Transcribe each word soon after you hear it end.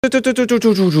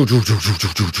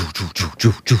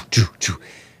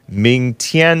明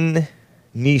天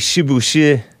你是不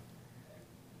是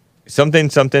something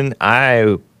something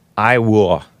I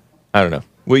will. I don't know.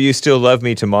 Will you still love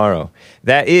me tomorrow?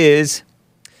 That is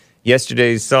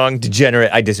yesterday's song,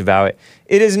 Degenerate. I disavow it.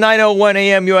 It is 9:01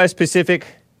 a.m. U.S. Pacific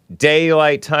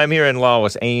Daylight Time here in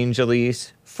Los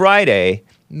Angeles. Friday,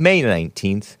 May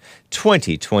 19th,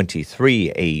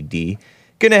 2023 AD.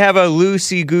 Gonna have a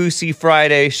loosey-goosey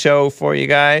Friday show for you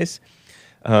guys.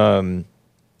 A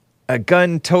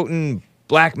gun-toting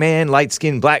black man,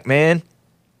 light-skinned black man,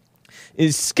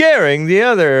 is scaring the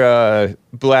other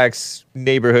blacks,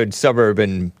 neighborhood,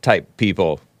 suburban type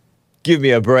people. Give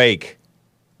me a break.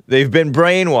 They've been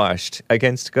brainwashed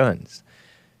against guns.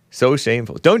 So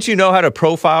shameful. Don't you know how to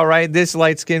profile right? This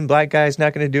light-skinned black guy's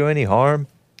not going to do any harm.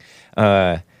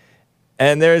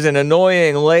 And there's an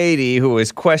annoying lady who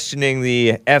was questioning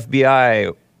the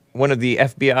FBI, one of the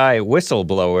FBI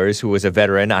whistleblowers who was a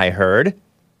veteran, I heard.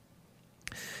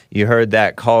 You heard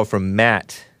that call from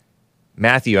Matthew,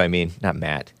 not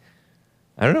Matt.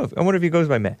 I don't know. I wonder if he goes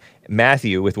by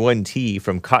Matthew with one T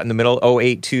from Caught in the Middle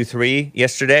 0823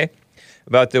 yesterday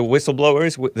about the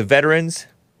whistleblowers, the veterans,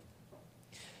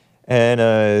 and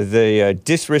the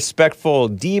disrespectful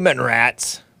demon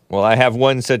rats. Well, I have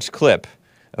one such clip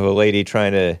of a lady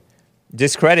trying to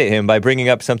discredit him by bringing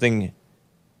up something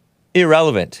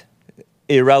irrelevant.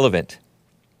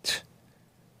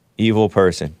 Evil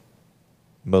person.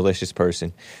 Malicious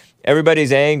person.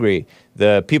 Everybody's angry.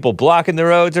 The people blocking the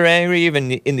roads are angry,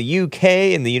 even in the UK,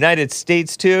 in the United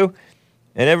States too,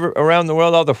 and around the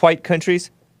world, all the white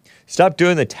countries. Stop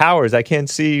doing the towers. I can't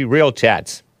see real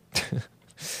chats.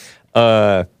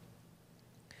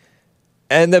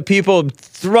 And the people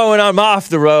throwing them off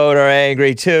the road are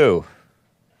angry too.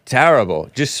 Terrible.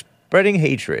 Just spreading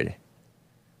hatred.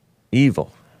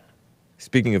 Evil.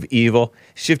 Speaking of evil,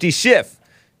 Shifty Schiff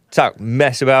talk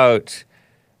mess about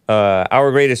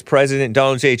our greatest president,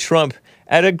 Donald J. Trump,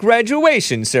 at a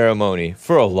graduation ceremony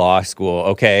for a law school.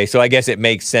 Okay, so I guess it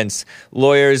makes sense.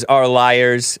 Lawyers are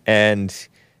liars, and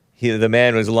the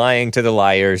man was lying to the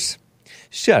liars.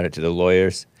 Shout out to the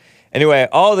lawyers. Anyway,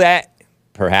 all that,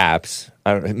 perhaps,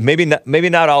 I don't know, maybe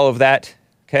not all of that,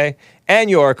 okay? And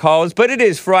your calls, but it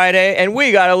is Friday, and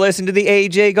we gotta listen to the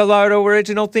AJ Gallardo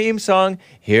original theme song.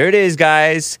 Here it is,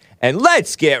 guys, and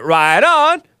let's get right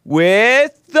on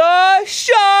with the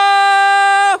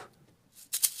show!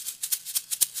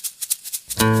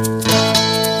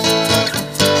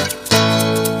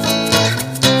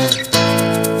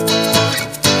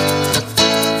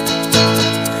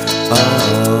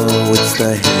 Oh, it's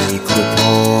the Hake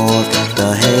Report,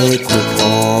 the Hake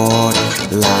Report,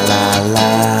 la la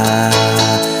la.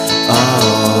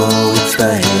 Oh, it's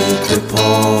the Hake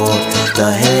Report,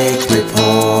 the Hake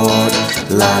Report,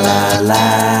 la la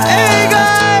la. Hey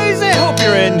guys, I hope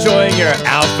you're enjoying your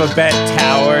alphabet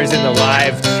towers in the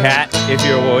live chat, if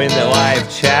you're in the live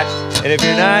chat, and if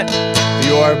you're not,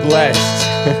 you are blessed.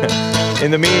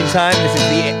 In the meantime, this is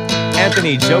the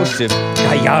Anthony Joseph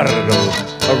Gallardo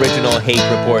original Hake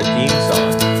Report theme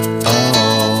song.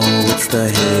 Oh, it's the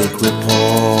Hake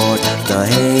Report, the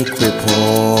Hake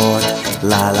Report,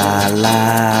 la la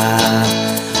la.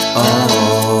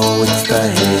 Oh, it's the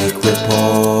Hake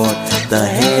Report, the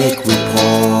Hake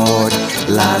Report,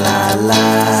 la la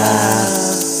la.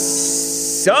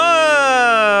 So,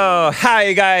 how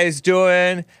you guys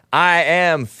doing? I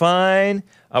am fine.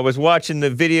 I was watching the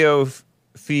video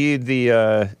feed,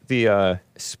 the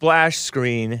splash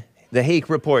screen, the Hake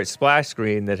Report splash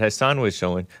screen that Hassan was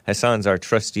showing. Hassan's our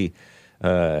trusty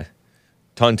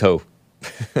Tonto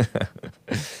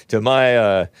to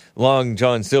my Long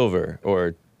John Silver,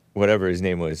 or whatever his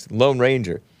name was, Lone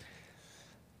Ranger.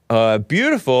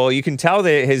 Beautiful. You can tell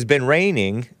that it has been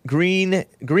raining.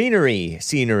 Greenery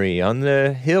scenery on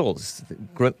the hills,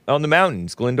 on the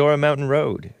mountains, Glendora Mountain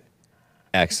Road.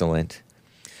 Excellent.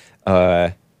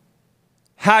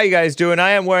 How you guys doing?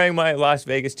 I am wearing my Las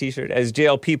Vegas t-shirt. As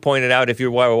JLP pointed out, if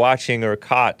you were watching or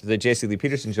caught the Jesse Lee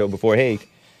Peterson show before Hake,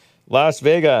 Las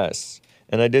Vegas.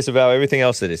 And I disavow everything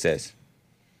else that it says.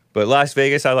 But Las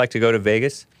Vegas, I like to go to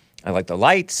Vegas. I like the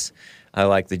lights. I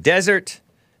like the desert.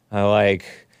 I like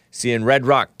seeing Red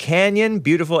Rock Canyon,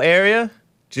 beautiful area.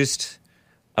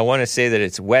 I want to say that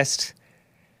it's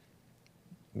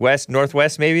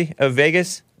northwest maybe of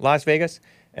Vegas, Las Vegas.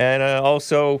 And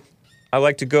also, I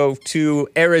like to go to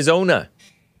Arizona,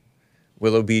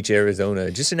 Willow Beach, Arizona,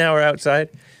 just an hour outside.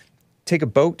 Take a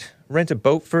boat, rent a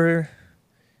boat for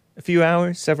a few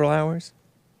hours, several hours,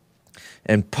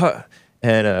 and putter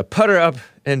up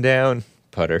and down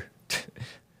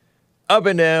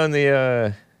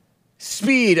the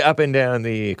speed up and down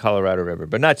the Colorado River,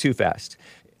 but not too fast.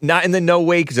 Not in the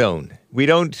no-wake zone. We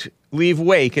don't leave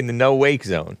wake in the no-wake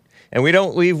zone. And we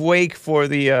don't leave wake for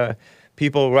the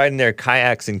people riding their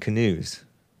kayaks and canoes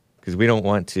because we don't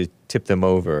want to tip them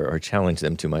over or challenge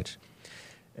them too much.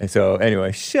 And so,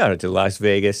 anyway, shout out to Las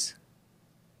Vegas.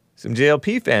 Some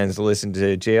JLP fans listen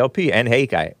to JLP and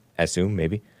Hake, I assume,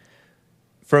 maybe,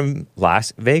 from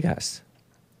Las Vegas.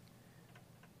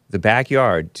 The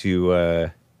backyard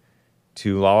to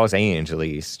Los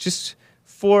Angeles. Just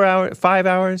 4 hours, 5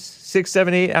 hours, 6,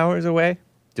 7, 8 hours away,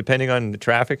 depending on the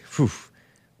traffic. Whew,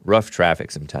 rough traffic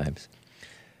sometimes.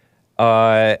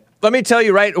 Let me tell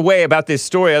you right away about this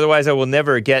story, otherwise I will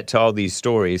never get to all these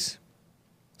stories.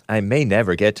 I may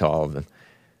never get to all of them.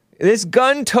 This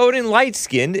gun-toting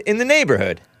light-skinned in the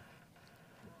neighborhood.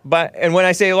 And when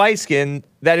I say light-skinned,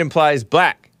 that implies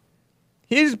black.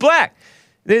 He's black.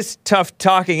 This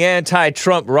tough-talking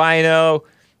anti-Trump rhino.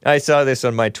 I saw this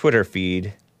on my Twitter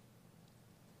feed.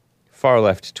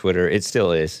 Far-left Twitter. It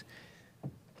still is.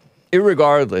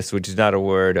 Irregardless, which is not a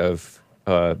word of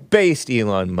based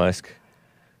Elon Musk,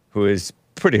 who is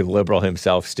pretty liberal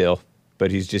himself still,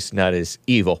 but he's just not as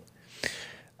evil.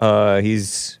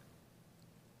 He's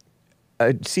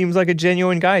seems like a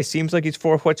genuine guy. Seems like he's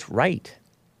for what's right.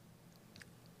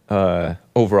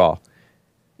 Overall.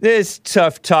 This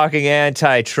tough-talking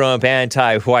anti-Trump,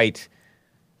 anti-white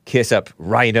kiss-up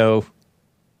rhino,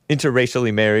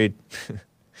 interracially married.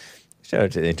 Shout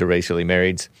out to the interracially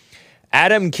marrieds.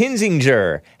 Adam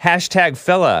Kinzinger,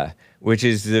 #fella, which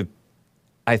is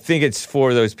I think it's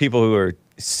for those people who are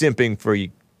simping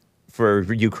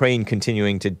for Ukraine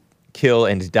continuing to kill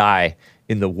and die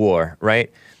in the war,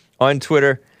 right? On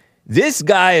Twitter, this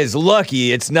guy is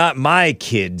lucky it's not my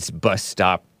kid's bus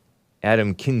stop.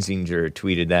 Adam Kinzinger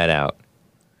tweeted that out.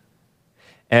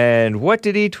 And what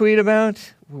did he tweet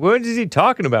about? What is he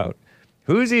talking about?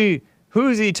 Who's he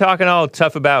talking all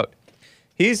tough about?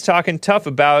 He's talking tough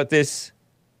about this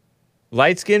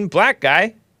light-skinned black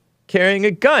guy carrying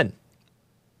a gun.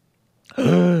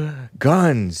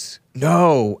 Guns.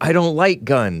 No, I don't like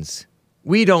guns.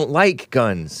 We don't like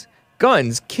guns.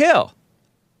 Guns kill.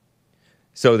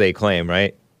 So they claim,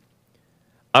 right?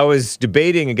 I was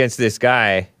debating against this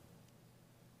guy.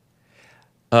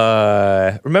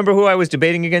 Remember who I was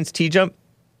debating against, T-Jump?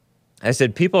 I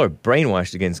said, people are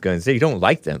brainwashed against guns. They don't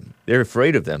like them. They're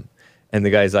afraid of them. And the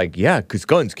guy's like, yeah, because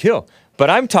guns kill. But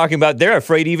I'm talking about they're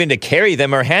afraid even to carry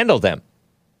them or handle them.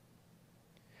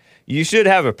 You should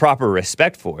have a proper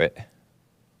respect for it.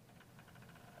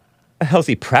 A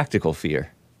healthy practical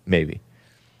fear, maybe.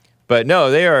 But no,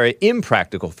 they are an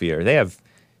impractical fear.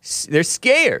 They're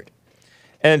scared.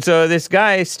 And so this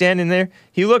guy standing there,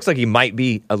 he looks like he might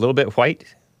be a little bit white,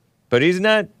 but he's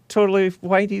not totally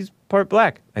white. He's part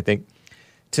black, I think.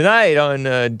 Tonight on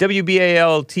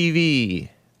WBAL TV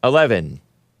 11,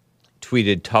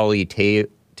 tweeted Tolly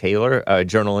Taylor, a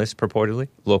journalist purportedly,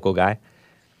 local guy.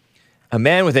 A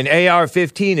man with an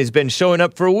AR-15 has been showing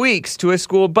up for weeks to a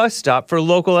school bus stop for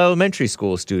local elementary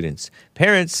school students.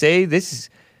 Parents say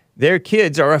their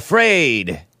kids are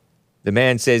afraid. The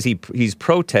man says he's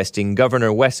protesting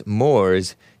Governor Wes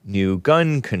Moore's new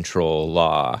gun control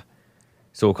law,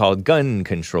 so-called gun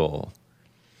control.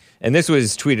 And this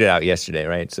was tweeted out yesterday,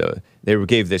 right? So they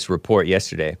gave this report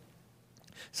yesterday.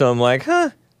 So I'm like,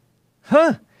 huh?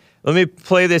 Let me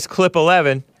play this clip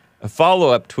 11, a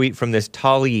follow-up tweet from this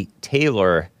Tolly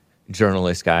Taylor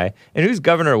journalist guy. And who's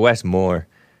Governor Wes Moore?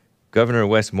 Governor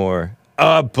Wes Moore.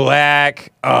 Oh,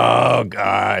 black. Oh,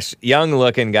 gosh.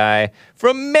 Young-looking guy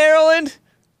from Maryland.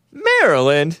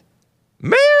 Maryland.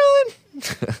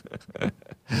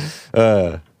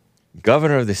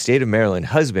 Governor of the state of Maryland,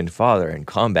 husband, father, and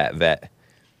combat vet.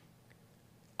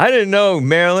 I didn't know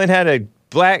Maryland had a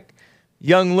black,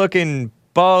 young-looking,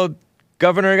 bald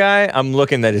governor guy. I'm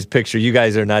looking at his picture. You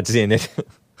guys are not seeing it.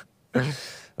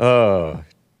 Oh,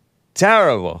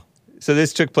 terrible. So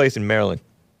this took place in Maryland.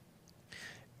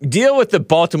 Deal with the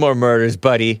Baltimore murders,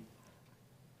 buddy.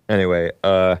 Anyway,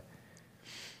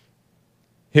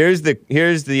 here's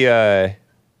the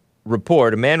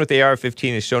report. A man with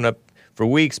AR-15 has shown up for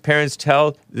weeks. Parents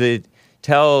tells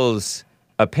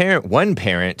a parent, one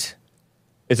parent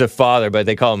is a father, but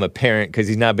they call him a parent because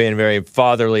he's not being very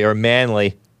fatherly or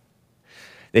manly,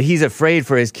 that he's afraid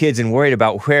for his kids and worried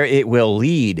about where it will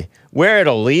lead. Where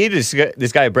it'll lead? Is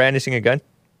this guy brandishing a gun?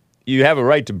 You have a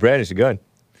right to brandish a gun.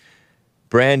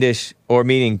 Brandish, or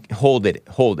meaning hold it,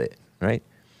 right?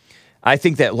 I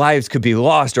think that lives could be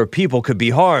lost or people could be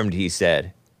harmed, he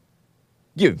said.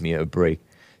 Give me a break.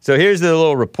 So here's the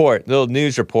little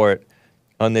news report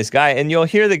on this guy, and you'll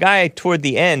hear the guy toward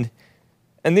the end,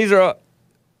 and these are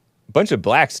bunch of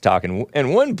blacks talking,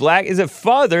 and one black is a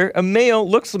father, a male,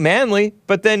 looks manly,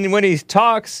 but then when he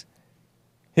talks,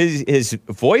 his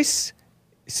voice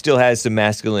still has some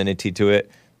masculinity to it,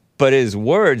 but his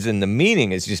words and the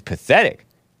meaning is just pathetic.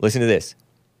 Listen to this.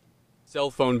 Cell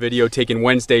phone video taken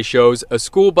Wednesday shows a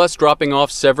school bus dropping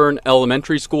off Severn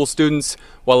Elementary School students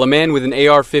while a man with an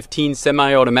AR-15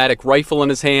 semi-automatic rifle in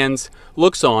his hands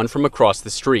looks on from across the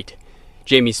street.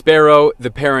 Jamie Sparrow, the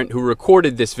parent who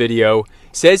recorded this video,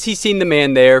 says he's seen the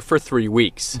man there for 3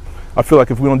 weeks. I feel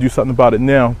like if we don't do something about it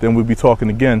now, then we'll be talking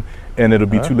again, and it'll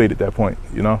be too late at that point,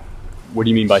 you know? What do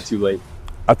you mean by too late?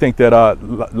 I think that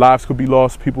lives could be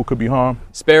lost, people could be harmed.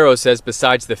 Sparrow says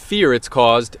besides the fear it's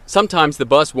caused, sometimes the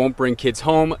bus won't bring kids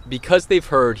home because they've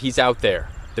heard he's out there.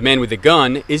 The man with the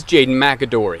gun is Jaden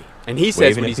McAdory, and he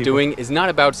says what he's doing is not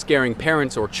about scaring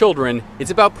parents or children,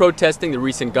 it's about protesting the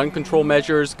recent gun control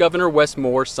measures Governor Wes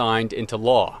Moore signed into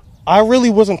law. I really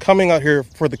wasn't coming out here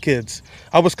for the kids.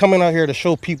 I was coming out here to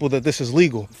show people that this is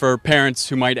legal. For parents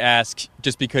who might ask,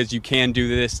 just because you can do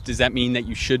this, does that mean that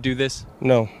you should do this?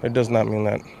 No, it does not mean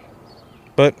that.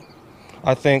 But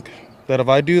I think that if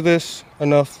I do this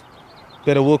enough,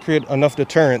 that it will create enough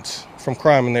deterrence from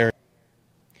crime in the area.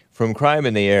 From crime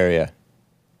in the area.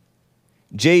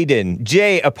 Jaden,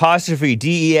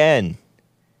 J''DEN.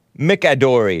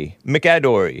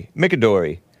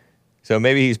 McAdory. So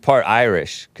maybe he's part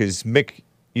Irish, because Mick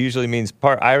usually means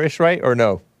part Irish, right? Or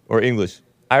no? Or English?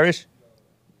 Irish?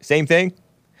 Same thing?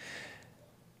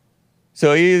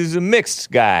 So he's a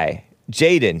mixed guy.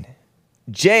 Jaden.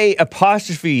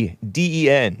 J''DEN.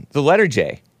 The letter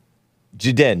J.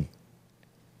 Jaden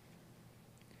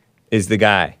is the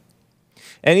guy.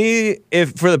 And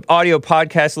if for the audio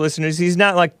podcast listeners, he's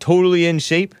not like totally in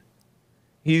shape.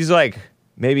 He's like,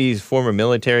 maybe he's a former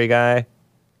military guy.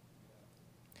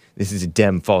 This is a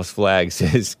Dem false flag,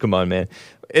 says, come on, man.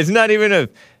 It's not even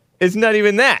that. It's not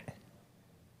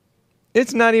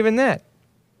even that.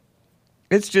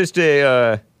 It's just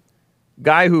a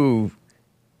guy who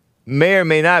may or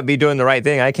may not be doing the right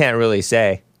thing. I can't really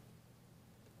say.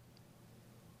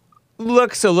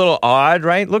 Looks a little odd,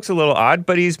 right? Looks a little odd,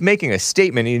 but he's making a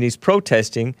statement and he's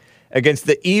protesting against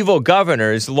the evil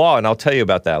governor's law, and I'll tell you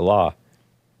about that law.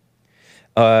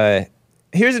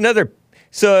 Here's another.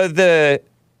 So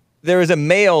there was a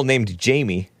male named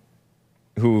Jamie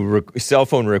who cell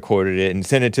phone recorded it and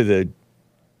sent it to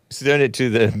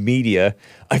the media.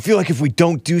 I feel like if we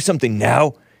don't do something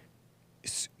now,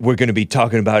 we're going to be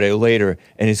talking about it later,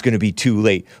 and it's going to be too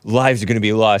late. Lives are going to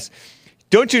be lost.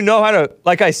 Don't you know how to,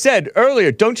 like I said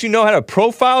earlier, don't you know how to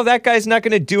profile? That guy's not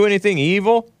going to do anything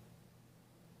evil.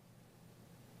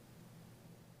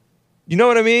 You know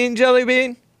what I mean, Jelly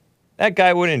Bean? That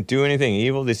guy wouldn't do anything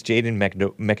evil, this Jaden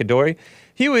McAdory.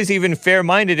 He was even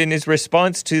fair-minded in his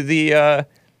response to the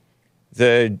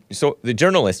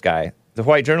journalist guy, the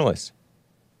white journalist.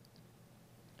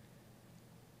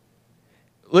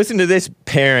 Listen to this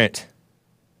parent,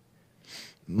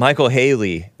 Michael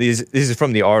Haley. This is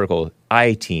from the article.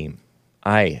 I-Team.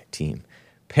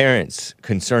 Parents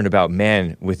concerned about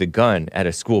man with a gun at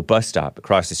a school bus stop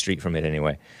across the street from it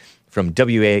anyway. From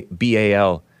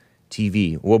WBAL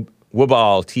TV,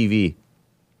 Wabal TV.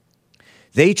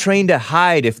 They train to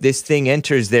hide if this thing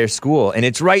enters their school, and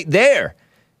it's right there,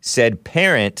 said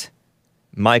parent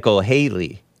Michael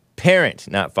Haley.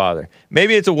 Parent, not father.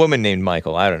 Maybe it's a woman named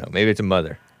Michael. I don't know. Maybe it's a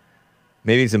mother.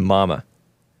 Maybe it's a mama.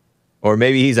 Or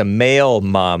maybe he's a male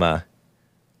mama,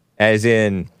 as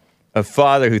in a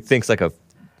father who thinks like a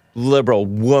liberal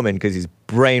woman because he's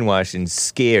brainwashed and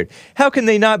scared. How can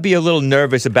they not be a little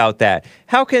nervous about that?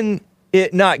 How can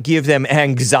it not give them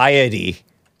anxiety?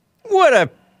 What a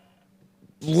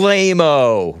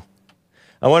lame-o.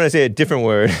 I want to say a different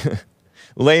word.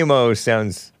 Lame-o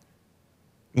sounds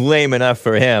lame enough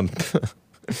for him.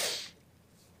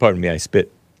 Pardon me, I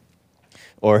spit.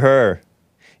 Or her.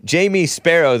 Jamie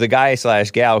Sparrow, the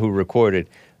guy/gal who recorded.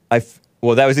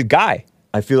 Well, that was a guy.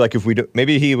 I feel like if we do,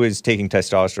 maybe he was taking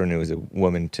testosterone and it was a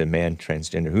woman to man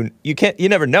transgender. You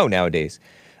never know nowadays.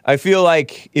 I feel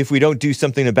like if we don't do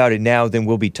something about it now, then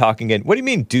we'll be talking again. What do you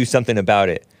mean do something about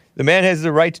it? The man has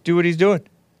the right to do what he's doing.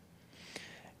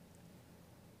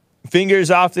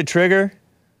 Fingers off the trigger.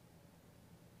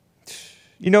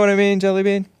 You know what I mean, Jelly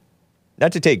Bean?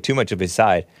 Not to take too much of his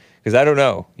side, because I don't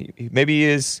know. Maybe he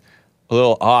is a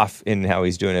little off in how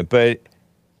he's doing it, but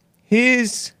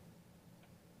he's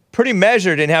pretty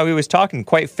measured in how he was talking,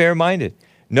 quite fair-minded.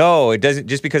 No, it doesn't.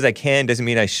 Just because I can doesn't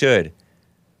mean I should.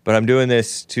 But I'm doing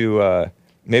this to,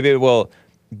 maybe it will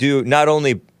do not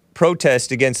only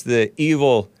protest against the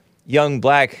evil young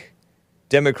black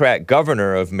Democrat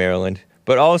governor of Maryland,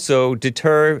 but also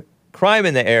deter crime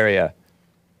in the area.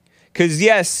 Because,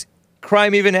 yes,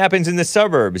 crime even happens in the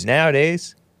suburbs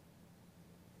nowadays.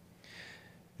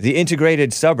 The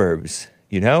integrated suburbs,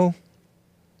 you know?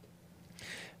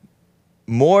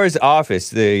 Moore's office,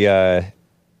 that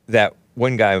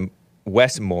one guy,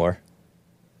 Wes Moore.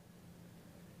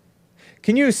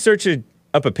 Can you search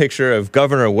up a picture of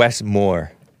Governor Wes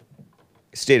Moore,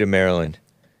 state of Maryland?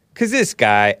 Because this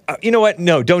guy, you know what?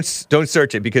 No, don't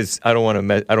search it because I don't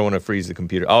want to freeze the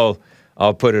computer.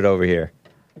 I'll put it over here.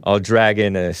 I'll drag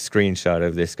in a screenshot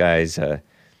of this guy's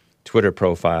Twitter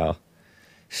profile.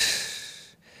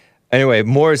 Anyway,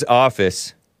 Moore's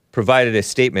office provided a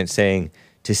statement saying,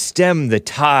 to stem the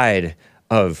tide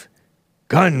of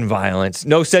gun violence.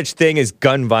 No such thing as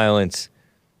gun violence.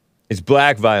 It's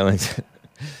black violence.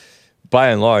 By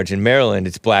and large, in Maryland,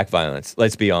 it's black violence.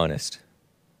 Let's be honest.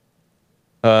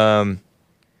 And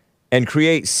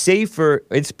create safer,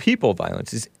 it's people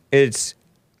violence. It's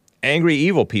angry,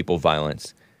 evil people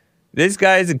violence. This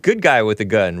guy is a good guy with a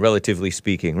gun, relatively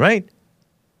speaking, right?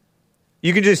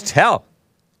 You can just tell.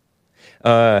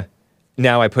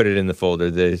 Now I put it in the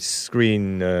folder, the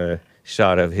screenshot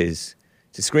of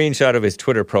his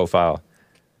Twitter profile.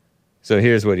 So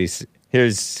here's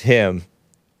him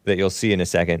that you'll see in a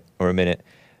second or a minute.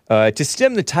 To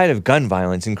stem the tide of gun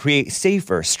violence and create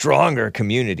safer, stronger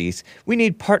communities, we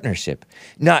need partnership,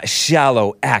 not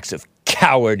shallow acts of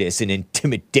cowardice and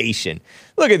intimidation.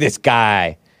 Look at this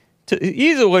guy.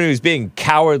 He's the one who's being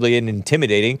cowardly and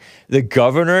intimidating. The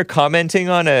governor commenting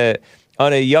on a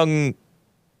young,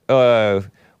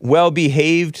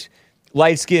 well-behaved,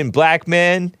 light-skinned black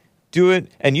man doing,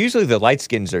 and usually the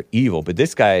light-skins are evil, but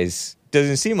this guy's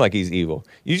doesn't seem like he's evil.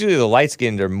 Usually the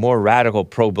light-skinned are more radical,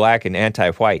 pro-black, and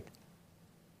anti-white.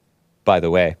 By the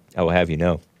way, I will have you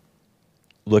know.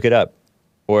 Look it up.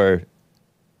 Or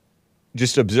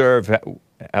just observe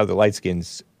how the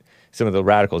light-skins, some of the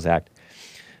radicals act.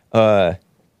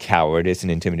 Cowardice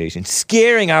and intimidation.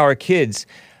 Scaring our kids.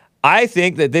 I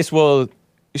think that this will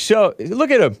show...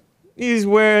 Look at him. He's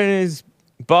wearing his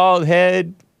bald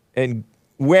head and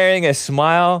wearing a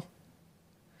smile.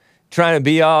 Trying to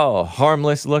be all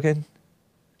harmless looking,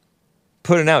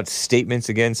 putting out statements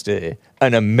against an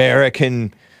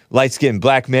American light-skinned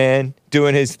black man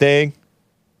doing his thing,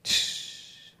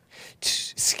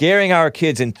 scaring our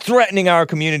kids and threatening our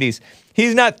communities.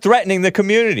 He's not threatening the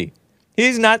community.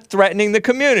 He's not threatening the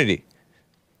community.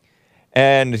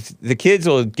 And the kids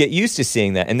will get used to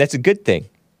seeing that, and that's a good thing.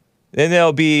 Then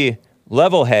they'll be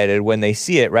level-headed when they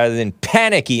see it rather than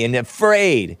panicky and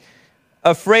afraid.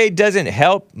 Afraid doesn't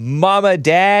help. Mama,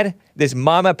 dad, this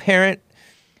mama parent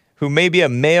who may be a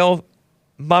male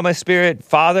mama spirit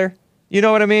father. You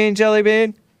know what I mean, Jelly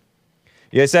Bean?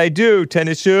 Yes, I do,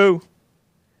 Tennis Shoe.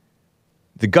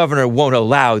 The governor won't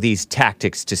allow these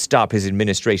tactics to stop his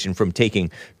administration from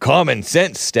taking common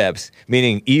sense steps,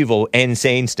 meaning evil and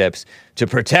sane steps, to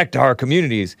protect our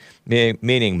communities,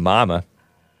 meaning mama.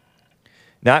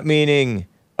 Not meaning...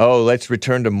 oh, let's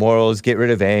return to morals, get rid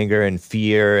of anger and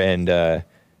fear and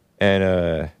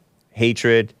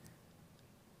hatred.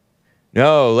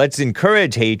 No, let's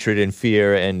encourage hatred and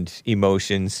fear and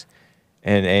emotions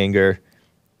and anger.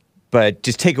 But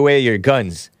just take away your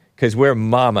guns, because we're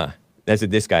mama. That's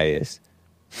what this guy is.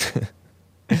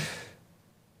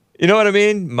 You know what I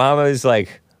mean? Mama is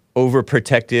like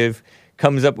overprotective,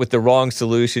 comes up with the wrong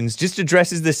solutions, just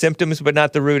addresses the symptoms but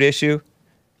not the root issue.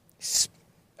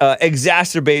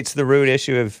 Exacerbates the root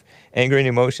issue of anger and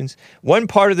emotions. One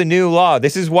part of the new law,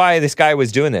 this is why this guy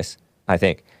was doing this, I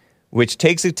think, which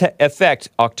takes effect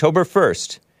October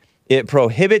 1st. It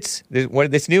prohibits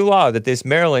this new law that this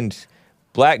Maryland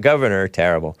black governor,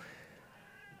 terrible,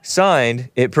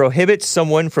 signed. It prohibits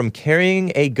someone from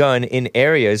carrying a gun in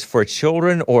areas for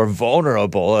children or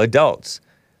vulnerable adults,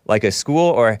 like a school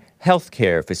or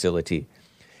healthcare facility.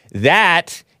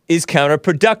 That is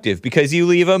counterproductive because you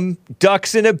leave them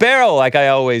ducks in a barrel, like I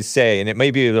always say, and it may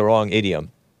be the wrong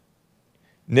idiom.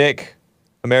 Nick,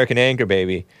 American Anchor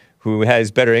Baby, who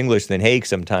has better English than Hake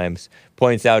sometimes,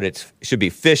 points out it should be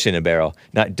fish in a barrel,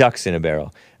 not ducks in a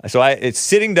barrel. So it's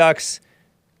sitting ducks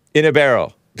in a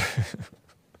barrel.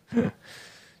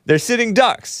 They're sitting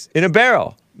ducks in a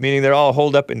barrel, meaning they're all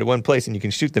holed up into one place and you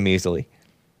can shoot them easily.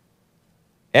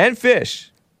 And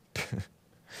fish.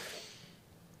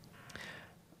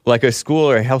 Like a school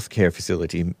or a healthcare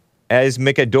facility. As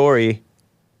Mikadori,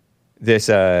 this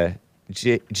Jaden,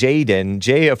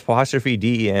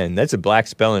 J''D''N, that's a black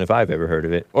spelling if I've ever heard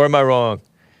of it. Or am I wrong?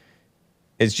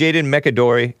 It's Jaden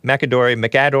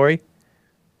Macadori.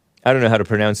 I don't know how to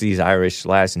pronounce these Irish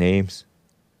last names.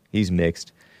 He's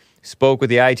mixed. spoke with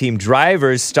the I-Team.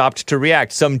 Drivers stopped to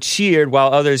react. Some cheered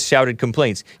while others shouted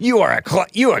complaints. You are a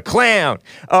clown.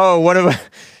 Oh, one of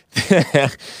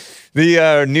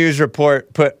the news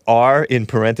report put R in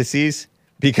parentheses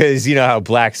because you know how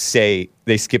blacks say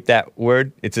they skip that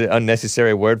word. It's an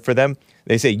unnecessary word for them.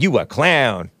 They say, you a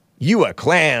clown. You a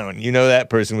clown. You know that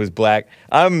person was black.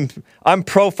 I'm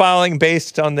profiling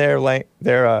based on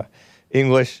their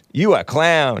English. You a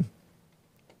clown.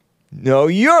 No,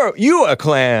 you a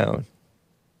clown.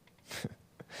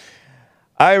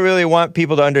 I really want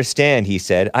people to understand, he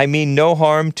said. I mean no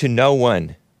harm to no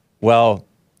one. Well,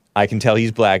 I can tell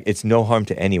he's black. It's no harm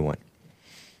to anyone.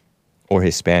 Or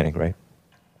Hispanic, right?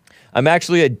 I'm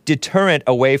actually a deterrent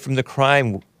away from the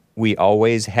crime we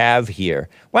always have here.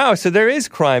 Wow, so there is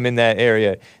crime in that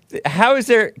area. How is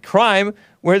there crime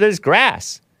where there's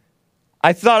grass?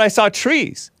 I thought I saw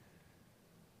trees.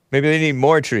 Maybe they need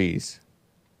more trees.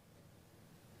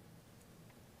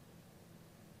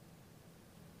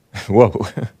 Whoa.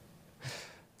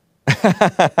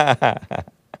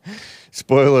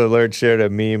 Spoiler alert, shared a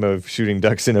meme of shooting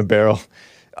ducks in a barrel.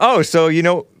 Oh, so, you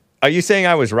know, are you saying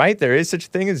I was right? There is such a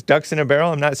thing as ducks in a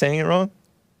barrel? I'm not saying it wrong?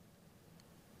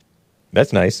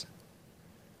 That's nice.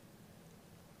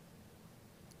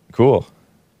 Cool.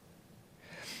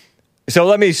 So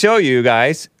let me show you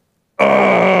guys.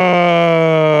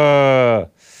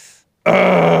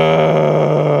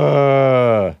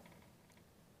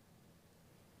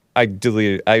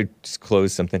 I just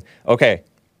closed something. Okay,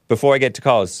 before I get to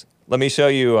calls, let me show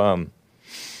you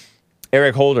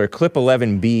Eric Holder, clip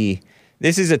 11B.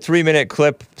 This is a 3-minute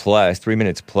clip plus, 3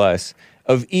 minutes plus,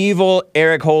 of evil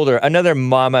Eric Holder, another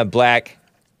mama black,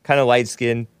 kind of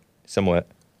light-skinned, somewhat.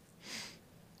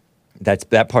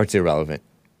 That part's irrelevant,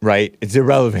 right? It's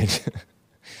irrelevant.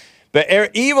 But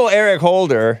evil Eric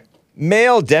Holder,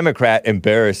 male Democrat,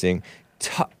 embarrassing,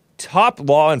 top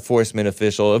law enforcement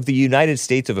official of the United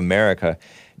States of America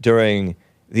during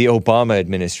the Obama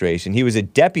administration. He was a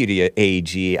deputy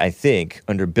AG, I think,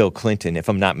 under Bill Clinton, if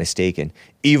I'm not mistaken.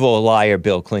 Evil liar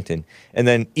Bill Clinton. And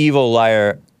then evil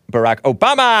liar Barack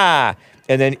Obama.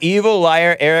 And then evil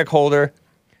liar Eric Holder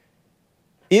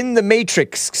in the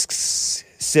Matrix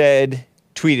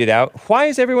tweeted out, why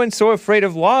is everyone so afraid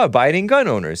of law-abiding gun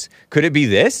owners? Could it be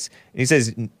this? And he says,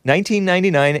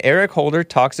 1999, Eric Holder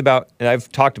talks about, and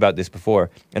I've talked about this before,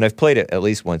 and I've played it at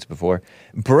least once before,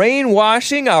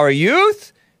 brainwashing our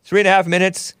youth? 3.5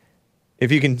 minutes.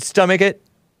 If you can stomach it,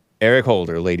 Eric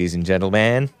Holder, ladies and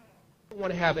gentlemen. I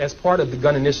want to have, as part of the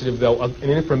gun initiative, though, an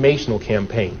informational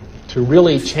campaign to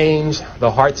really change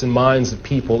the hearts and minds of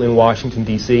people in Washington,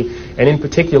 D.C., and in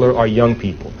particular our young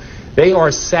people. They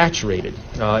are saturated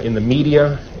in the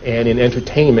media and in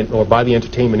entertainment, or by the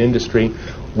entertainment industry,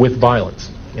 with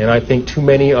violence. And I think too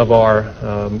many of our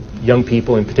young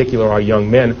people, in particular our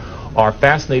young men, are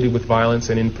fascinated with violence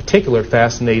and in particular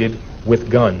fascinated with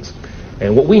guns.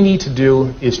 And what we need to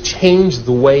do is change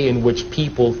the way in which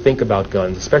people think about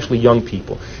guns, especially young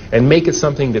people, and make it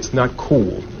something that's not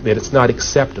cool, that it's not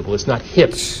acceptable, it's not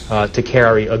hip to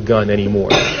carry a gun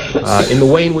anymore. In the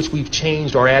way in which we've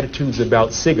changed our attitudes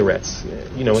about cigarettes.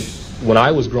 You know, when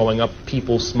I was growing up,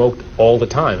 people smoked all the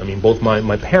time. I mean, both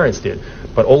my parents did.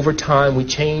 But over time, we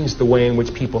changed the way in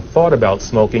which people thought about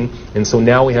smoking, and so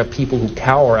now we have people who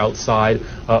cower outside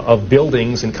of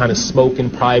buildings and kind of smoke in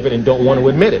private and don't want to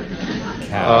admit it.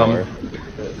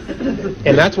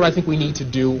 And that's what I think we need to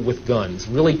do with guns.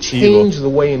 Really change the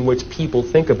way in which people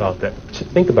think about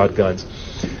guns.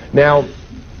 Now,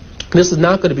 this is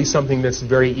not going to be something that's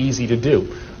very easy to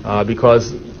do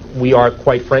because we are,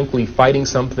 quite frankly, fighting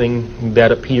something that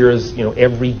appears,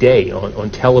 every day on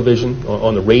television,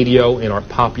 on the radio, in our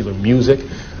popular music,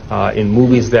 in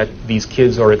movies that these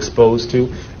kids are exposed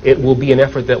to. It will be an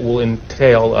effort that will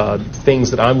entail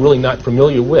things that I'm really not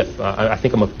familiar with. I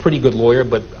think I'm a pretty good lawyer,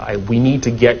 but we need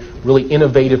to get really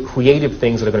innovative, creative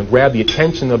things that are going to grab the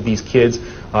attention of these kids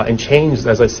and change,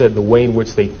 as I said, the way in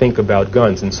which they think about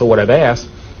guns. And so what I've asked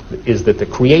is that the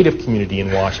creative community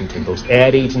in Washington, those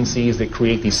ad agencies that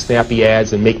create these snappy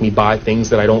ads and make me buy things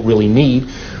that I don't really need,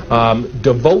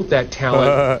 devote that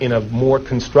talent in a more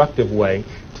constructive way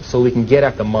so we can get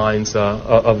at the minds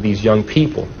of these young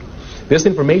people. This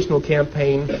informational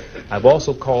campaign, I've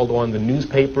also called on the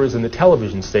newspapers and the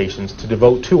television stations to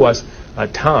devote to us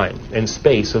time and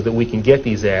space so that we can get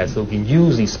these ads, so we can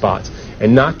use these spots,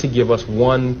 and not to give us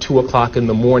 1, 2 o'clock in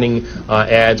the morning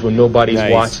ads when nobody's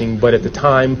watching, but at the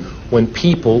time when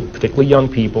people, particularly young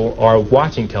people, are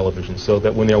watching television, so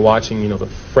that when they're watching, the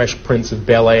Fresh Prince of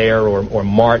Bel-Air or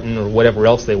Martin or whatever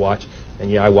else they watch,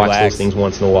 and I watch those things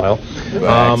once in a while,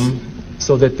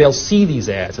 so that they'll see these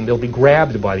ads and they'll be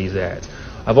grabbed by these ads.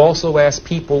 I've also asked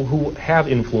people who have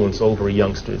influence over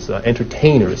youngsters,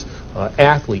 entertainers,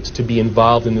 athletes, to be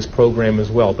involved in this program as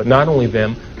well. But not only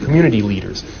them, community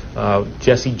leaders,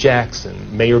 Jesse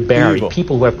Jackson, Mayor Barry,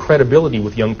 people who have credibility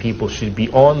with young people should be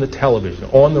on the television,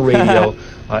 on the radio,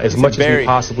 as much as we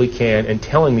possibly can, and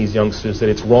telling these youngsters that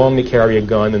it's wrong to carry a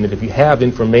gun, and that if you have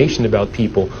information about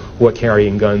people who are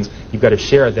carrying guns, you've got to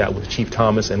share that with Chief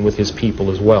Thomas and with his people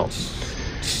as well.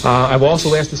 I've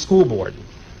also asked the school board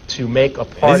to make a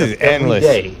part of every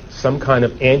day some kind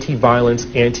of anti-violence,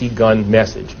 anti-gun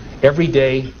message. Every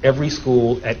day, every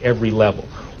school, at every level.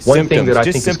 One thing that I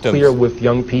think is clear with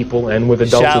young people and with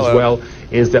adults as well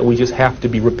is that we just have to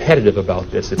be repetitive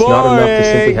about this. It's not enough to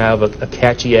simply have a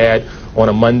catchy ad on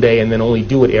a Monday and then only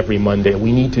do it every Monday.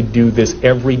 We need to do this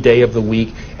every day of the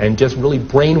week and just really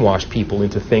brainwash people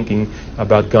into thinking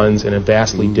about guns in a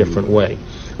vastly different way.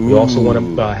 We also want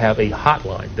to have a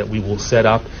hotline that we will set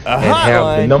up and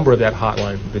have the number of that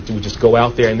hotline that we just go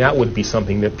out there, and that would be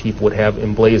something that people would have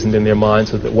emblazoned in their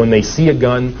minds so that when they see a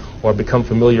gun or become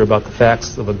familiar about the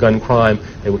facts of a gun crime,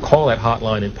 they would call that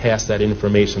hotline and pass that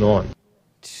information on.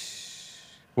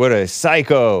 What a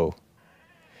psycho.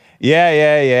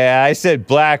 Yeah. I said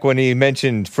black when he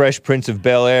mentioned Fresh Prince of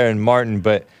Bel-Air and Martin,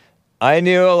 but I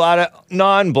knew a lot of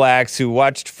non-blacks who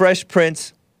watched Fresh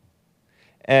Prince,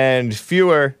 and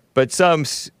fewer, but some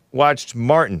watched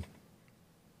Martin.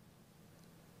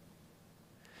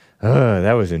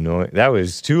 That was annoying. That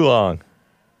was too long.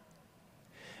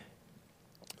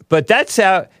 But that's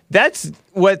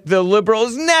what the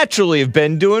liberals naturally have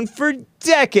been doing for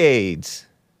decades.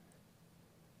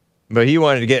 But he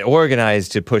wanted to get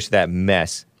organized to push that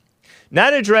mess.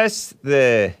 Not address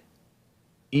the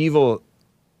evil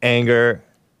anger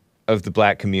of the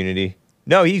black community.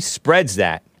 No, he spreads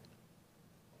that.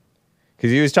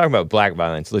 Because he was talking about black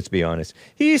violence, let's be honest.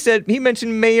 He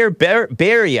mentioned Mayor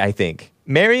Barry, I think.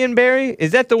 Marion Barry?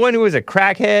 Is that the one who was a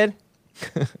crackhead?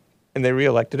 And they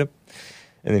reelected him?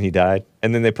 And then he died.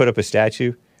 And then they put up a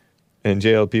statue. And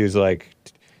JLP was like,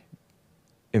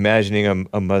 imagining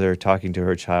a mother talking to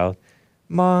her child.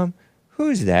 Mom,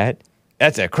 who's that?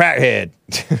 That's a crackhead.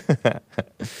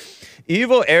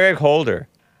 Evil Eric Holder.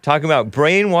 Talking about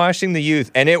brainwashing the youth.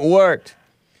 And it worked.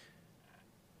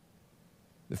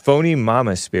 The phony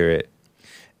mama spirit.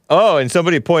 Oh, and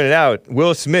somebody pointed out,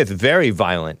 Will Smith, very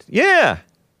violent. Yeah.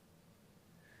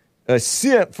 A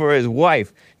simp for his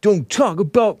wife. Don't talk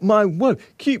about my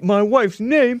wife. Keep my wife's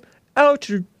name out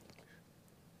your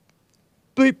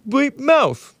bleep bleep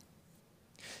mouth.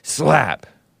 Slap.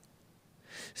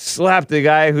 Slap the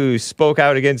guy who spoke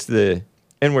out against the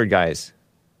N-word guys.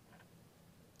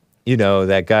 You know,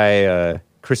 that guy,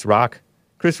 Chris Rock.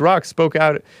 Chris Rock spoke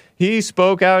out. He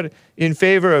spoke out in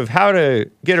favor of how to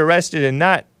get arrested and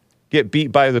not get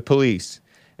beat by the police.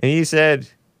 And he said,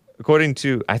 according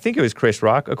to, I think it was Chris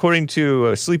Rock, according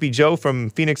to Sleepy Joe from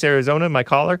Phoenix, Arizona, my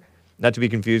caller, not to be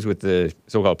confused with the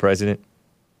so-called president.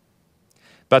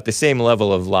 About the same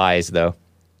level of lies, though,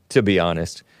 to be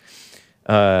honest.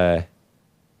 I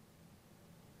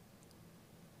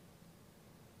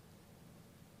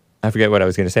forget what I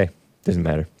was going to say. Doesn't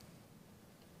matter.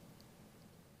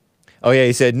 Oh, yeah,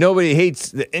 he said, nobody hates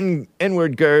the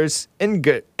N-word gers,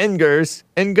 N-gers?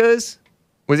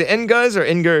 Was it N-guz or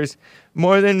N-gers?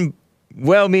 More than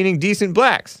well-meaning, decent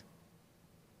blacks.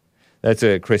 That's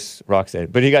what Chris Rock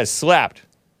said. But he got slapped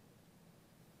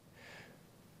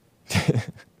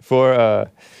for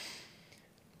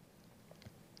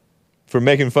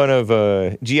making fun of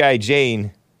G.I.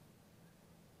 Jane,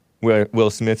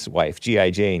 Will Smith's wife, G.I.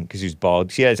 Jane, because she's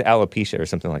bald. She has alopecia or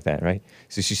something like that, right?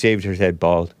 So she shaved her head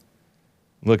bald.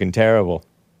 Looking terrible.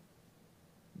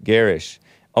 Garish.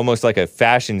 Almost like a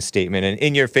fashion statement, an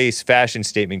in-your-face fashion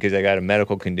statement because I got a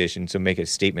medical condition, so make a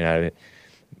statement out of it.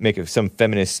 Make some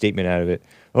feminist statement out of it.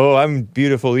 Oh, I'm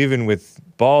beautiful even with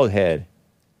bald head.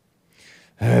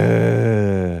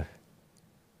 But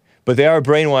they are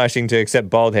brainwashing to accept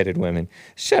bald-headed women.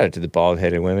 Shout out to the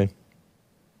bald-headed women.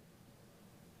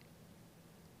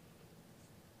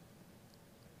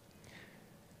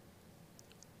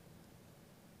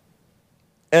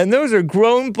 And those are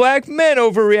grown black men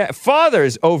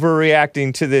fathers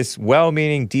overreacting to this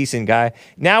well-meaning, decent guy.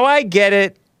 Now, I get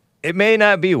it. It may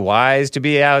not be wise to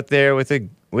be out there with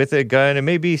a gun. It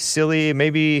may be silly, it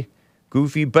may be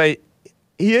goofy, but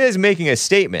he is making a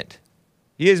statement.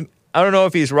 I don't know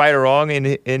if he's right or wrong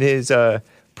in his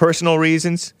personal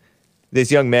reasons.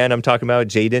 This young man I'm talking about,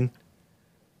 Jaden.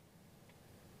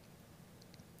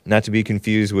 Not to be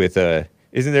confused with,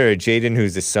 isn't there a Jaden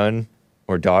who's the son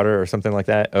or daughter or something like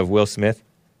that of Will Smith?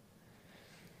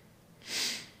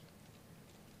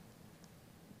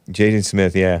 Jaden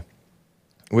Smith, yeah.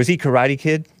 Was he Karate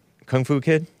Kid? Kung Fu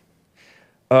Kid?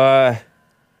 I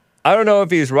don't know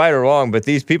if he's right or wrong, but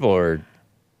these people are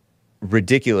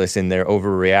ridiculous in their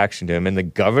overreaction to him. And the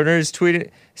governor's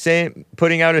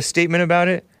putting out a statement about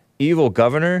it. Evil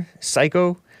governor,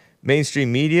 psycho,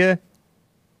 mainstream media.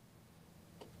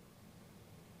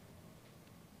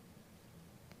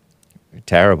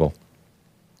 Terrible.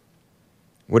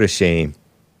 What a shame.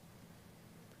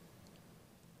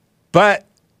 But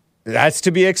that's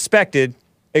to be expected.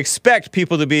 Expect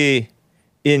people to be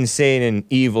insane and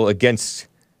evil against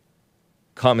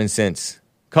common sense.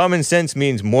 Common sense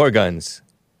means more guns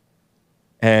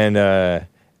and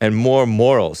more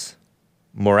morals,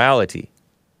 morality,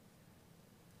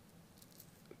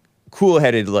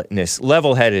 cool-headedness,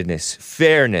 level-headedness,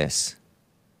 fairness,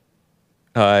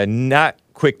 not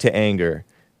quick to anger,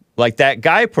 like that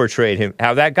guy portrayed him.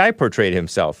 How that guy portrayed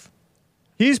himself.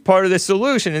 He's part of the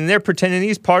solution, and they're pretending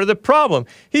he's part of the problem.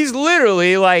 He's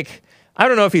literally like, I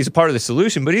don't know if he's a part of the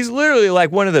solution, but he's literally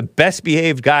like one of the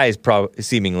best-behaved guys,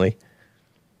 seemingly.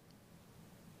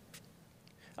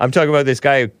 I'm talking about this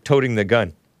guy toting the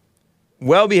gun.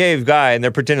 Well-behaved guy, and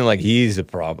they're pretending like he's a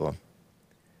problem.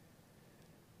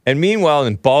 And meanwhile,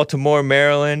 in Baltimore,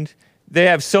 Maryland, they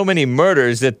have so many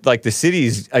murders that, like, the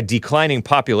city's a declining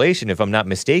population, if I'm not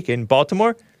mistaken.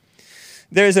 Baltimore,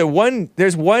 there's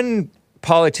one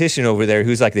politician over there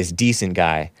who's like this decent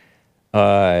guy,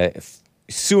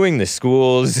 suing the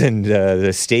schools and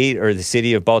the state or the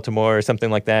city of Baltimore or something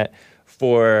like that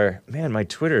for, man, my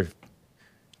Twitter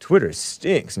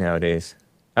stinks nowadays.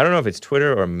 I don't know if it's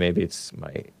Twitter or maybe it's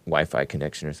my Wi-Fi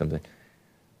connection or something.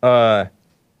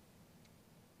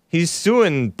 He's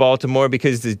suing Baltimore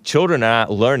because the children are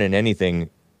not learning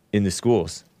anything in the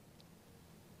schools.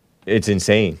 It's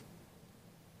insane.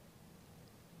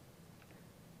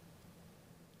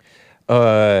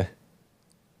 I'm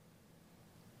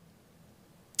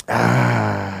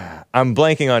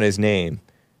blanking on his name,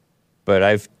 but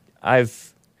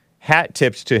I've hat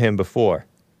tipped to him before.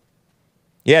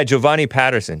 Yeah, Giovanni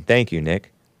Patterson. Thank you,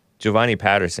 Nick. Giovanni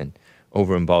Patterson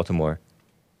over in Baltimore.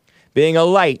 Being a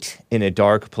light in a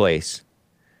dark place.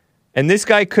 And this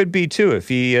guy could be too if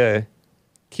he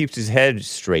keeps his head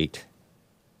straight.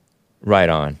 Right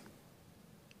on.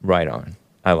 Right on.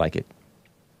 I like it.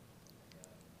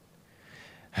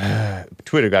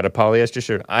 Twitter got a polyester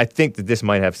shirt. I think that this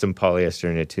might have some polyester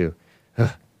in it too.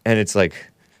 And it's like,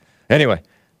 anyway,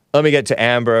 let me get to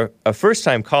Amber, a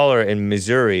first-time caller in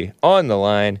Missouri on the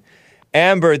line.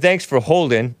 Amber, thanks for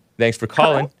holding. Thanks for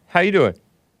calling. Hello. How you doing?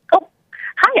 Oh,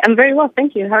 hi. I'm very well,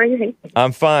 thank you. How are you?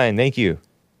 I'm fine, thank you.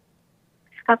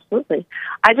 Absolutely.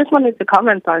 I just wanted to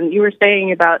comment on, you were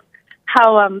saying about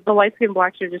how the light-skinned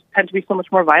blacks are just tend to be so much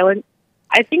more violent.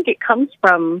 I think it comes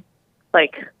from,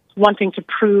 like, wanting to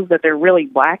prove that they're really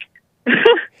black.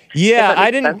 Yeah,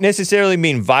 I didn't necessarily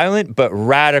mean violent, but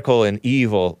radical and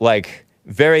evil, like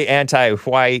very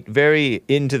anti-white, very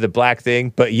into the black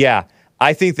thing. But yeah,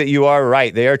 I think that you are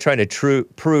right. They are trying to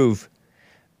prove,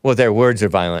 well, their words are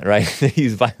violent, right? They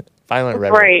use violent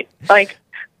rhetoric. Right. Like,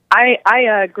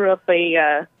 I grew up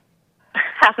a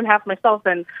half and half myself,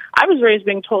 and I was raised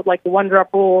being told, like, the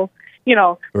one-drop rule, you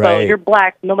know, right. So you're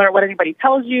black no matter what anybody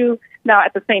tells you. Now,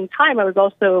 at the same time, I was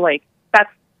also, like,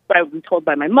 that's what I was told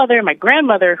by my mother, my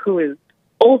grandmother, who is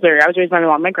older. I was raised by my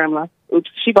mom, my grandma. Oops,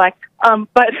 she black.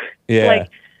 But, yeah.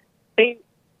 like,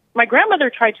 my grandmother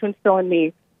tried to instill in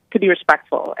me to be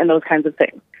respectful and those kinds of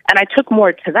things. And I took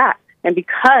more to that. And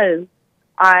because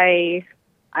I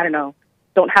don't know,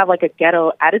 don't have, like, a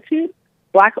ghetto attitude,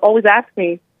 blacks always ask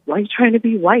me, why are you trying to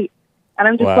be white? And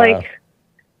I'm just like,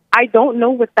 I don't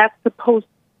know what that's supposed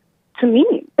to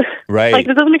mean. Right. Like,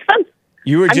 this doesn't make sense.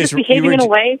 I'm just behaving in a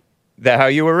way. That how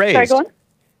you were raised. Sorry, go on.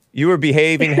 You were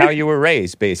behaving how you were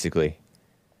raised, basically.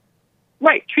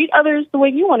 Right. Treat others the way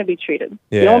you want to be treated.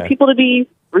 Yeah. You don't want people to be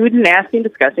rude and nasty and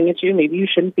disgusting at you. Maybe you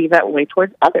shouldn't be that way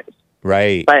towards others.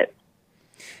 Right. But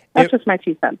that's just my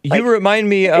 2 cents. You remind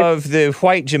me of the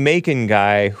white Jamaican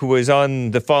guy who was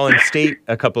on The Fallen State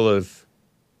a couple of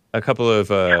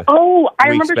oh, I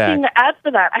remember back. seeing the ad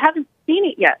for that. I haven't seen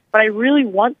it yet, but I really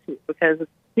want to because it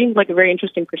seems like a very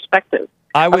interesting perspective.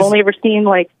 I've only ever seen,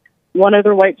 like, one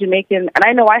other white Jamaican, and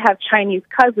I know I have Chinese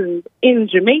cousins in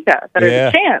Jamaica that are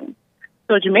the Chans.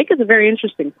 So Jamaica's a very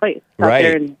interesting place. Right.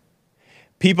 Out there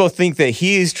people think that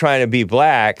he's trying to be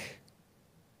black,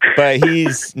 but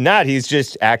he's not. He's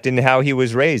just acting how he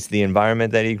was raised, the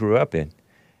environment that he grew up in.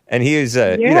 And he is,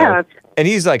 you know, and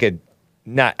he's like a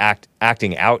not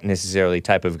acting out necessarily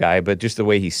type of guy, but just the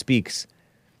way he speaks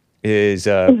is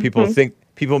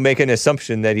people make an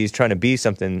assumption that he's trying to be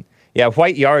something. Yeah,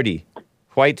 white yardie.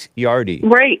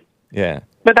 Right. Yeah.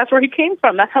 But that's where he came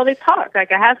from. That's how they talk.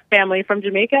 Like, I have family from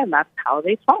Jamaica, and that's how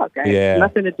they talk. It has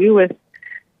nothing to do with,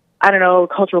 I don't know,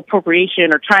 cultural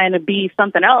appropriation or trying to be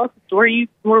something else. It's where you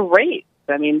were raised.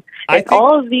 I mean,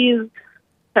 all of these...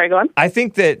 Sorry, go on. I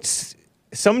think that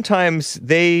sometimes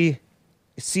they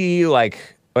see,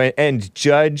 like, and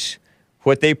judge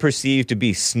what they perceive to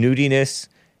be snootiness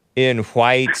in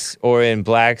whites or in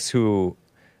blacks who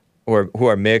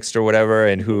are mixed or whatever,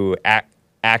 and who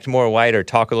act more white or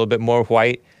talk a little bit more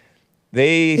white.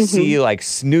 They see, like,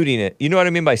 snootiness. You know what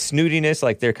I mean by snootiness?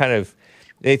 Like, they're kind of...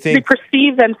 They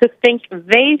perceive them to think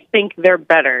they're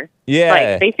better. Yeah.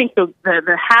 Like, they think the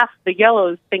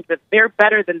yellows think that they're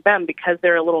better than them because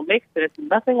they're a little mixed, and it's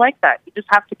nothing like that. You just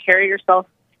have to carry yourself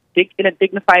in a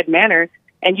dignified manner,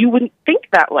 and you wouldn't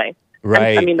think that way.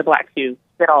 Right. I mean, the blacks do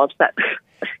get all upset.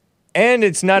 And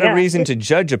it's not a reason to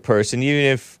judge a person, even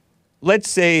if, let's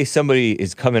say somebody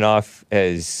is coming off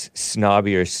as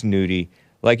snobby or snooty.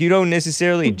 Like, you don't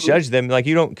necessarily judge them. Like,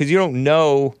 because you don't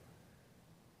know...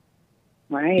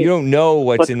 Right. You don't know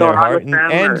what's in their heart,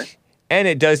 and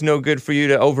it does no good for you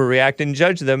to overreact and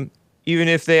judge them, even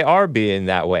if they are being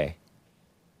that way.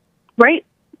 Right.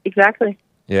 Exactly.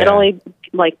 Yeah. It only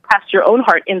casts your own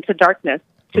heart into darkness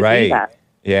to do that.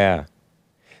 Yeah.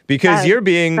 Because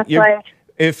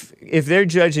if they're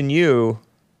judging you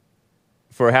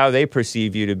for how they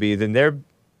perceive you to be, then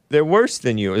they're worse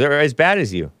than you. They're as bad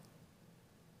as you.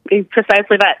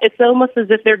 Precisely that. It's almost as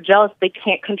if they're jealous they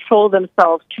can't control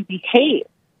themselves to behave.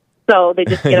 So they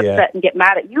just get upset and get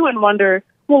mad at you and wonder,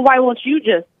 well, why won't you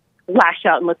just lash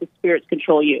out and let the spirits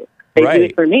control you? They do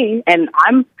it for me, and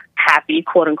I'm happy,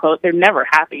 quote unquote. They're never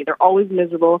happy. They're always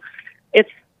miserable. It's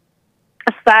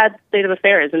a sad state of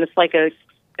affairs, and it's like an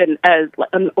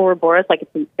Ouroboros, like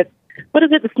it's what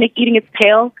is it? The snake eating its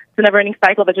tail? It's a never-ending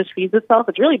cycle that just feeds itself.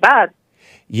 It's really bad.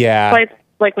 Yeah. But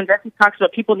like when Jesse talks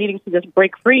about people needing to just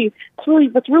break free,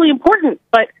 that's really important.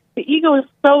 But the ego is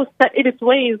so set in its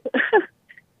ways.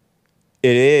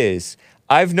 It is.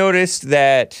 I've noticed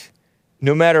that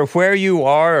no matter where you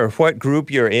are or what group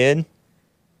you're in,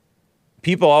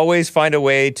 people always find a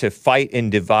way to fight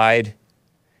and divide.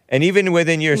 And even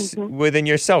within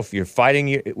yourself, you're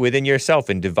fighting within yourself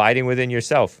and dividing within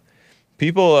yourself.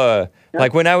 People,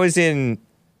 like when I was in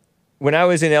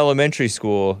elementary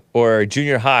school or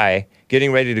junior high,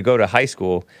 getting ready to go to high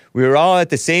school, we were all at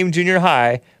the same junior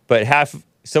high, but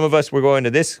some of us were going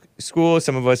to this school,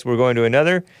 some of us were going to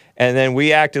another, and then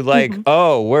we acted like,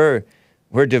 we're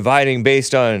dividing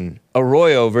based on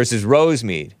Arroyo versus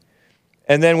Rosemead.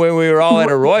 And then when we were all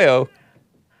at Arroyo,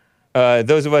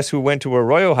 those of us who went to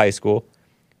Arroyo High School,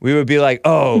 we would be like,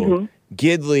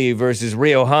 Gidley versus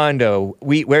Rio Hondo.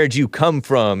 Where'd you come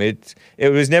from? It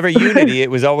was never unity.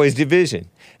 It was always division.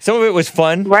 Some of it was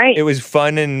fun. Right. It was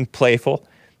fun and playful.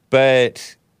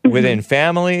 But within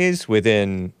families,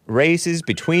 within races,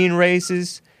 between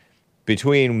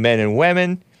men and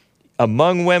women,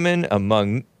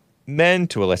 among men,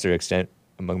 to a lesser extent,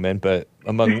 among men, but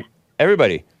among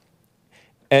everybody.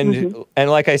 And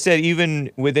like I said,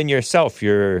 even within yourself,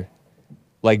 you're,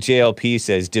 like JLP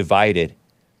says, divided.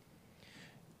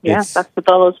 Yeah, that's with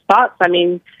all those thoughts. I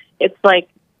mean, it's like,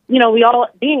 we all,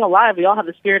 being alive, we all have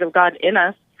the Spirit of God in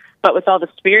us, but with all the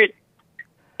spirits,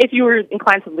 if you were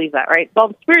inclined to believe that, right? All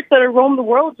the spirits that are roam the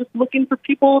world just looking for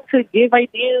people to give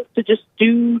ideas, to just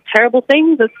do terrible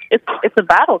things, it's a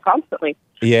battle constantly.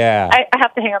 Yeah. I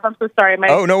have to hang up. I'm so sorry.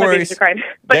 No my worries. babies are crying.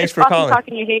 But Thanks for awesome calling.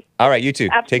 Talking to you, Hank. All right, you too.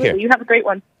 Absolutely. Take care. You have a great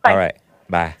one. Bye. All right.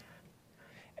 Bye.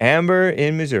 Amber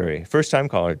in Missouri. First-time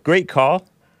caller. Great call.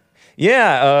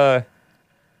 Yeah,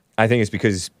 I think it's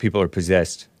because people are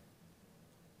possessed.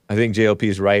 I think JLP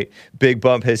is right. Big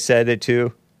Bump has said it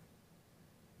too.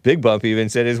 Big Bump even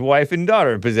said his wife and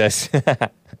daughter are possessed.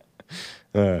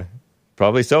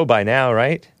 Probably so by now,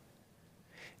 right?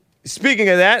 Speaking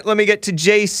of that, let me get to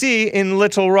JC in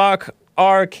Little Rock,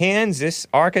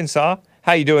 Arkansas.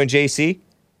 How you doing, JC?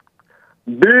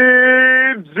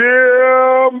 Big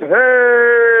Jim,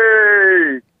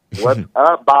 hey! What's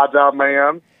up, Baja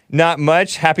man? Not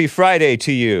much. Happy Friday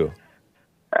to you.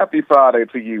 Happy Friday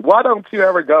to you. Why don't you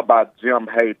ever go by Jim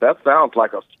Hate? That sounds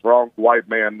like a strong white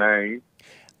man name.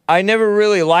 I never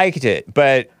really liked it,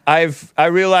 but I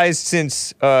realized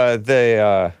since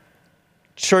the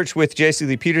church with Jesse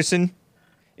Lee Peterson,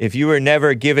 if you were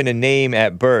never given a name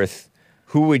at birth,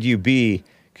 who would you be?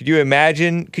 Could you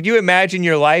imagine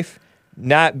your life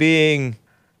not being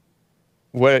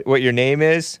what your name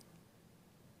is?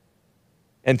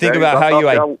 And think about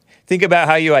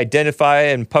how you identify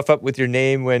and puff up with your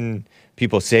name when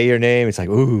people say your name. It's like,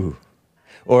 ooh.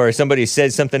 Or somebody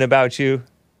says something about you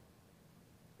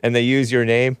and they use your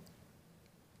name.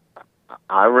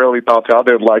 I really thought y'all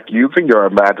didn't like using your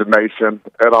imagination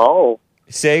at all.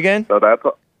 Say again? So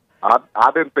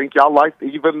I didn't think y'all liked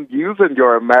even using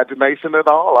your imagination at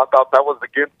all. I thought that was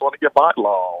against one of your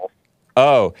bylaws.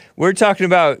 Oh, we're talking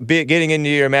about getting into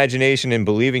your imagination and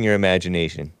believing your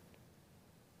imagination.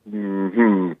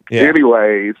 Mm-hmm. Yeah.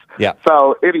 Anyways, Yeah.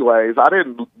 So, I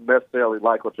didn't necessarily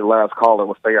like what your last caller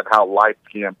was saying, how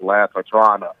light-skinned blacks are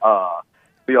trying to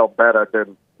feel better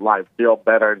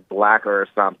and blacker or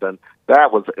something.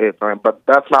 That was ignorant, but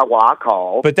that's not why I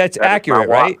called. But that's accurate,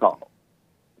 right?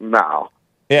 No.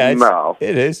 Yeah, no.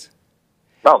 It is.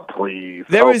 Oh, please.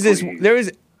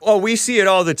 We see it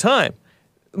all the time.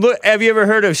 Look, have you ever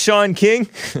heard of Sean King?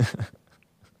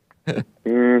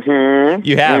 Mm-hmm.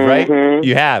 You have, right?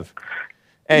 You have.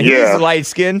 And yeah. He's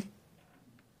light-skinned.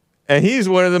 And he's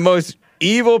one of the most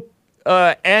evil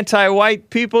anti-white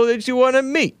people that you want to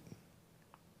meet.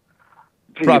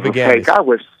 Propaganda.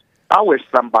 I wish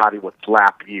somebody would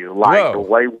slap you like the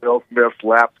way Will Smith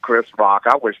slapped Chris Rock.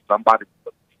 I wish somebody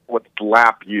would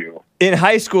slap you. In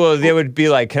high school, they would be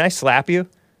like, "Can I slap you?"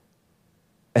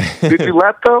 Did you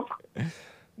let them?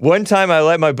 One time I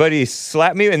let my buddy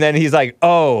slap me, and then he's like,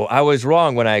 "Oh, I was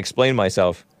wrong when I explained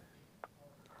myself."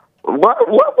 What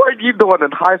were you doing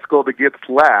in high school to get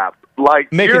slapped?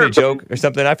 Like making a joke or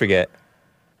something? I forget.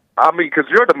 I mean, because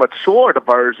you're the matured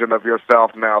version of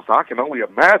yourself now, so I can only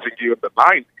imagine you in the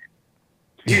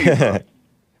 90s.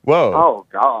 Whoa. Oh,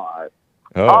 God.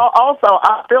 Oh. Also,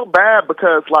 I feel bad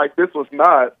because, this was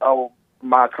not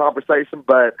my conversation,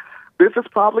 but this is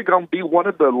probably going to be one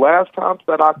of the last times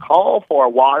that I call for a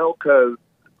while because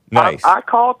nice. I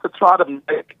called to try to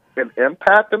make an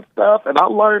impact and stuff, and I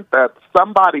learned that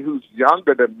somebody who's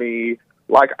younger than me,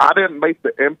 I didn't make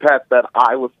the impact that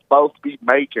I was supposed to be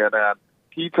making, and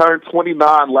he turned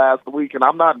 29 last week, and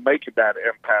I'm not making that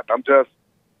impact.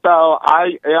 So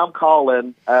I am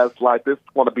calling as, this is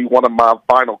going to be one of my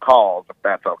final calls, if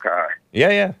that's okay.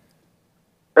 Yeah.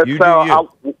 And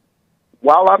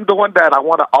while I'm doing that, I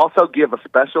want to also give a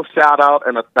special shout-out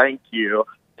and a thank you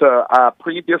to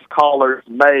previous callers,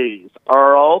 Mays,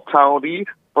 Earl, Tony,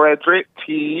 Frederick,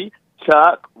 T,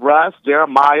 Chuck, Russ,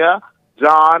 Jeremiah,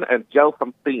 John, and Joe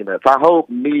from Phoenix. I hope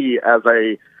me, as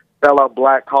a fellow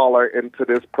black caller into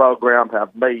this program,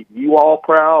 have made you all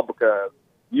proud because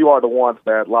you are the ones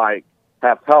that,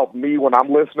 have helped me when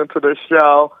I'm listening to this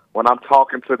show, when I'm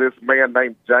talking to this man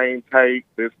named James Haight,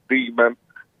 this demon.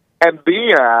 And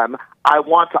then I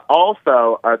want to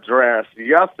also address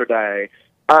yesterday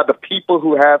the people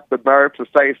who have the nerve to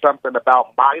say something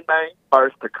about my name,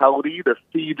 first to Cody, to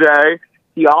CJ.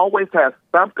 He always has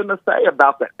something to say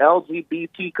about the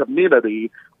LGBT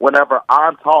community whenever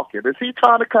I'm talking. Is he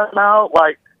trying to come out?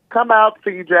 Come out,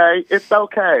 CJ. It's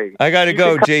okay. I got to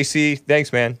go, JC.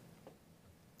 Thanks, man.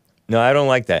 No, I don't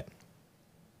like that.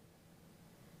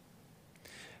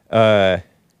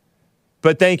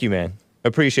 But thank you, man.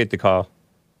 Appreciate the call.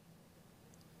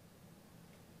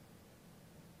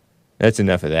 That's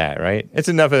enough of that, right? That's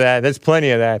enough of that. That's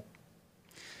plenty of that.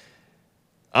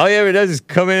 All he ever does is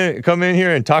come in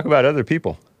here and talk about other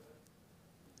people.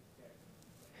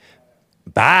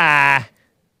 Bye.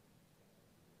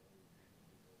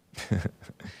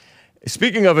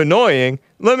 Speaking of annoying,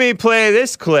 let me play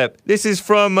this clip. This is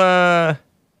from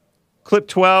clip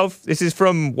 12. This is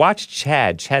from Watch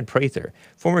Chad Prather,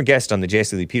 former guest on the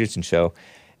Jesse Lee Peterson show.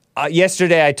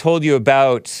 Yesterday I told you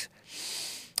about,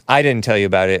 I didn't tell you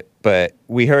about it, but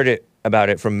we heard about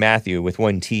it from Matthew with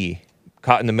one T.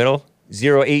 Caught in the Middle,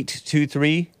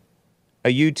 0823, a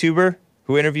YouTuber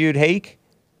who interviewed Hake.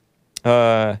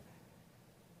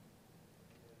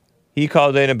 He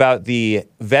called in about the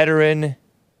American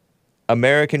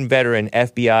veteran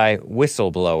FBI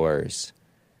whistleblowers,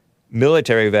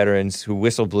 military veterans who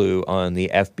whistleblew on the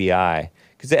FBI.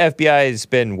 Because the FBI has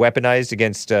been weaponized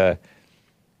against,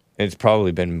 it's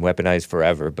probably been weaponized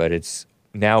forever, but it's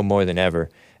now more than ever,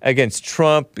 against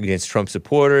Trump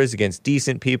supporters, against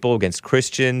decent people, against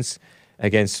Christians,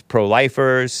 against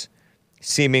pro-lifers,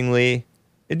 seemingly.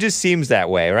 It just seems that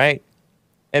way, right?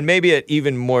 And maybe it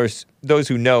even more, those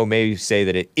who know may say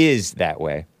that it is that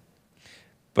way.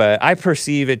 But I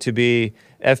perceive it to be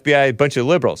FBI, a bunch of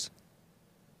liberals.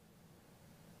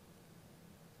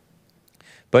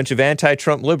 Bunch of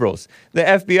anti-Trump liberals. The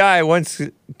FBI once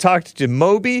talked to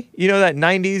Moby, you know that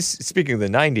 90s, speaking of the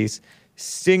 90s,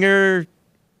 singer,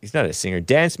 he's not a singer,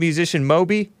 dance musician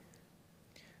Moby,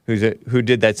 who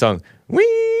did that song,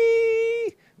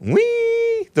 wee, wee,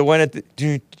 the one at the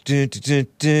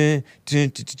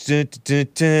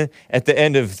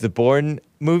end of the Bourne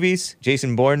movies,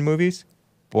 Jason Bourne movies,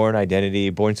 Bourne Identity,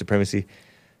 Bourne Supremacy.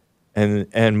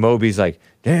 And Moby's like,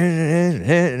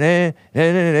 I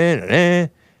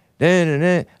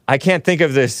can't think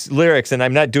of this lyrics, and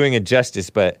I'm not doing it justice,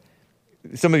 but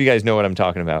some of you guys know what I'm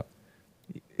talking about.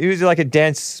 He was like a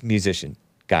dance musician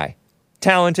guy.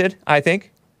 Talented, I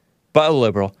think, but a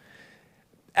liberal.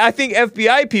 I think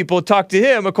FBI people talked to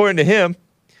him, according to him,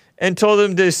 and told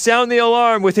him to sound the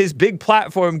alarm with his big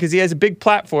platform, because he has a big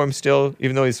platform still,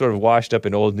 even though he's sort of washed up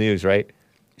in old news, right?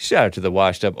 Shout out to the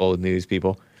washed up old news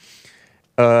people.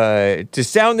 To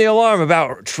sound the alarm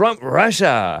about Trump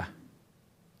Russia.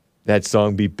 That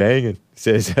song be banging,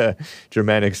 says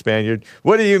Germanic Spaniard.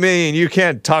 What do you mean? You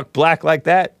can't talk black like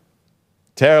that?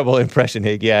 Terrible impression,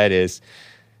 Hig. Yeah, it is.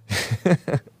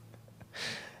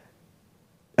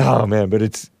 Oh, man, but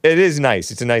it is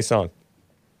nice. It's a nice song.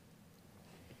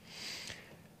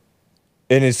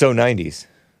 And it's so 90s.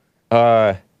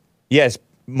 Yes,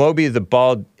 Moby the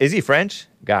bald... Is he French?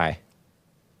 Guy.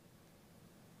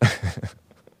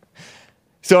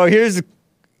 So here's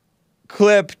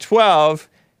clip 12.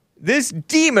 This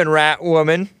demon rat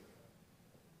woman,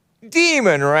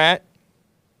 in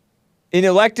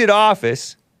elected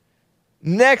office,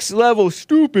 next level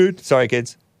stupid, sorry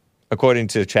kids, according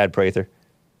to Chad Prather,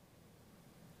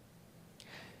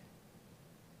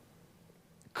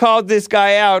 called this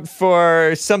guy out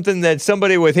for something that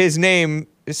somebody with his name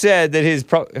said that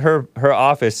her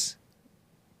office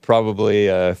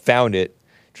probably found it,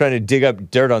 trying to dig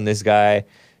up dirt on this guy,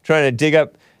 trying to dig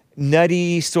up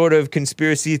nutty sort of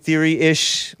conspiracy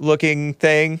theory-ish looking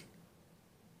thing.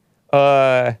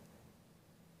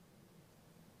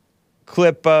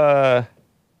 Clip 12.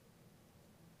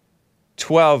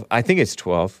 I think it's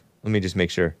 12. Let me just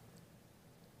make sure.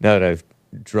 Now that I've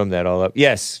drummed that all up.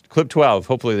 Yes, clip 12.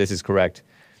 Hopefully this is correct.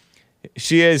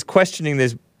 She is questioning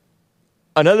this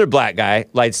another black guy,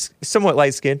 somewhat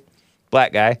light-skinned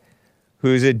black guy,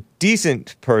 who's a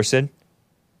decent person,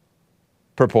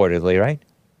 purportedly, right?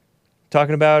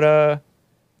 Talking about,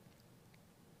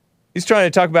 he's trying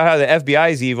to talk about how the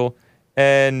FBI is evil,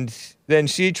 and then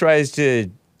she tries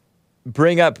to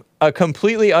bring up a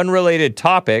completely unrelated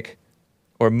topic,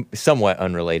 or somewhat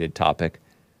unrelated topic,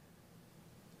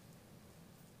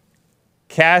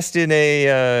 cast in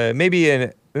a, maybe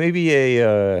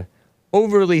a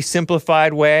overly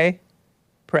simplified way.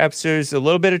 Perhaps there's a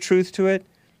little bit of truth to it,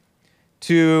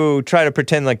 to try to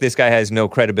pretend like this guy has no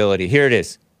credibility. Here it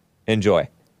is. Enjoy.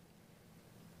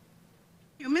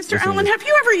 Mr. Allen, have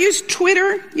you ever used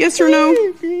Twitter? Yes or no?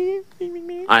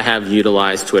 I have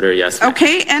utilized Twitter, yes.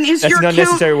 Okay, and is That's your an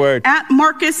unnecessary account word. at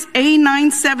Marcus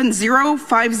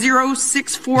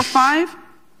A970-50645?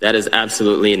 That is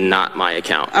absolutely not my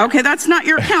account. Okay, that's not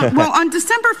your account. Well, on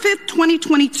December 5th,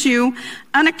 2022,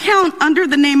 an account under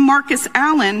the name Marcus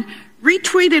Allen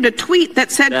retweeted a tweet that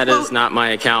said, That is not my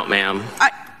account, ma'am.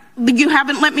 You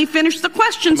haven't let me finish the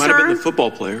question, sir. Might have been the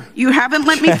football player. You haven't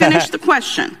let me finish the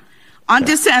question. And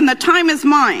the time is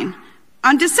mine.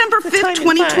 On December 5th,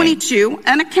 2022,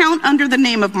 an account under the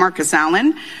name of Marcus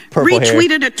Allen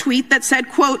retweeted a tweet that said,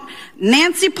 quote,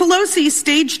 Nancy Pelosi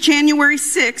staged January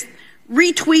 6th,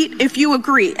 retweet if you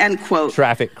agree, end quote.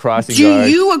 Traffic crossing Do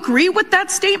guard. you agree with that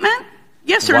statement?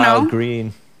 Yes or Wild no?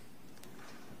 green.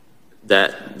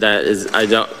 That is, I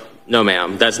don't, no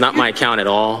ma'am. That's not my account at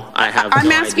all. I'm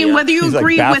asking whether you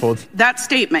agree with that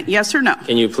statement, yes or no?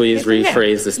 Can you please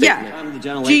rephrase the statement?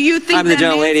 Yeah. Do you think that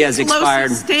Nancy Pelosi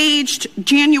staged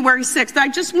January 6th? I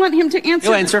just want him to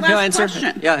answer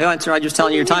question. Yeah, he'll answer. I'm just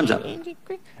telling you your time's up.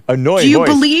 Annoying Do you voice.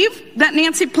 believe that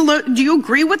do you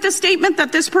agree with the statement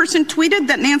that this person tweeted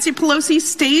that Nancy Pelosi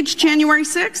staged January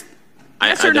 6th?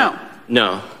 Yes or no?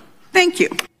 No. Thank you.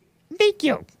 Thank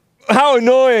you. How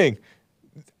annoying.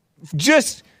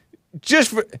 Just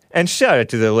for, and shout out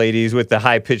to the ladies with the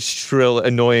high-pitched, shrill,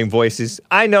 annoying voices.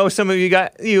 I know some of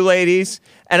you ladies,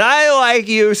 and I like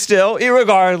you still,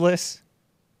 irregardless.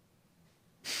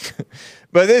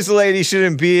 But this lady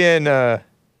shouldn't be in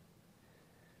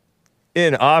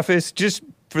office just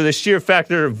for the sheer fact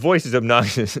that her voice is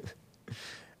obnoxious. And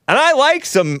I like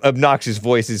some obnoxious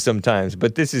voices sometimes,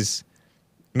 but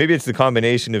maybe it's the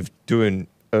combination of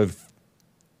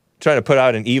trying to put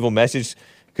out an evil message,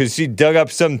 because she dug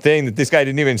up something that this guy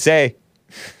didn't even say.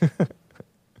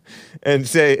 and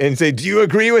say, do you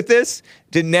agree with this?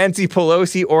 Did Nancy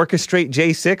Pelosi orchestrate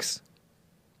J6?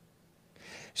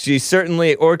 She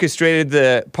certainly orchestrated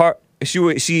the part.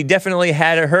 She definitely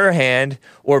had her hand,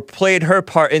 or played her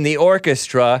part in the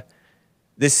orchestra,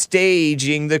 the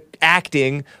staging, the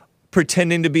acting,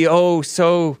 pretending to be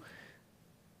so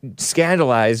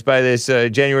scandalized by this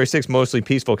January 6th mostly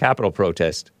peaceful Capitol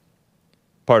protest,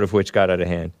 part of which got out of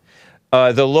hand.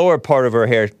 The lower part of her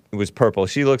hair was purple.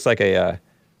 She looks like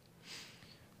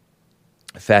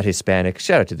Fat Hispanic.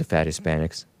 Shout out to the fat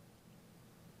Hispanics.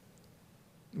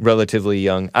 Relatively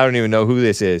young. I don't even know who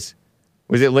this is.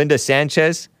 Was it Linda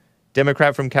Sanchez,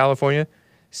 Democrat from California?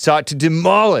 Sought to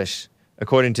demolish,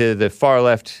 according to the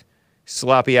far-left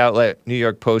sloppy outlet New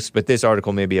York Post, but this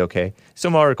article may be okay.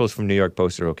 Some articles from New York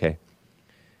Post are okay.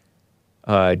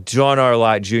 John R.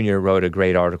 Lott Jr. wrote a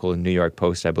great article in New York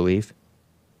Post, I believe.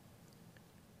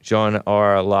 John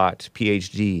R. Lott,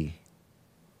 Ph.D.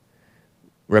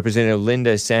 Representative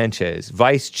Linda Sanchez,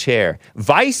 Vice Chair.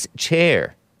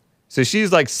 So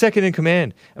she's like second in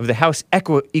command of the House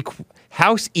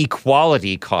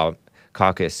Equality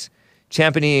Caucus,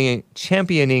 championing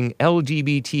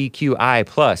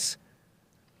LGBTQI+.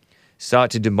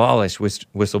 Sought to demolish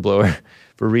whistleblower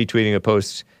for retweeting a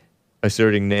post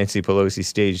asserting Nancy Pelosi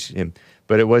staged him,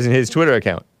 but it wasn't his Twitter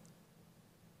account.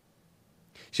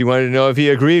 She wanted to know if he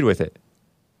agreed with it.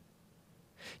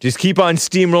 Just keep on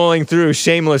steamrolling through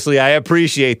shamelessly. I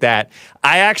appreciate that.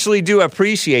 I actually do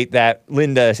appreciate that,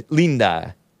 Linda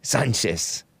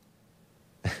Sanchez.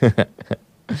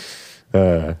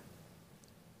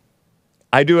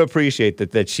 I do appreciate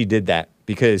that she did that,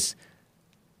 because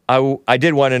I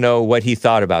did want to know what he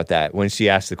thought about that when she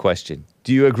asked the question.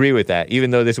 Do you agree with that?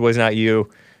 Even though this was not you,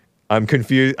 I'm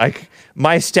confused.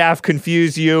 My staff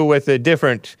confused you with a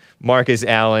different Marcus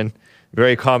Allen,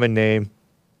 very common name.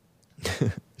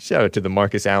 Shout out to the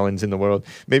Marcus Allens in the world.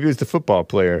 Maybe it was the football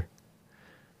player.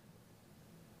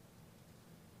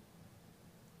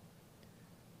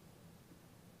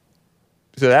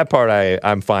 So that part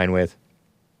I'm fine with.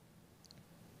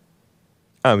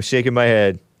 I'm shaking my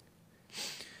head.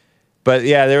 But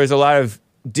yeah, there was a lot of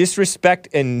disrespect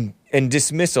and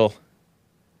dismissal.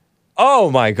 Oh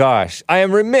my gosh. I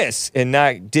am remiss in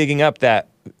not digging up that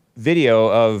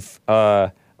video of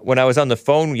when I was on the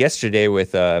phone yesterday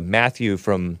with Matthew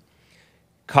from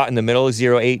Caught in the Middle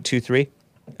 0823,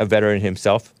 a veteran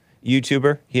himself,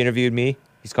 YouTuber. He interviewed me.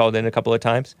 He's called in a couple of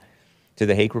times to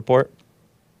the Hake Report.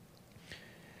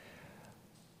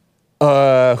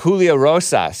 Julio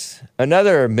Rosas,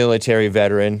 another military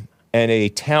veteran and a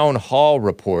town hall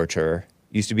reporter,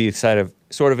 used to be sort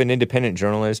of an independent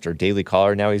journalist or Daily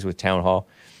Caller. Now he's with Town Hall.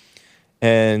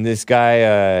 And this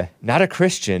guy, not a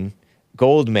Christian,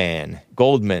 Goldman,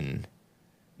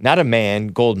 not a man,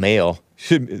 Gold Male.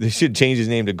 They should change his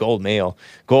name to Gold Male,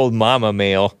 Gold Mama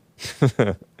Male.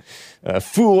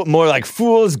 Fool, more like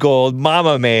Fool's Gold,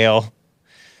 Mama Male.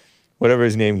 Whatever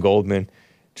his name, Goldman.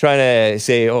 Trying to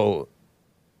say, oh,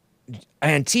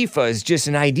 Antifa is just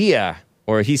an idea.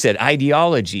 Or he said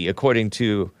ideology, according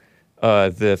to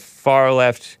the far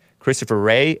left Christopher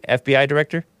Wray, FBI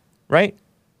director, right?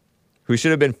 Who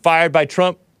should have been fired by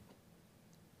Trump.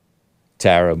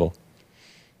 Terrible.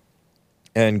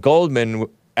 And Goldman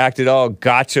acted all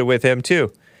gotcha with him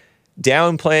too.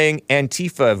 Downplaying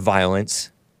Antifa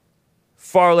violence.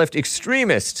 Far left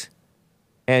extremist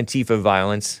Antifa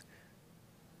violence.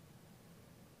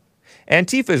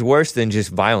 Antifa is worse than just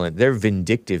violent. They're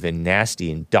vindictive and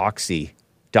nasty and doxing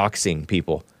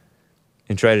people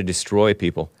and try to destroy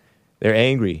people. They're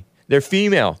angry. They're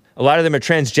female. A lot of them are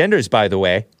transgenders, by the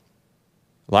way.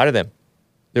 A lot of them.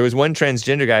 There was one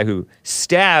transgender guy who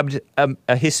stabbed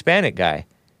a Hispanic guy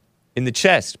in the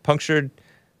chest, I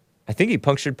think he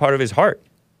punctured part of his heart.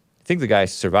 I think the guy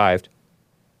survived.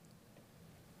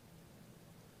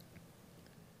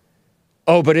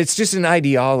 Oh, but it's just an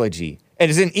ideology. And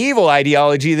it's an evil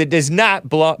ideology that does not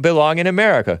belong in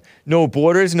America. No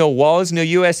borders, no walls, no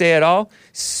USA at all.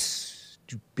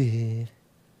 Stupid.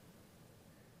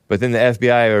 But then the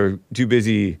FBI are too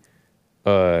busy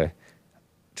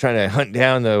trying to hunt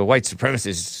down the white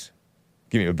supremacists.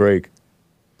 Give me a break.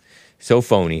 So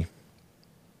phony.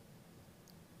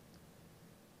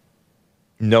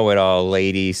 Know-it-all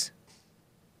ladies.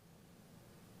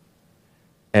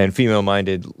 And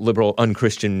female-minded, liberal,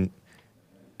 unchristian,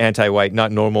 anti-white,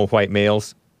 not normal white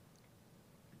males.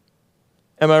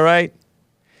 Am I right?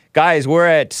 Guys, we're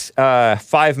at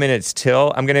 5 minutes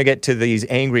till. I'm going to get to these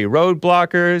angry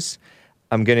roadblockers.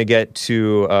 I'm going to get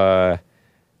to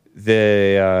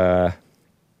the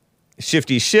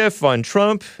shifty Schiff on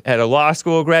Trump at a law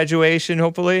school graduation,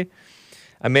 hopefully.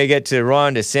 I may get to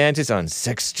Ron DeSantis on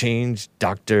sex change,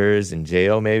 doctors in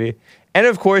jail, maybe. And,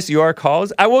 of course, your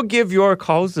calls. I will give your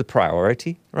calls the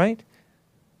priority, right?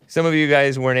 Some of you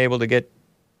guys weren't able to get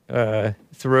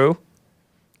through.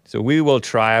 So we will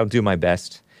try. I'll do my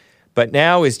best. But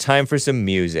now is time for some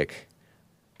music.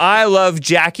 I love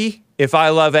Jackie. If I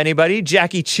love anybody,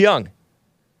 Jackie Cheung.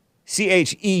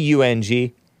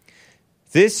 Cheung.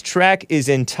 This track is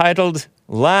entitled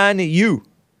Lan Yu.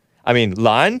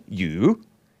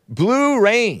 Blue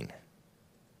Rain.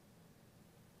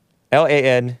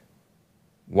 Lanyu.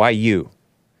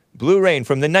 Blue Rain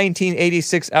from the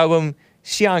 1986 album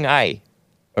Xiang Ai,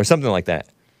 or something like that.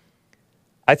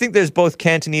 I think there's both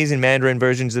Cantonese and Mandarin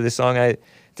versions of this song. I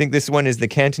think this one is the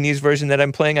Cantonese version that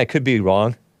I'm playing. I could be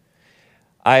wrong.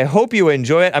 I hope you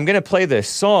enjoy it. I'm going to play the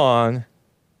song,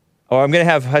 or I'm going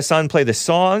to have Hassan play the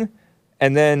song,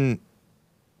 and then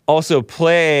also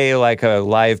play like a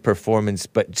live performance,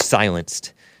 but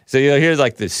silenced. So you'll hear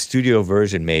like the studio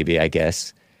version maybe, I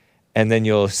guess. And then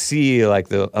you'll see like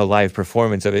a live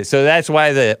performance of it. So that's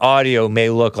why the audio may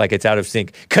look like it's out of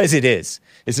sync, because it is.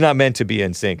 It's not meant to be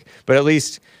in sync. But at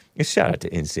least, a shout out to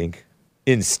InSync.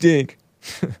 InStink.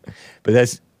 But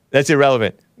that's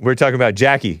irrelevant. We're talking about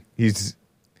Jackie. He's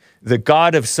the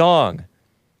god of song.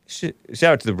 Shout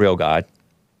out to the real god,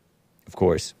 of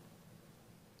course.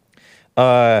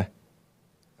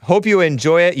 Hope you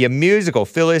enjoy it, you musical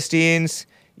Philistines.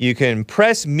 You can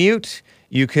press mute.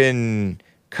 You can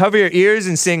cover your ears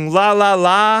and sing la la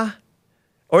la.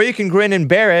 Or you can grin and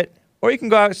bear it. Or you can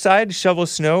go outside, shovel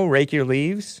snow, rake your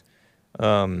leaves,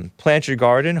 plant your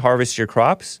garden, harvest your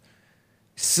crops,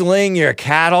 sling your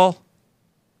cattle.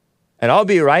 And I'll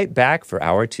be right back for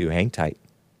hour 2. Hang tight.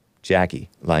 Jackie,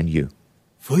 Lanyu.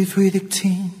 灰灰的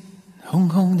天，空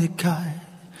空的街，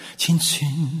千串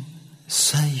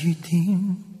細雨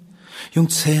點，用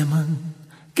斜紋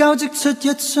交織出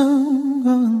一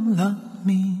張冷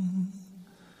面。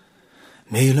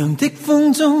微涼的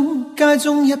風中，街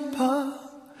中一把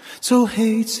遭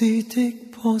棄置的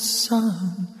破衫，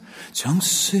像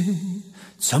說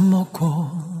怎麼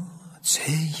過這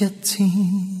一天。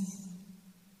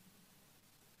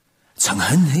曾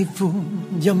很喜歡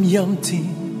陰陰天，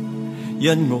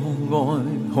因我愛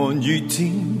看雨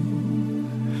天，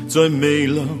在微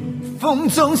涼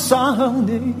風中灑向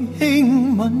你，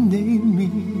輕吻你面。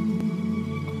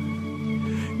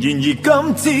然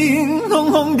而今天空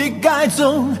空的街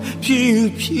中，飄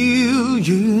飄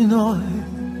雨內，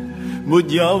沒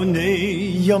有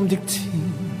你陰的天，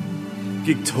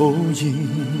極討厭。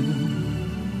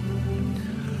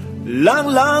冷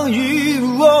冷雨，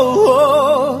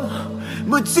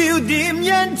沒焦點，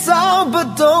因找不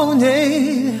到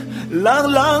你。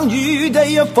冷冷雨，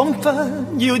第一彷彿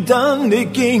要等你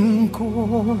經過。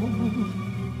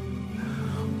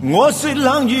我說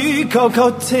冷雨，求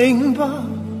求停吧，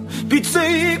別追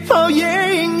憶泡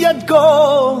影一個，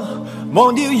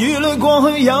忘掉雨裏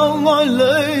過去，有愛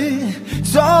侶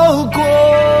走過。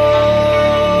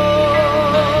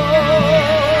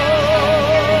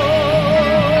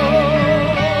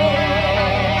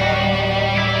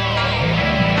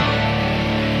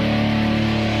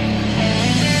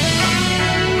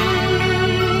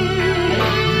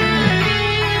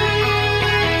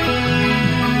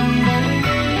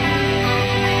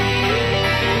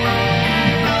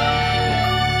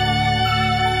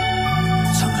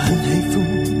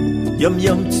陰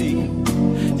陰天，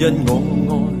因我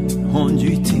愛看雨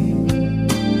天，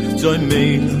在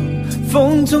微涼風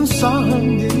中灑向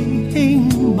你，輕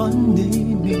吻你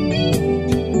面。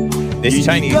This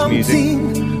Chinese music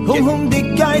空空的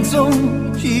街中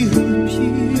飄飄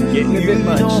雨內，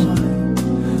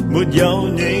沒有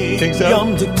你陰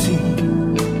的天，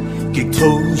極討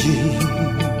厭。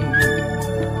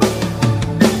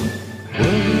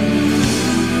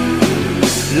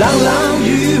冷冷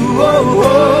雨，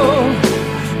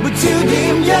沒焦點，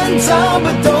因找不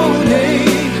到你。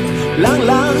冷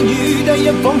冷雨，第一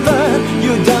彷彿要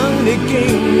等你經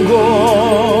過。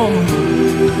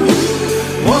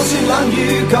我說冷雨，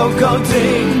求求停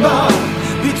吧，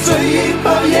別追憶泡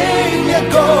影一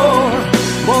個，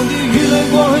忘掉雨裏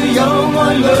過去，有愛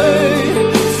侶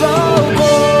走過。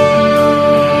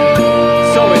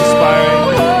So inspiring.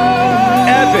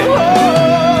 Epic.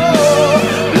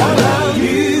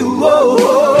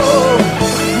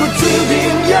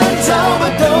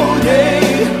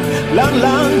冷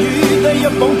冷雨，第一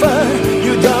彷彿要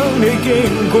等你經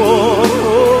過。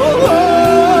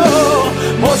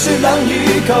我說冷雨，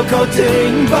求求停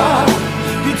吧，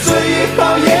別追憶泡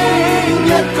影一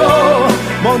個，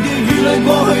忘掉雨裏過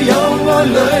去，有愛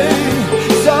侶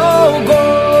走過。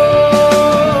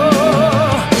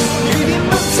雨點不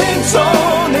清楚，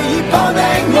你已拋低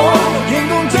我，形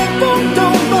容這風都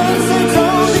不須走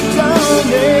的找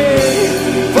你，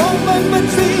彷彿不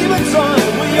知不再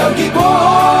會有結果。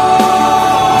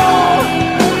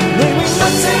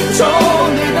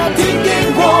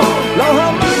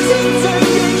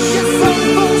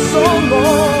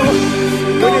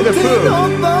The food.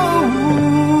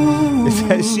 Is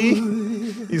that she?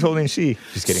 He's holding she.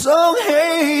 Just kidding.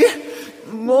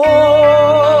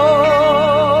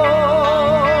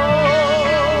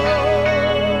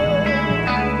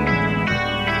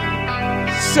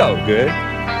 So good.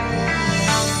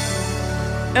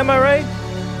 Am I right?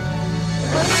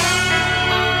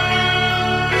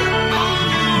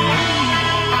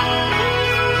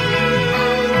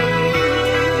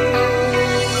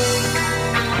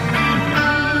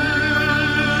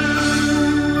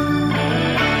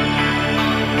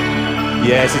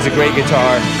 Yes, it's a great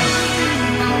guitar.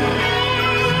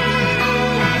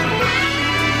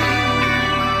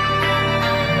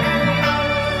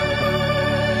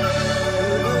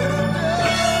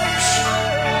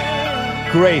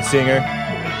 Great singer.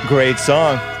 Great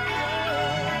song.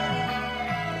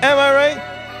 Am I right?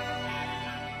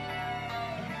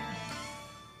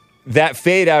 That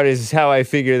fade out is how I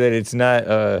figure that it's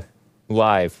not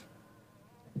live.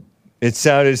 It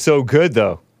sounded so good,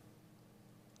 though.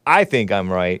 I think I'm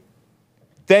right.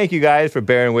 Thank you guys for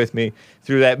bearing with me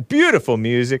through that beautiful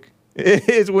music. It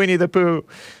is Winnie the Pooh.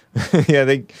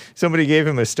 Yeah, somebody gave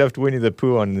him a stuffed Winnie the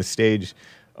Pooh on the stage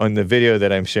on the video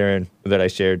that I shared.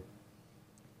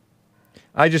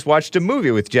 I just watched a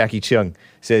movie with Jackie Chung,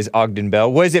 says Ogden Bell.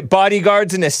 Was it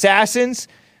Bodyguards and Assassins?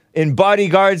 In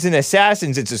Bodyguards and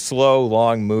Assassins, it's a slow,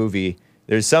 long movie.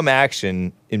 There's some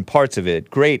action in parts of it,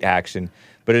 great action,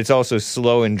 but it's also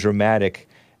slow and dramatic.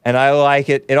 And I like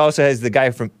it. It also has the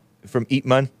guy from Ip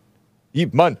Man.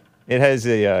 Ip Man. It has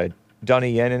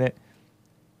Donnie Yen in it.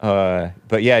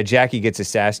 But yeah, Jackie gets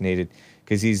assassinated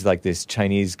because he's like this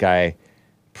Chinese guy,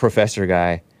 professor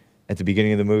guy at the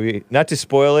beginning of the movie. Not to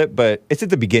spoil it, but it's at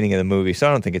the beginning of the movie, so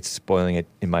I don't think it's spoiling it,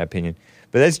 in my opinion.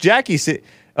 But that's Jackie.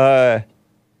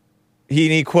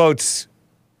 He quotes...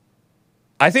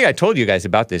 I think I told you guys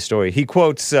about this story. He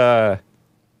quotes...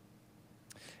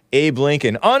 Abe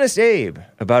Lincoln, Honest Abe,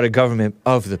 about a government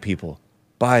of the people,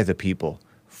 by the people,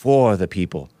 for the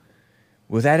people.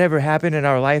 Will that ever happen in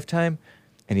our lifetime?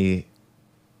 And he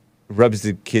rubs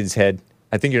the kid's head.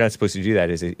 I think you're not supposed to do that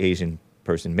as an Asian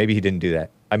person. Maybe he didn't do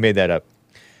that. I made that up.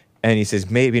 And he says,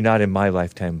 maybe not in my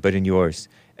lifetime, but in yours.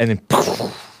 And then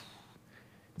poof,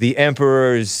 the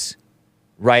emperor's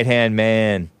right-hand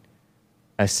man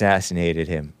assassinated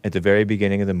him at the very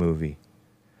beginning of the movie.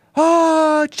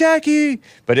 Oh, Jackie!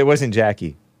 But it wasn't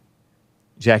Jackie.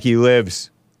 Jackie lives.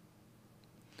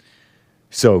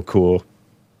 So cool.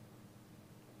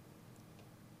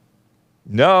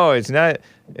 No, it's not.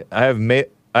 I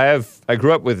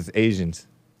grew up with Asians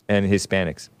and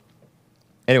Hispanics.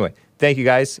 Anyway, thank you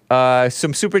guys.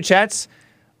 Some super chats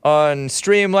on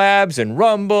Streamlabs and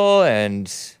Rumble and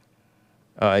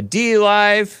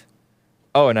D-Live.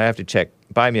 Oh, and I have to check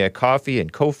Buy Me a Coffee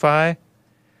and Ko-Fi.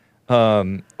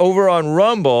 Over on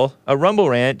Rumble, a Rumble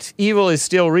rant, Evil is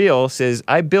Still Real, says,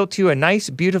 I built you a nice,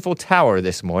 beautiful tower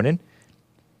this morning.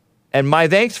 And my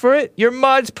thanks for it? Your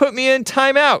mods put me in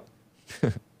timeout.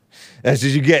 That's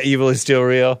what you get, Evil is Still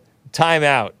Real.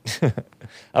 Timeout.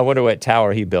 I wonder what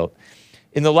tower he built.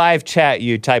 In the live chat,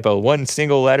 you type one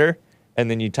single letter,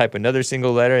 and then you type another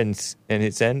single letter and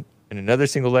hit send, and another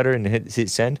single letter and hit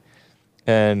send.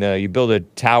 And you build a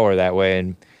tower that way,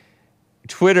 and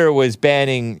Twitter was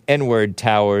banning N-word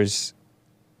towers,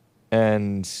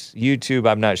 and YouTube,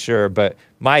 I'm not sure, but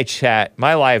my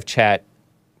live chat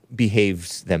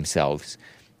behaves themselves.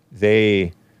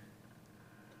 They,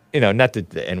 not that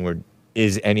the N-word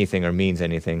is anything or means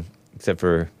anything, except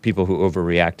for people who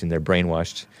overreact and they're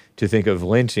brainwashed to think of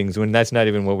lynchings when that's not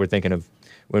even what we're thinking of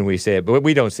when we say it. But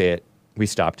we don't say it. We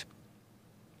stopped.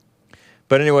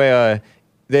 But anyway,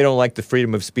 they don't like the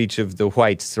freedom of speech of the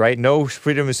whites, right? No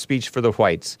freedom of speech for the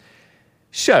whites.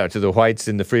 Shout out to the whites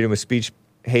and the freedom of speech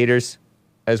haters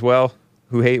as well,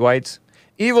 who hate whites.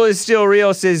 Evil is Still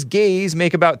Real says gays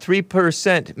make up about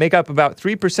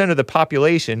 3% of the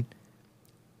population,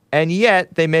 and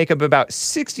yet they make up about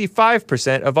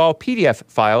 65% of all PDF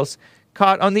files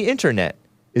caught on the internet.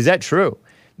 Is that true?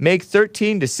 Make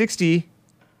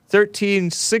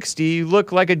 1360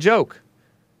 look like a joke.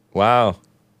 Wow.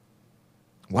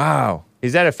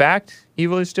 Is that a fact?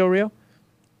 Evil is still real?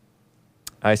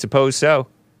 I suppose so.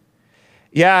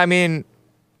 Yeah, I mean,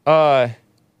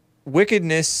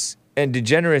 wickedness and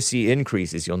degeneracy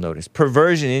increases, you'll notice.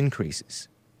 Perversion increases.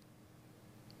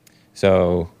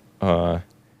 So,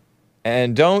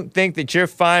 and don't think that you're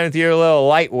fine with your little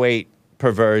lightweight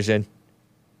perversion.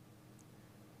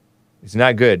 It's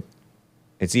not good.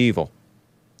 It's evil.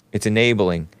 It's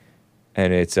enabling.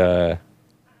 And it's, anyway.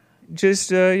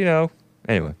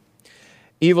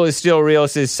 Evil is Still Real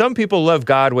says, some people love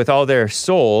God with all their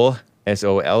soul,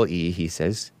 S-O-L-E, he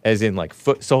says, as in like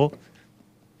foot soul.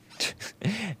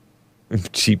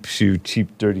 Cheap,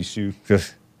 dirty shoe.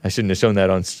 I shouldn't have shown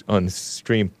that on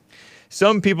stream.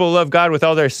 Some people love God with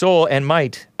all their soul and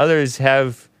might. Others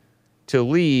have to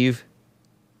leave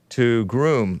to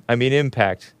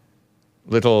impact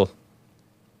little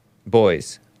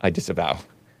boys, I disavow.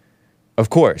 Of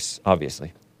course,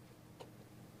 obviously.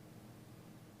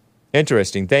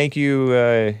 Interesting. Thank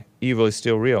you, Evil is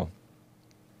Still Real.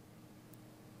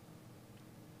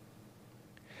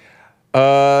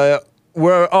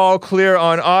 We're all clear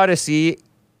on Odyssey.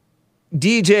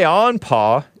 DJ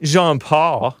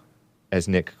Jean-Paul, as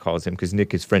Nick calls him, because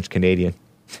Nick is French-Canadian.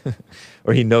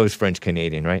 Or he knows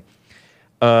French-Canadian, right?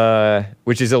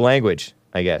 Which is a language,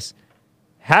 I guess.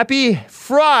 Happy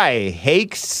Fry,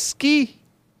 Hakeski.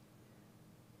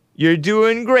 You're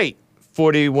doing great,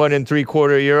 41 and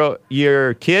 3/4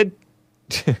 year kid.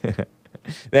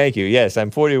 Thank you. Yes,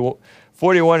 I'm 41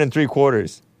 and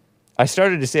 3/4. I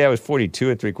started to say I was 42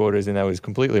 and 3/4, and I was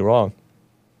completely wrong.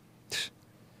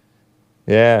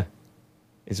 Yeah.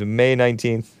 It's May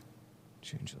 19th.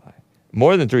 June, July.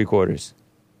 More than 3/4.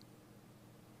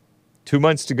 2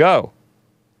 months to go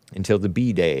until the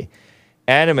B-Day.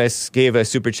 Animus gave a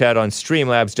super chat on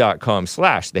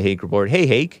streamlabs.com/The Hake Report. Hey,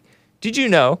 Hake, did you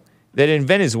know that in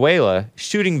Venezuela,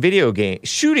 shooting video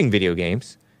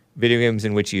games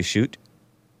in which you shoot,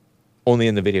 only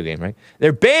in the video game, right?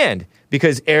 They're banned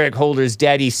because Eric Holder's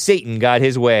daddy Satan got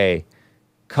his way.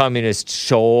 Communist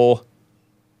shoal,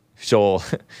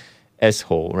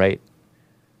 S-hole, right?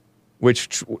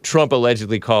 Which Trump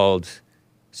allegedly called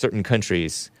certain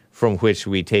countries from which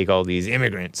we take all these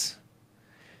immigrants.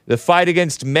 The fight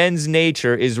against men's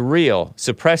nature is real.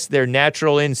 Suppress their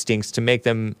natural instincts to make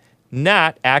them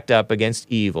not act up against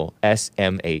evil.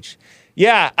 SMH.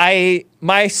 Yeah,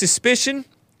 my suspicion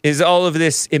is all of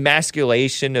this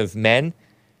emasculation of men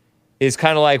is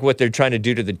kind of like what they're trying to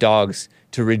do to the dogs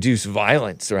to reduce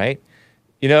violence, right?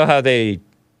 You know how they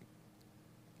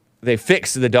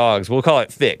fix the dogs. We'll call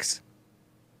it fix.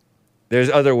 There's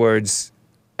other words,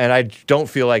 and I don't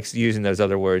feel like using those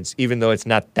other words, even though it's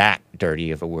not that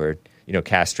dirty of a word,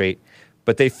 castrate.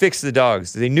 But they fix the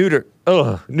dogs. They neuter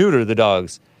the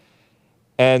dogs.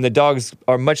 And the dogs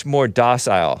are much more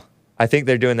docile. I think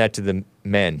they're doing that to the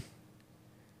men.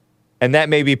 And that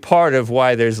may be part of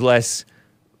why there's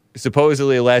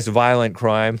supposedly less violent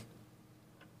crime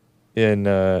in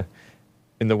the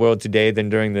world today than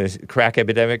during the crack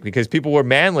epidemic, because people were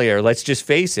manlier. Let's just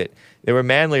face it. They were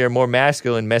manlier, more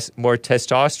masculine, more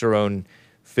testosterone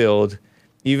filled.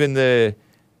 Even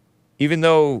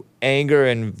though anger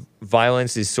and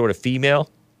violence is sort of female,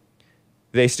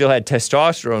 they still had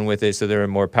testosterone with it, so they were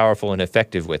more powerful and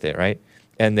effective with it, right?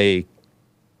 And they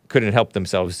couldn't help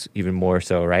themselves even more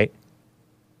so, right?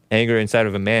 Anger inside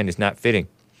of a man is not fitting.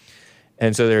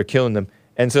 And so they're killing them.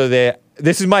 And so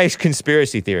this is my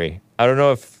conspiracy theory. I don't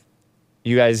know if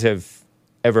you guys have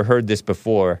ever heard this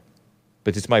before,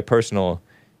 but it's my personal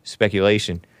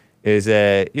speculation, is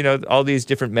that, all these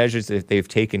different measures that they've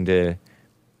taken to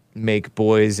make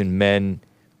boys and men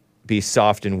be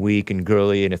soft and weak and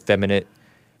girly and effeminate,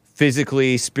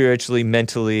 physically, spiritually,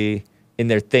 mentally, in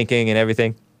their thinking and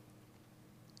everything,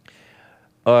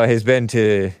 has been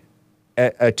to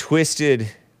a twisted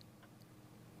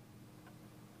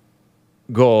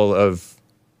goal of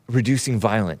reducing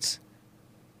violence,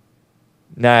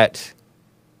 not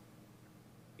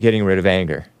getting rid of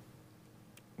anger,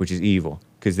 which is evil,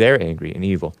 because they're angry and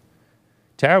evil.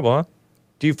 Terrible, huh?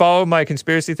 Do you follow my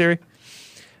conspiracy theory?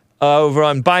 Over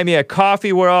on Buy Me a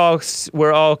Coffee, we're all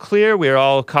clear. We are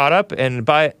all caught up, and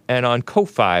on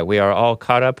Ko-Fi, we are all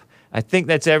caught up. I think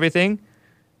that's everything.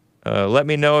 Let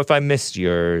me know if I missed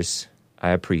yours. I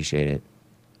appreciate it.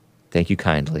 Thank you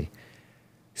kindly.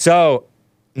 So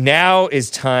now is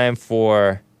time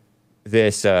for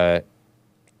this.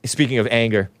 Speaking of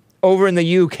anger, over in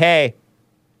the UK,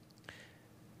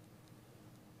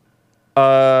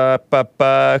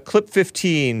 clip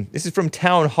 15. This is from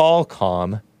Town Hall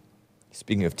Com.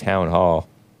 Speaking of Town Hall,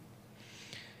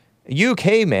 a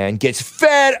UK man gets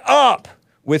fed up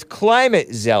with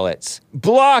climate zealots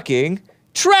blocking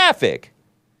traffic.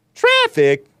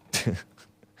 Traffic?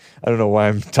 I don't know why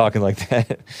I'm talking like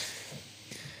that.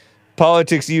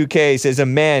 Politics UK says a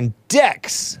man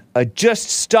decks a Just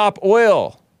Stop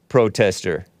Oil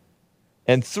protester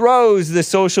and throws the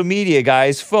social media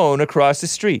guy's phone across the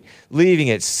street, leaving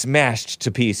it smashed to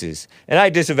pieces. And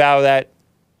I disavow that,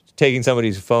 taking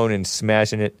somebody's phone and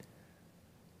smashing it,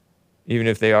 even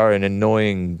if they are an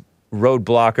annoying road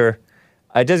blocker.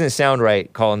 It doesn't sound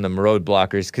right calling them road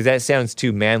blockers, because that sounds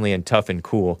too manly and tough and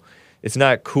cool. It's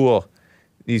not cool.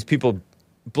 These people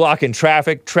blocking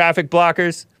traffic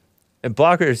blockers. And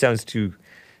blocker sounds too...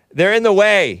 They're in the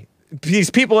way. These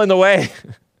people in the way.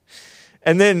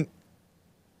 And then...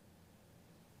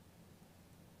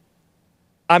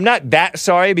 I'm not that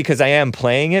sorry because I am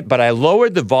playing it, but I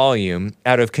lowered the volume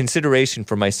out of consideration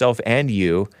for myself and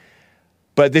you.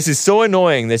 But this is so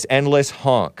annoying, this endless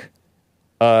honk.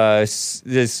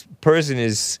 This person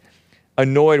is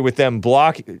annoyed with them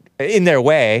in their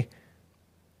way.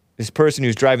 This person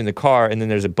who's driving the car, and then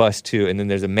there's a bus too, and then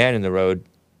there's a man in the road.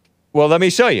 Well, let me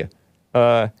show you.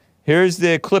 Here's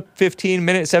the clip 15,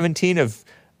 minute 17 of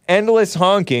endless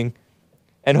honking,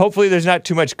 and hopefully there's not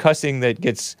too much cussing that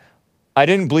gets... I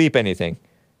didn't bleep anything,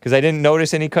 because I didn't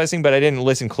notice any cussing, but I didn't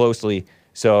listen closely.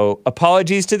 So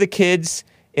apologies to the kids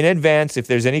in advance if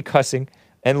there's any cussing,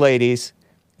 and ladies,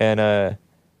 and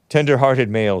tender-hearted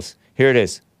males. Here it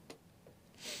is.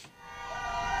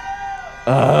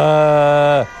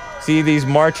 See these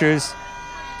marchers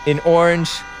in orange,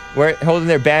 holding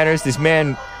their banners. This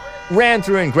man ran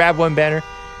through and grabbed one banner.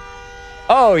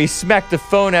 Oh, he smacked the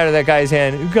phone out of that guy's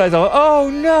hand. You guys all, oh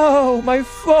no, my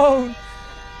phone.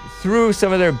 Threw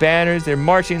some of their banners. They're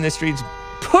marching in the streets,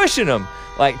 pushing them,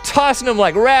 like tossing them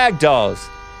like rag dolls.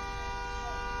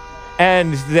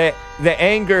 And the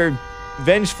anger,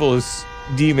 vengeful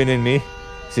demon in me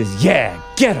says, yeah,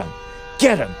 get him,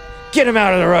 get him, get him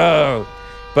out of the road.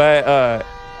 But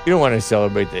you don't want to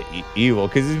celebrate the evil,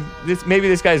 because maybe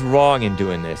this guy's wrong in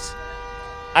doing this.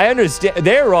 I understand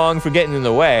they're wrong for getting in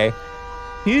the way.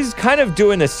 He's kind of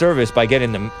doing a service by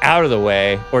getting them out of the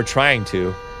way, or trying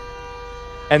to.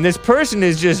 And this person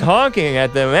is just honking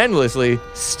at them endlessly.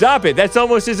 Stop it. That's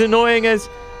almost as annoying as...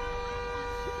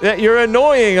 that you're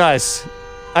annoying us.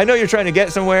 I know you're trying to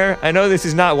get somewhere. I know this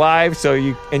is not live,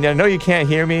 and I know you can't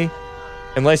hear me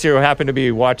unless you happen to be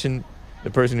watching the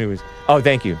person who was... Oh,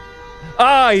 thank you.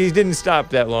 He didn't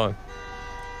stop that long.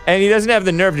 And he doesn't have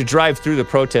the nerve to drive through the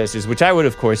protesters, which I would,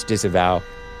 of course, disavow.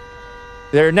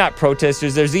 They're not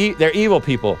protesters. They're evil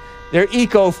people. They're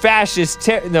eco-fascist...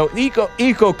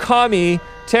 eco-commie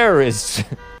terrorists.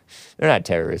 They're not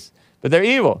terrorists, but they're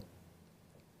evil.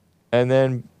 And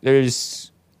then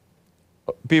there's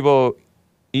people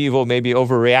evil maybe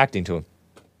overreacting to them.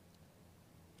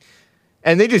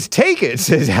 And they just take it,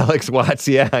 says Alex Watts.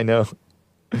 Yeah, I know.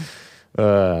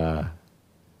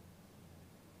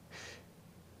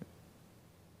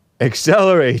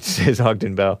 Accelerate, says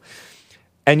Ogden Bell.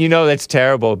 And you know that's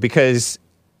terrible, because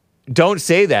don't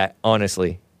say that,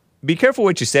 honestly. Be careful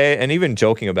what you say, and even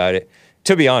joking about it,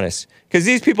 to be honest. Because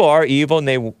these people are evil, and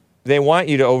they want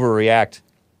you to overreact.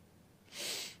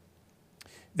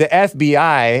 The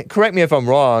FBI, correct me if I'm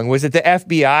wrong, was it the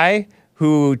FBI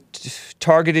who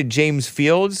targeted James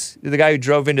Fields, the guy who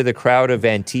drove into the crowd of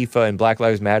Antifa and Black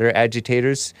Lives Matter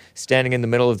agitators standing in the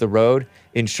middle of the road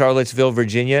in Charlottesville,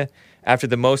 Virginia, after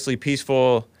the mostly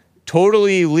peaceful,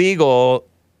 totally legal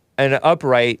and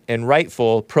upright and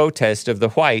rightful protest of the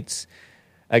whites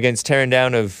against tearing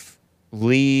down of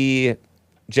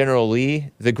General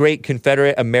Lee, the great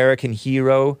Confederate American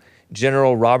hero,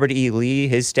 General Robert E. Lee,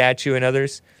 his statue and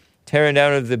others, tearing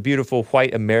down of the beautiful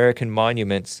white American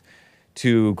monuments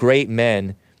to great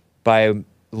men by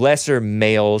lesser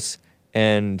males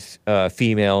and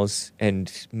females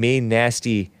and mean,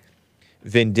 nasty,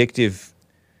 vindictive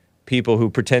people who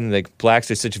pretend like blacks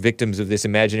are such victims of this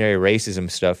imaginary racism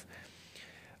stuff.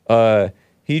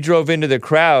 He drove into the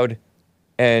crowd,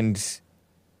 and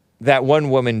that one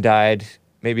woman died,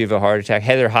 maybe of a heart attack.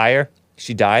 Heather Heyer,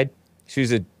 she died. She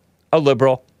was a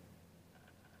liberal,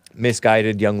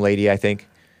 misguided young lady, I think.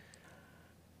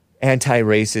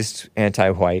 Anti-racist,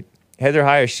 anti-white. Heather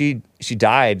Heyer, she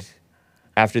died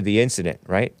after the incident,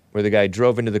 right? Where the guy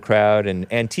drove into the crowd, and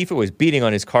Antifa was beating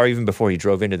on his car even before he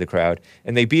drove into the crowd.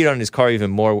 And they beat on his car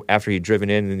even more after he'd driven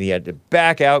in, and he had to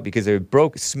back out because they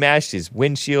smashed his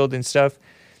windshield and stuff.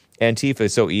 Antifa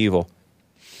is so evil.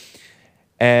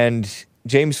 And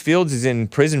James Fields is in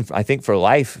prison, I think, for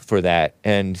life for that.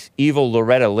 And evil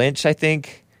Loretta Lynch, I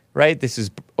think, right? This is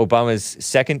Obama's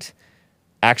second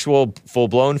actual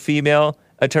full-blown female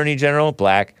attorney general,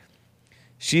 black.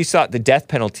 She sought the death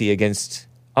penalty against...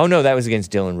 Oh, no, that was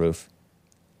against Dylan Roof.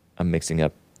 I'm mixing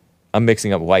up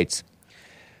whites.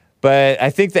 But I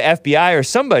think the FBI or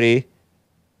somebody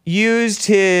used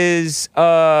his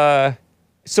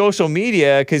social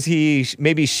media because he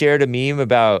maybe shared a meme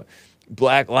about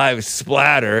Black Lives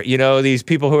Splatter. You know, these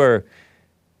people who are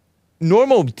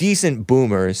normal, decent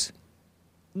boomers.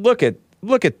 Look at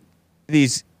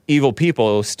these evil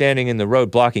people standing in the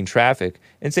road blocking traffic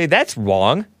and say, that's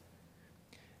wrong.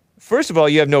 First of all,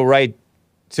 you have no right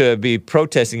to be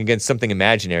protesting against something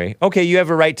imaginary. Okay, you have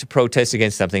a right to protest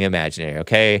against something imaginary,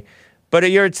 okay? But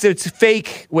it's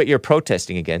fake what you're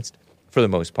protesting against, for the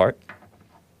most part.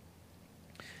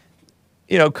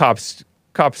 You know, cops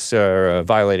are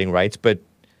violating rights, but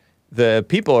the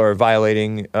people are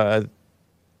violating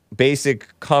basic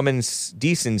common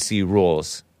decency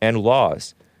rules and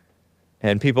laws.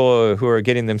 And people who are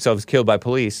getting themselves killed by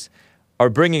police are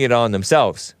bringing it on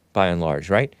themselves, by and large,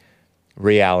 right?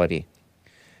 Reality.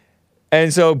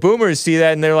 And so boomers see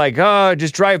that and they're like, oh,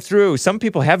 just drive through. Some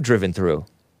people have driven through.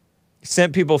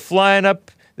 Sent people flying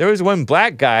up. There was one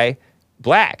black,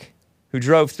 who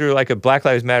drove through like a Black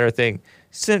Lives Matter thing.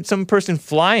 Sent some person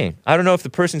flying. I don't know if the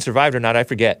person survived or not. I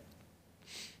forget.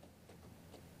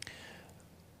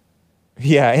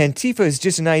 Yeah, Antifa is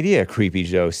just an idea, Creepy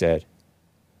Joe said.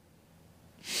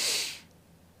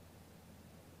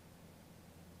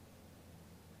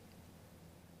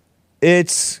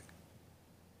 It's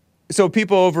so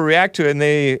people overreact to it, and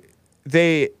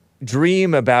they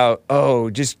dream about, oh,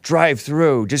 just drive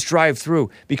through.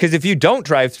 Because if you don't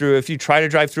drive through, if you try to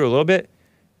drive through a little bit,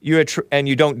 and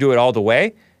you don't do it all the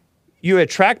way, you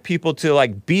attract people to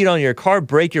like beat on your car,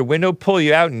 break your window, pull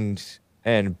you out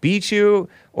and beat you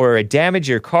or damage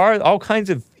your car, all kinds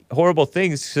of horrible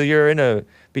things. So you're in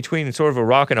between sort of a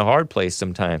rock and a hard place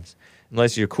sometimes,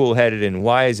 unless you're cool-headed and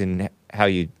wise in how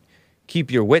you keep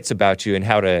your wits about you and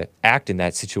how to act in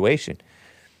that situation.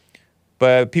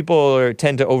 But people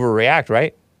tend to overreact,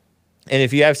 right? And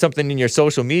if you have something in your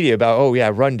social media about, oh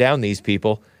yeah, run down these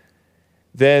people,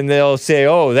 then they'll say,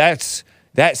 oh, that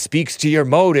speaks to your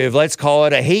motive. Let's call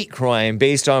it a hate crime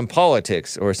based on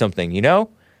politics or something, you know?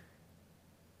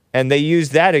 And they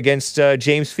use that against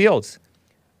James Fields.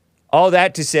 All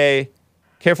that to say,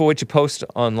 careful what you post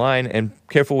online and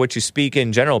careful what you speak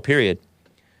in general, period.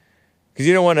 Because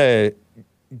you don't want to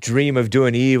dream of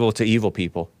doing evil to evil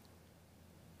people.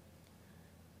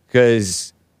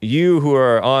 Because you who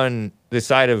are on the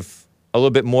side of a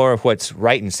little bit more of what's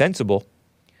right and sensible,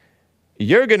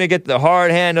 you're going to get the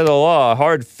hard hand of the law,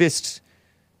 hard fist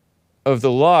of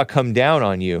the law come down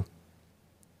on you.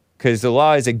 Because the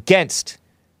law is against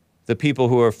the people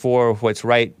who are for what's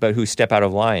right, but who step out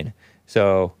of line.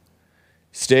 So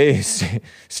stay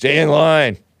in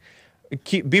line.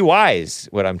 Be wise,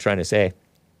 what I'm trying to say.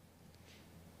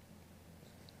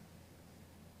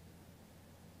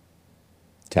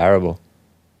 Terrible.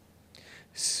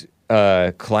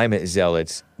 Climate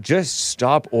zealots. Just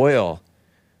stop oil.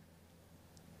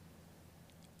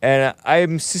 And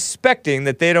I'm suspecting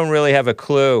that they don't really have a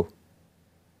clue,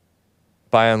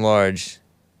 by and large,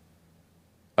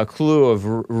 a clue of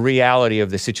reality of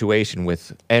the situation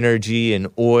with energy and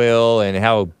oil and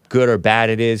how good or bad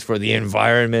it is for the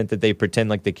environment that they pretend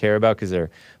like they care about because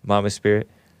they're mama spirit.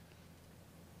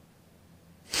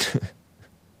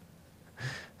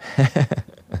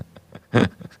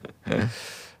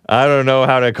 I don't know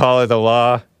how to call it the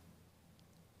law.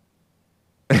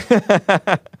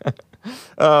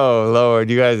 Oh, Lord,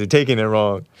 you guys are taking it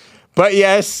wrong. But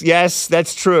yes,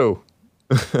 that's true.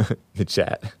 The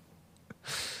chat.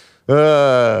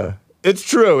 It's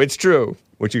true.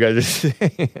 What you guys are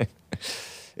saying.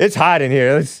 It's hot in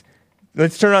here.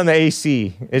 Let's turn on the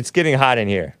AC. It's getting hot in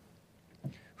here.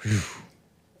 Whew.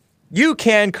 You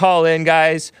can call in,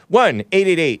 guys.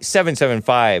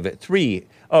 1-888-775-3.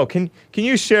 Oh, can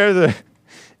you share the...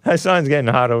 Hassan's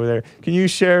getting hot over there. Can you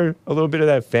share a little bit of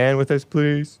that fan with us,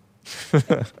 please?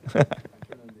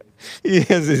 He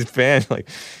has this fan, like,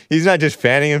 he's not just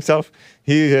fanning himself.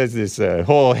 He has this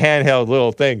whole handheld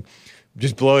little thing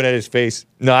just blowing at his face.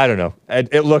 No, I don't know.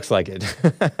 It looks like it.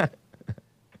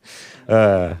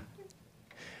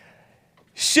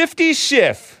 Shifty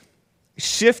Schiff.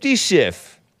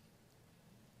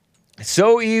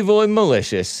 So evil and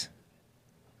malicious.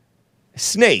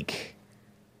 Snake.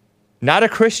 Not a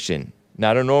Christian.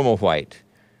 Not a normal white.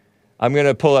 I'm going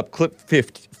to pull up clip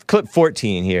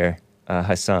 14 here,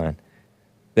 Hassan.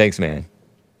 Thanks, man.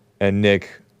 And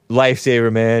Nick,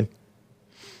 lifesaver, man.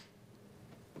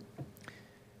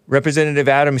 Representative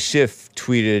Adam Schiff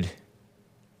tweeted,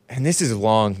 and this is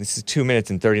long, this is 2 minutes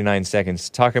and 39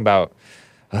 seconds, talking about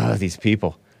these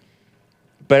people.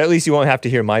 But at least you won't have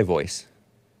to hear my voice.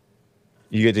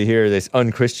 You get to hear this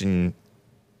unchristian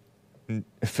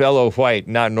fellow white,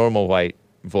 not normal white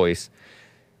voice.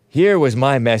 Here was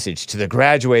my message to the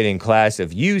graduating class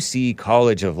of UC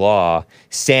College of Law,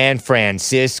 San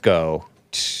Francisco.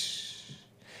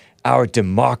 Our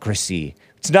democracy,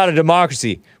 it's not a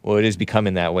democracy, well, it is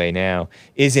becoming that way now,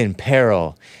 is in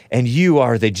peril, and you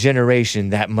are the generation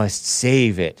that must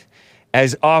save it.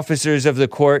 As officers of the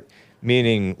court,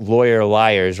 meaning lawyer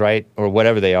liars, right? Or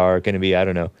whatever they are going to be, I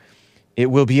don't know. It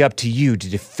will be up to you to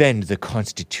defend the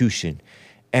Constitution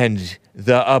and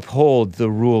uphold the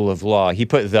rule of law. He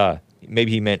put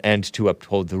maybe he meant and to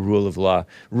uphold the rule of law.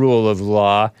 Rule of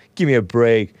law. Give me a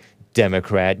break,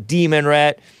 Democrat. Demon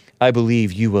rat. I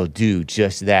believe you will do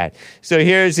just that. So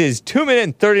here's his 2 minute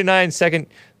and 39 second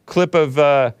clip of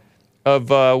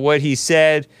what he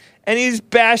said, and he's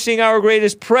bashing our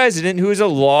greatest president, who is a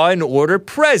law and order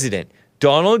president,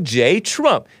 Donald J.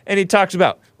 Trump. And he talks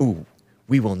about,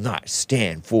 we will not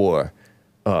stand for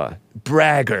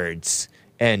braggarts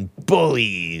and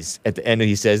bullies. At the end,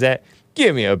 he says that.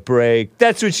 Give me a break.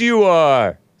 That's what you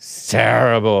are. It's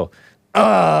terrible.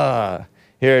 Here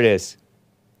it is.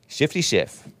 Shifty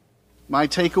Schiff. My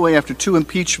takeaway after 2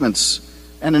 impeachments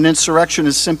and an insurrection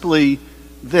is simply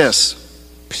this.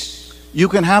 You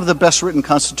can have the best written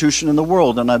Constitution in the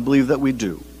world, and I believe that we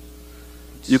do.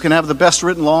 You can have the best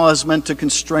written laws meant to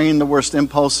constrain the worst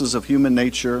impulses of human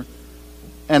nature,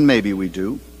 and maybe we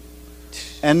do.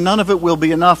 And none of it will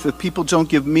be enough if people don't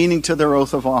give meaning to their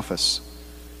oath of office.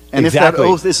 And if that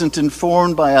oath isn't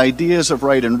informed by ideas of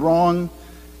right and wrong,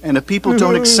 and if people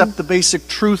don't accept the basic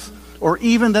truth, or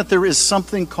even that there is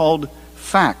something called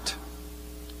fact,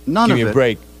 none of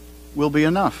it will be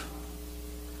enough.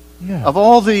 Yeah. Of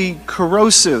all the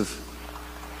corrosive...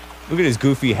 Look at his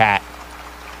goofy hat,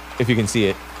 if you can see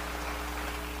it.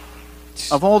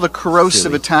 Of all the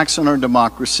corrosive attacks on our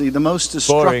democracy, the most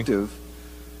destructive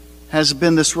has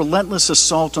been this relentless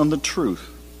assault on the truth.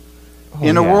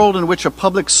 In a world in which a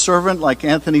public servant like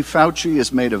Anthony Fauci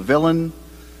is made a villain,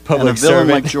 and a villain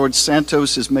like George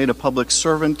Santos is made a public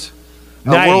servant,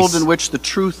 a world in which the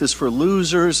truth is for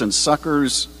losers and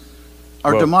suckers,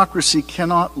 our democracy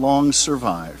cannot long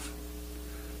survive.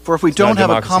 For if we don't have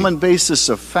a common basis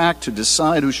of fact to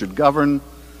decide who should govern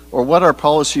or what our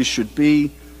policies should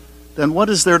be, then what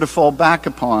is there to fall back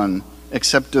upon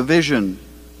except division,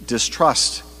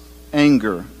 distrust,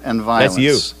 anger, and violence? That's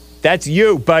you. That's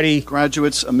you, buddy.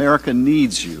 Graduates, America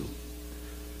needs you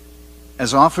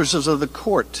as officers of the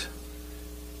court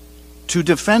to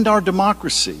defend our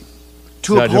democracy,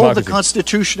 to uphold the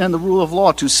Constitution and the rule of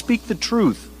law, to speak the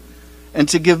truth, and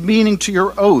to give meaning to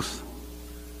your oath.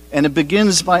 And it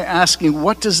begins by asking,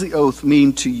 what does the oath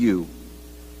mean to you?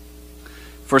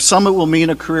 For some, it will mean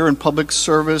a career in public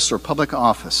service or public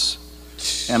office.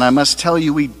 And I must tell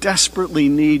you, we desperately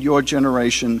need your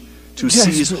generation to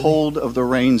seize hold of the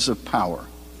reins of power.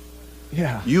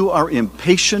 Yeah. You are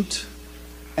impatient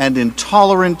and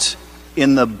intolerant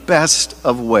in the best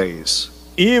of ways.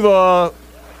 Evil,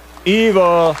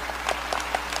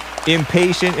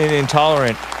 impatient and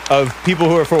intolerant of people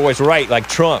who are for what's right, like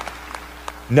Trump.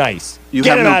 Nice. You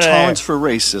have no tolerance for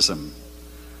racism,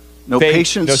 no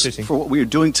patience for what we are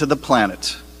doing to the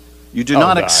planet. You do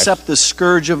not accept the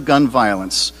scourge of gun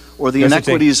violence or the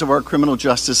inequities of our criminal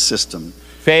justice system.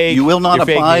 You will not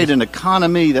abide an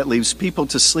economy that leaves people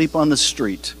to sleep on the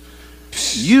street.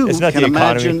 You can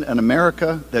imagine an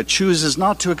America that chooses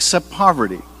not to accept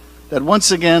poverty, that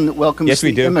once again welcomes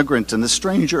the immigrant and the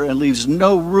stranger and leaves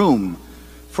no room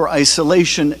for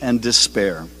isolation and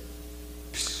despair.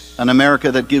 An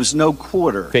America that gives no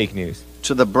quarter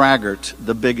to the braggart,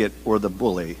 the bigot, or the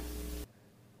bully.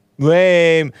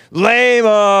 Lame-o.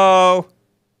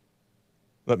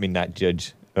 Let me not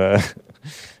judge.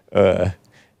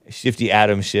 Shifty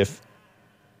Adam Schiff.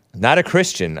 Not a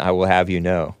Christian, I will have you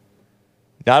know.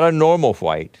 Not a normal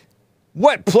white.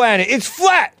 What planet? It's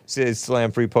flat, says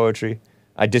Slam Free Poetry.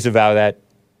 I disavow that.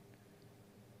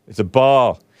 It's a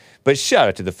ball. But shout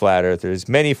out to the flat earthers.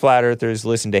 Many flat earthers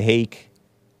listen to Hake.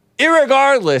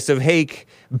 Irregardless of Hake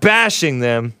bashing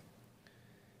them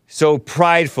so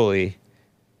pridefully,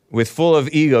 with full of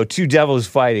ego, two devils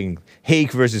fighting.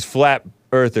 Hake versus flat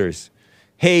earthers.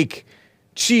 Hake,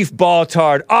 Chief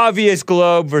Baltard, obvious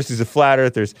globe versus the flat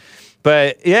earthers.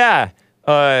 But yeah,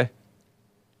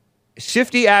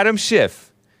 Shifty Adam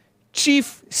Schiff.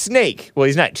 Chief Snake. Well,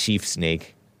 he's not Chief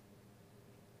Snake.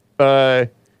 Beta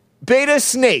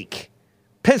Snake.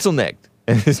 Pencil-necked,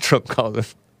 as Trump called him.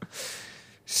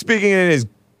 Speaking in his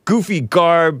goofy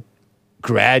garb,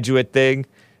 graduate thing,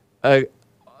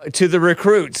 to the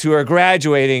recruits who are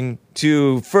graduating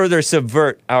to further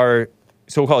subvert our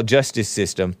so-called justice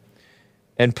system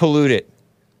and pollute it.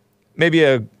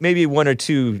 Maybe one or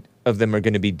two of them are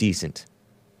going to be decent.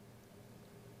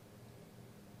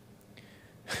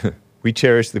 We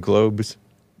cherish the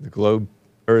globe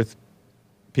Earth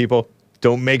people.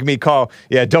 Don't make me call.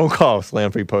 Yeah, don't call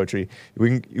Slam Free Poetry.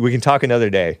 We can talk another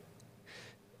day.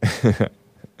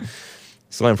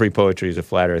 Slam Free Poetry is a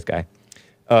flat Earth guy.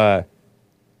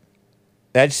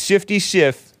 That's Shifty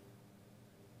Schiff.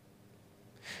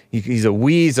 He's a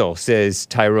weasel, says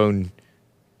Tyrone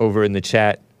over in the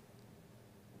chat.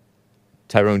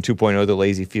 Tyrone 2.0, the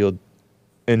lazy field.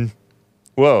 And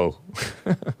whoa.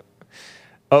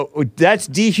 Oh, that's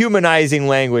dehumanizing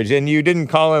language, and you didn't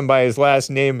call him by his last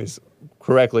name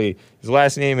correctly. His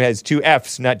last name has two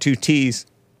F's, not two T's.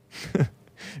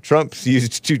 Trump's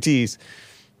used two T's.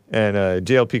 And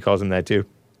JLP calls him that too.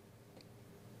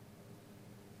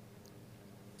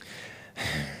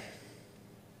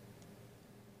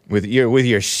 With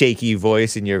your shaky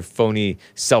voice and your phony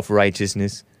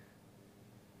self-righteousness.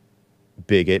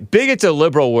 Bigot. Bigot's a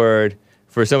liberal word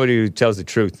for somebody who tells the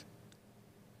truth.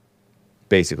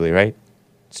 Basically, right?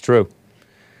 It's true.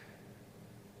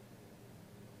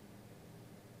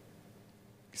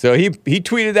 So he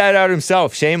tweeted that out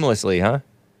himself, shamelessly, huh?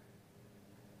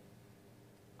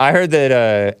 I heard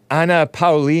that Ana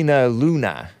Paulina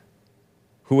Luna,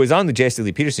 who was on the Jesse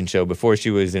Lee Peterson show before she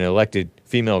was an elected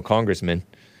female congressman,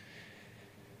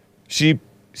 she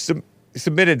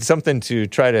submitted something to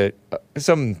try to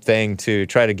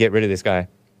get rid of this guy.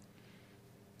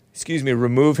 Excuse me,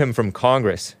 remove him from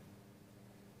Congress.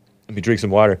 Let me drink some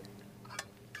water.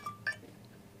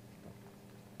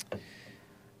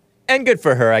 And good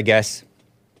for her, I guess.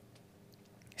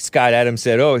 Scott Adams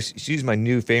said, oh, she's my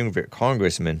new favorite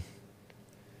congressman.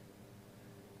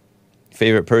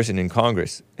 Favorite person in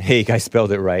Congress. Hey, I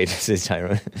spelled it right, says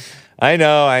Tyrone. I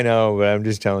know, but I'm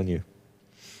just telling you.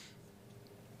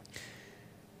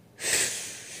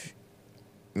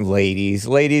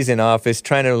 Ladies in office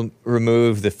trying to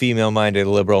remove the female-minded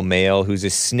liberal male who's a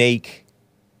snake.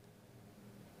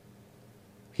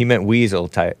 He meant weasel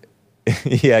type.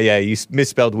 yeah, you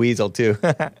misspelled weasel too.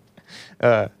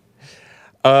 Because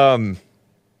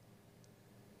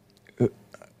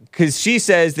she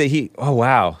says that oh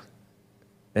wow,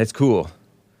 that's cool.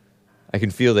 I can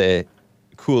feel the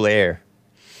cool air.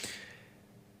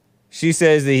 She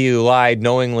says that he lied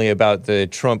knowingly about the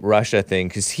Trump-Russia thing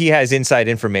because he has inside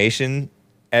information,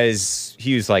 as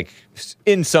he was like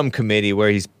in some committee where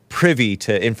he's privy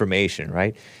to information,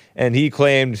 right? And he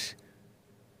claimed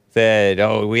that,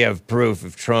 oh, we have proof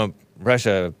of Trump,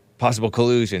 Russia, possible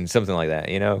collusion, something like that,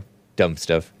 dumb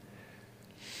stuff.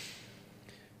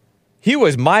 He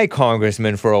was my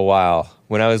congressman for a while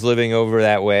when I was living over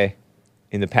that way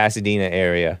in the Pasadena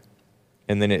area.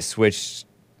 And then it switched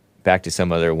back to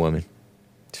some other woman.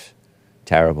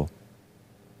 Terrible.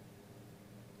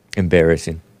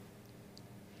 Embarrassing.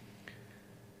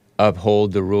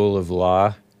 Uphold the rule of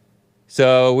law.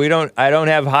 So I don't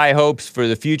have high hopes for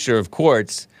the future of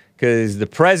courts because the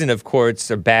present of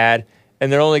courts are bad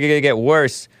and they're only going to get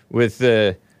worse with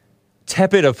the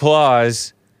tepid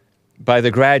applause by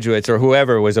the graduates or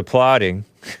whoever was applauding.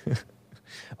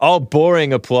 All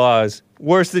boring applause.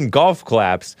 Worse than golf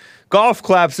claps. Golf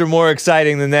claps are more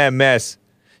exciting than that mess.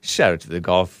 Shout out to the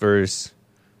golfers.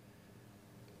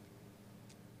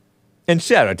 And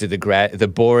shout out to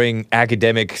the boring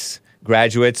academics,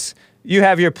 graduates. You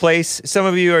have your place. Some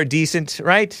of you are decent,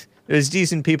 right? There's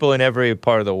decent people in every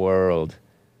part of the world.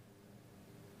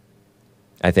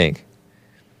 I think.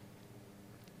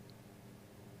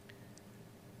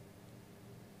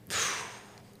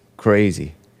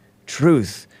 Crazy.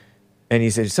 Truth. And he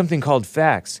said something called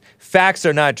facts. Facts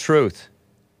are not truth.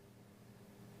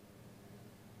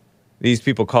 These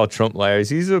people call Trump liars.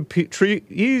 He's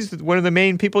one of the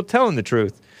main people telling the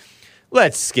truth.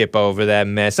 Let's skip over that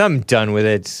mess. I'm done with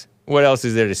it. What else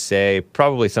is there to say?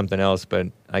 Probably something else, but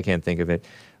I can't think of it.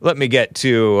 Let me get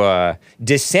to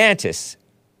DeSantis.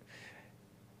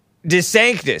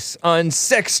 DeSanctus on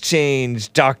sex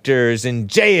change doctors in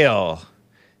jail.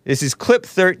 This is clip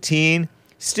 13.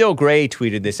 Still Gray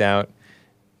tweeted this out.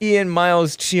 Ian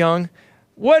Miles Cheong.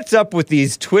 What's up with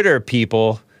these Twitter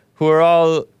people who are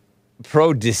all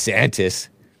pro-DeSantis?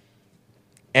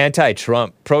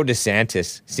 Anti-Trump.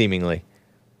 Pro-DeSantis, seemingly.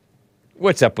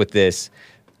 What's up with this?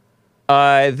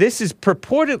 This is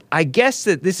purported, I guess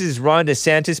that this is Ron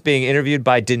DeSantis being interviewed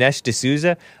by Dinesh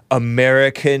D'Souza,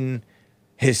 American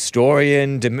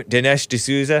historian Dinesh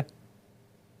D'Souza.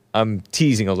 I'm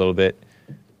teasing a little bit.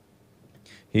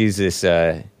 He's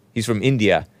from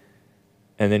India.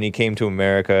 And then he came to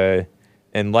America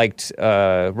and liked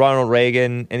Ronald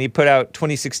Reagan. And he put out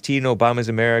 2016 Obama's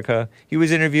America. He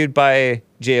was interviewed by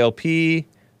JLP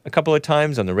a couple of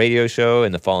times on the radio show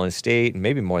in the Fallen State, and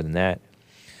maybe more than that.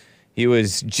 He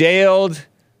was jailed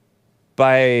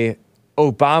by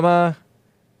Obama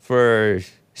for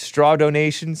straw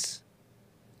donations.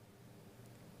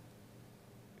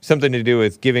 Something to do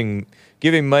with giving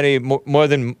money,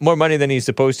 more money than he's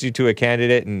supposed to a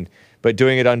candidate, but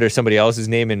doing it under somebody else's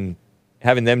name and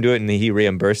having them do it, and he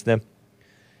reimbursed them.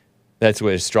 That's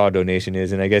what a straw donation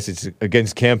is, and I guess it's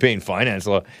against campaign finance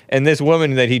law. And this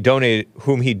woman that he donated,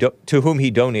 to whom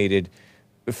he donated,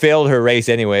 failed her race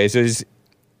anyway, so it's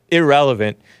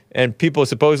irrelevant. And people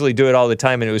supposedly do it all the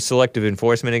time, and it was selective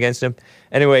enforcement against him.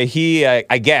 Anyway, he,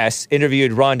 I guess,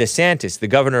 interviewed Ron DeSantis, the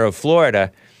governor of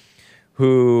Florida,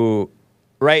 who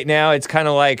right now it's kind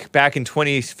of like back in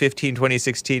 2015,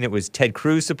 2016, it was Ted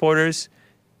Cruz supporters,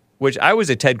 which I was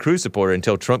a Ted Cruz supporter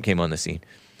until Trump came on the scene,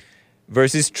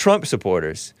 versus Trump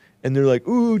supporters. And they're like,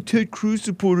 ooh, Ted Cruz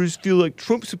supporters feel like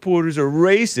Trump supporters are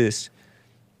racist.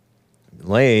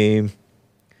 Lame.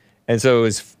 And so it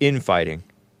was infighting.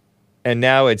 And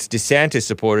now it's DeSantis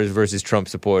supporters versus Trump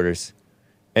supporters.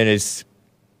 And it's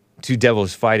two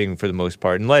devils fighting for the most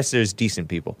part, unless there's decent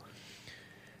people.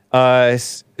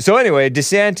 So anyway,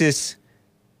 DeSantis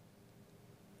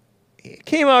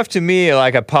came off to me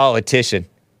like a politician.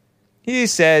 He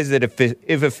says that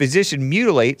if a physician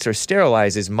mutilates or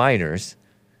sterilizes minors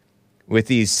with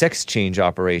these sex change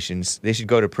operations, they should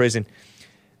go to prison.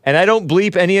 And I don't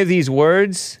bleep any of these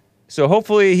words, so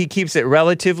hopefully he keeps it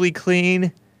relatively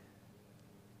clean.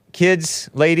 Kids,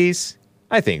 ladies,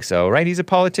 I think so, right? He's a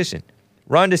politician.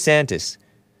 Ron DeSantis.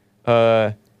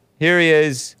 Here he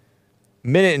is,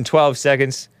 minute and 12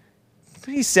 seconds.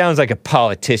 He sounds like a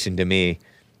politician to me.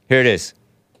 Here it is.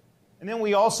 And then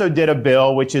we also did a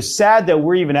bill, which is sad that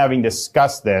we're even having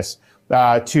discussed this,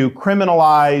 to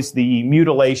criminalize the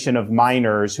mutilation of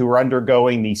minors who are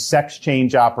undergoing these sex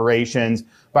change operations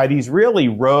by these really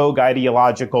rogue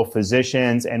ideological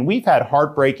physicians. And we've had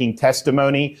heartbreaking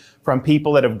testimony from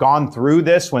people that have gone through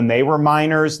this when they were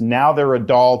minors. Now they're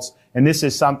adults. And this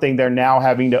is something they're now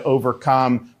having to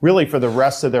overcome really for the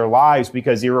rest of their lives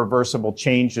because irreversible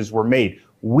changes were made.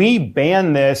 We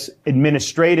banned this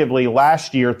administratively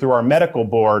last year through our medical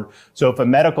board. So if a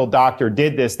medical doctor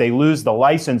did this, they lose the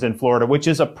license in Florida, which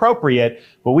is appropriate,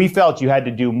 but we felt you had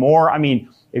to do more. I mean,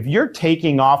 if you're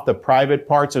taking off the private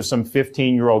parts of some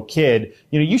 15-year-old kid,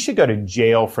 you should go to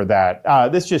jail for that.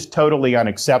 This is just totally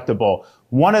unacceptable.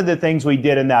 One of the things we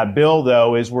did in that bill,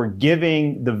 though, is we're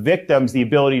giving the victims the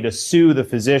ability to sue the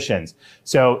physicians.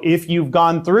 So if you've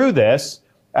gone through this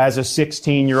as a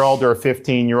 16-year-old or a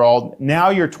 15-year-old, now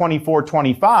you're 24,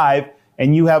 25,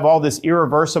 and you have all this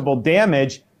irreversible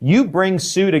damage, you bring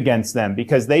suit against them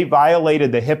because they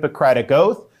violated the Hippocratic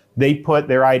Oath. They put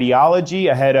their ideology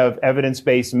ahead of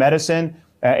evidence-based medicine,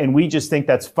 and we just think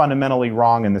that's fundamentally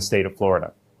wrong in the state of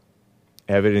Florida.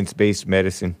 Evidence-based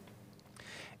medicine.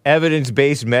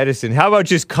 Evidence-based medicine. How about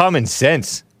just common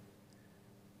sense?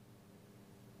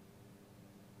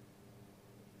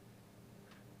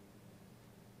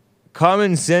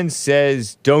 Common sense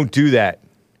says don't do that.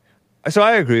 So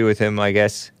I agree with him, I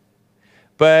guess.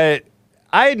 But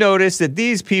I noticed that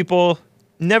these people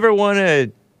never want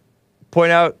to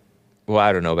point out, well,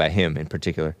 I don't know about him in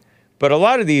particular, but a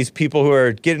lot of these people who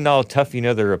are getting all tough,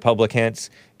 the Republicans,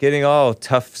 getting all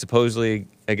tough supposedly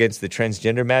against the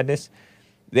transgender madness,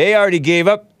 they already gave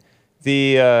up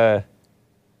the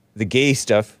gay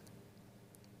stuff.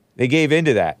 They gave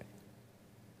into that.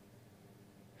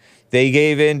 They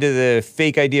gave into the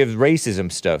fake idea of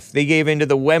racism stuff. They gave into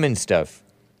the women stuff.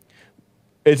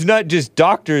 It's not just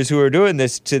doctors who are doing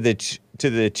this to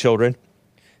the children.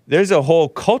 There's a whole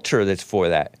culture that's for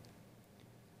that.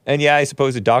 And yeah, I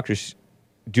suppose the doctors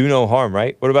do no harm,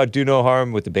 right? What about do no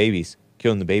harm with the babies?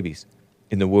 Killing the babies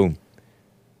in the womb.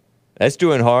 That's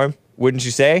doing harm, wouldn't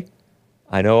you say?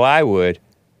 I know I would.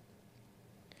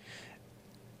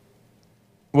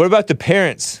 What about the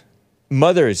parents,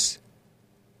 mothers?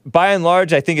 By and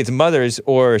large, I think it's mothers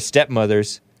or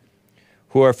stepmothers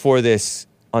who are for this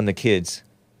on the kids.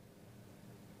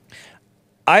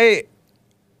 I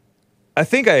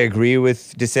think I agree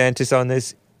with DeSantis on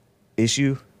this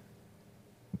issue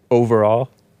overall.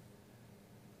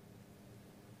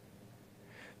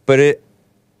 But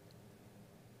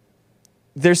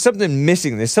there's something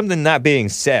missing. There's something not being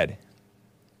said.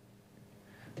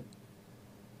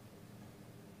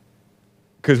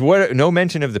 Because no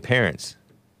mention of the parents.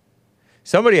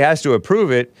 Somebody has to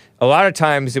approve it. A lot of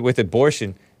times with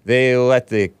abortion, they let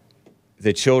the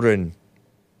children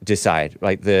decide.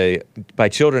 Like by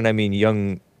children, I mean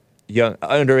young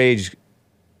underage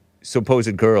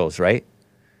supposed girls, right?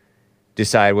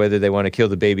 Decide whether they want to kill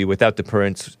the baby without the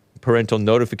parental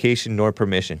notification nor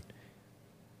permission.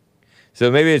 So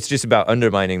maybe it's just about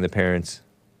undermining the parents.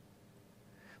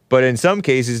 But in some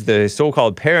cases, the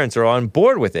so-called parents are on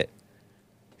board with it.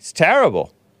 It's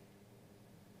terrible.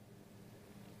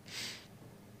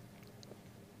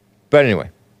 But anyway,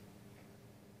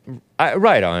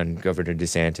 right on, Governor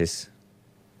DeSantis,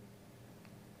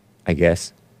 I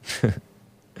guess.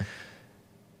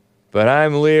 But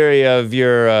I'm leery of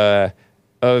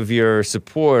your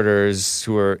supporters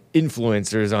who are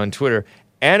influencers on Twitter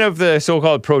and of the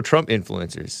so-called pro-Trump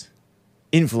influencers.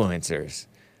 Influencers.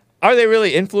 Are they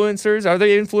really influencers? Are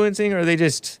they influencing, or are they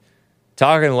just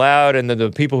talking loud and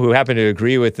the people who happen to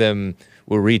agree with them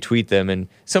will retweet them? And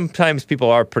sometimes people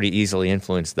are pretty easily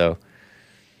influenced, though.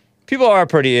 People are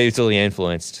pretty easily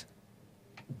influenced.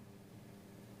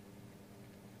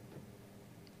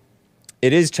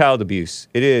 It is child abuse.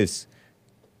 It is.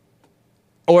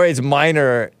 Or it's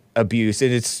minor abuse.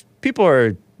 And it's people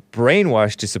are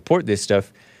brainwashed to support this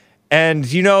stuff. And,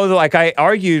 you know, like I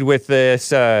argued with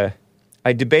this, I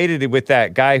debated it with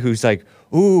that guy who's like,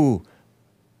 ooh,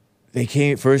 they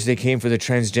came for the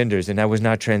transgenders and I was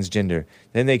not transgender.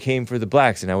 Then they came for the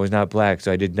blacks and I was not black, so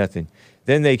I did nothing.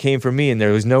 Then they came for me and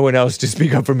there was no one else to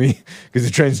speak up for me because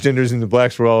the transgenders and the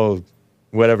blacks were all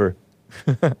whatever.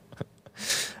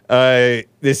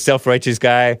 This self-righteous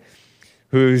guy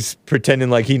who's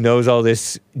pretending like he knows all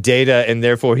this data and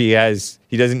therefore he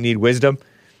doesn't need wisdom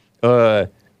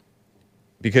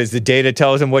because the data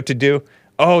tells him what to do.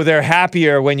 Oh, they're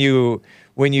happier when you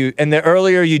and the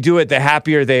earlier you do it, the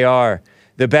happier they are,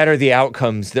 the better the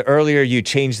outcomes. The earlier you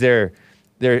change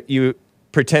you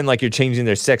pretend like you're changing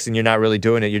their sex and you're not really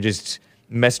doing it. You're just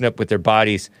messing up with their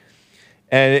bodies.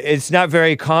 And it's not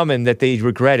very common that they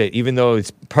regret it, even though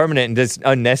it's permanent and it's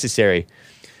unnecessary.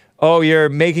 Oh, you're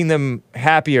making them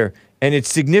happier, and it's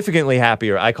significantly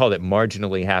happier. I called it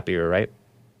marginally happier, right?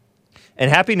 And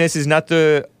happiness is not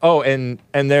and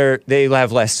they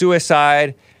have less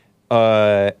suicide,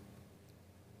 and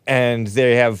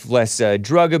they have less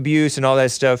drug abuse and all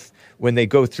that stuff when they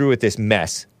go through with this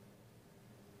mess.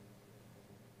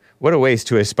 What a waste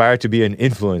to aspire to be an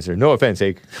influencer. No offense,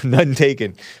 Ake. None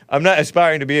taken. I'm not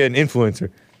aspiring to be an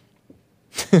influencer.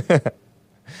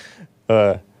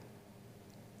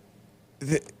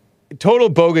 Total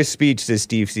bogus speech, says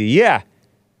Steve C.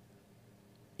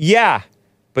 Yeah.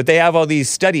 But they have all these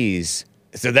studies.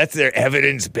 So that's their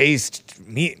evidence-based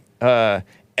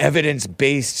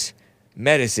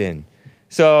medicine.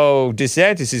 So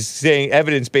DeSantis is saying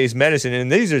evidence-based medicine,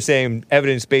 and these are saying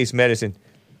evidence-based medicine.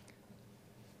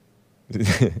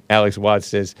 Alex Watts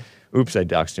says, oops, I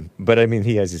doxed him. But I mean,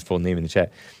 he has his full name in the chat.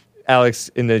 Alex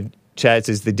in the chat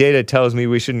says, the data tells me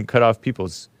we shouldn't cut off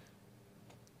people's,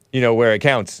 where it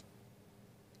counts.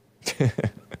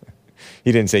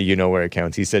 He didn't say, where it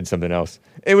counts. He said something else.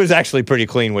 It was actually pretty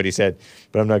clean what he said,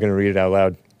 but I'm not going to read it out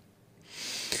loud.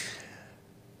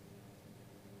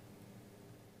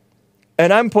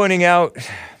 And I'm pointing out,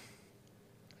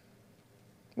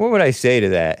 what would I say to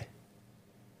that?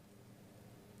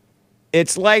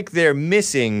 It's like they're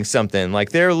missing something.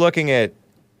 Like they're looking at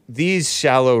these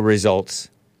shallow results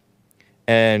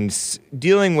and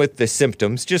dealing with the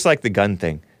symptoms, just like the gun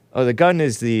thing. Oh, the gun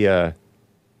is the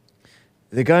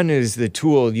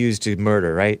tool used to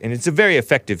murder, right? And it's a very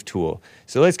effective tool.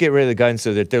 So let's get rid of the gun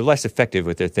so that they're less effective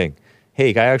with their thing.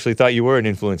 Hey, I actually thought you were an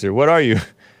influencer. What are you?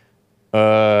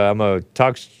 I'm a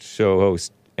talk show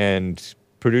host and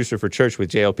producer for Church with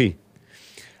JLP.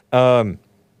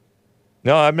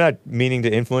 No, I'm not meaning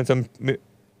to influence.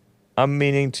 I'm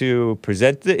meaning to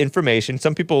present the information.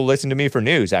 Some people listen to me for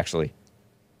news, actually.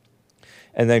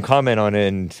 And then comment on it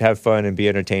and have fun and be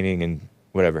entertaining and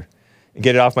whatever. And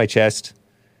get it off my chest.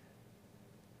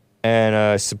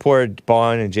 And support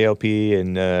Bond and JLP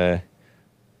and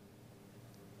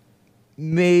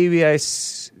maybe I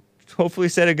hopefully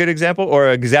set a good example or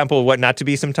an example of what not to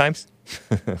be sometimes.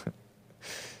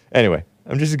 Anyway,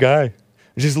 I'm just a guy.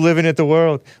 Just living at the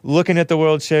world, looking at the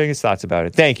world, sharing his thoughts about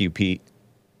it. Thank you, Pete.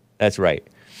 That's right.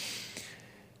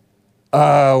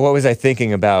 What was I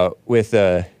thinking about with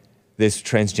this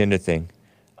transgender thing?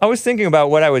 I was thinking about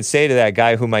what I would say to that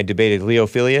guy whom I debated, Leo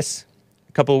Filius,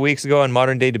 a couple of weeks ago on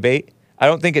Modern Day Debate. I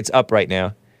don't think it's up right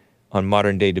now on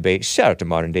Modern Day Debate. Shout out to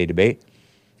Modern Day Debate.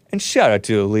 And shout out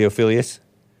to Leo Filius,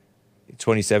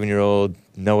 27-year-old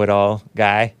know-it-all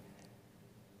guy,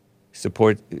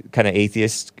 kind of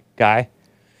atheist guy.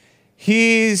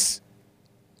 He's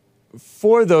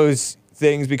for those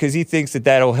things because he thinks that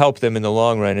that'll help them in the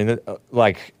long run. And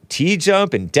like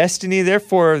T-Jump and Destiny, they're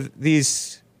for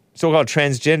these so-called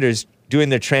transgenders doing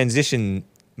their transition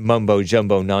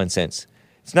mumbo-jumbo nonsense.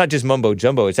 It's not just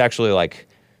mumbo-jumbo. It's actually like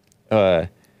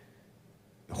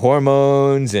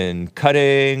hormones and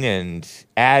cutting and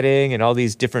adding and all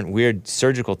these different weird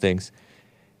surgical things.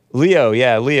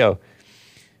 Leo.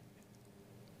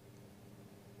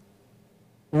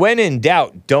 When in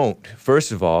doubt, don't.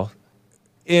 First of all,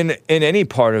 in any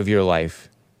part of your life,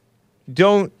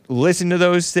 don't listen to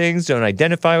those things. Don't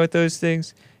identify with those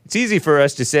things. It's easy for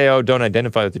us to say, oh, don't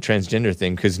identify with the transgender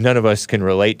thing because none of us can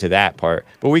relate to that part.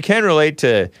 But we can relate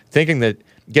to thinking that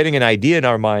getting an idea in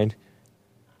our mind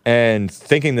and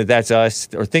thinking that that's us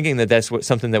or thinking that that's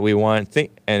something that we want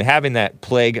and having that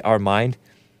plague our mind,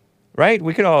 right?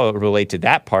 We can all relate to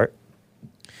that part.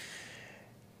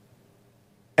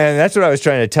 And that's what I was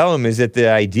trying to tell him is that the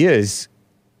idea is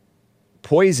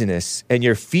poisonous and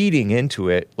you're feeding into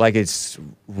it like it's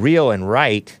real and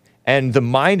right. And the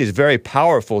mind is very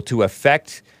powerful to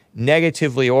affect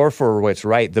negatively or for what's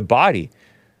right the body.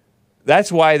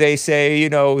 That's why they say, you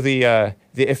know, the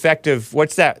effect of,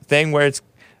 what's that thing where it's,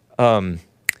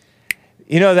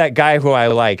 you know, that guy who I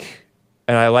like,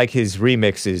 and I like his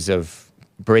remixes of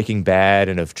Breaking Bad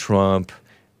and of Trump,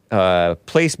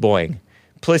 placeboing,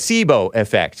 placebo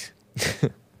effect.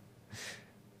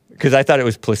 Because I thought it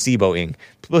was placeboing.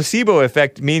 Placebo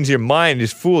effect means your mind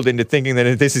is fooled into thinking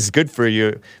that this is good for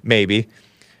you, maybe.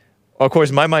 Of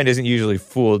course, my mind isn't usually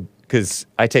fooled because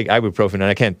I take ibuprofen and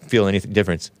I can't feel any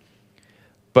difference.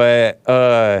 But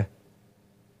the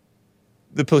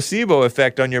placebo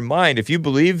effect on your mind, if you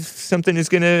believe something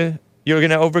you're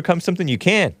gonna overcome something, you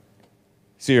can.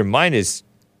 So your mind is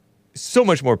so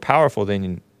much more powerful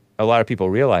than a lot of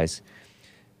people realize.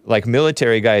 Like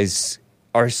military guys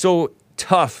are so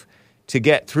tough to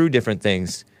get through different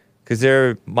things because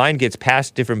their mind gets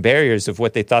past different barriers of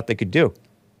what they thought they could do.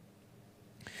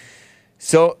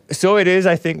 So it is,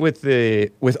 I think,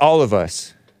 with all of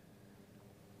us.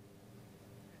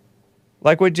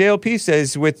 Like what JLP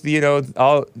says, with, you know,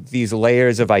 all these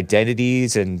layers of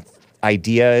identities and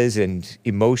ideas and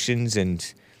emotions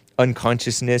and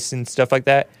unconsciousness and stuff like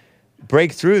that,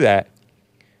 break through that,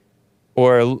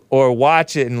 or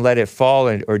watch it and let it fall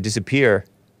or disappear,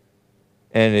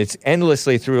 and it's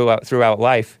endlessly throughout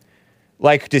life.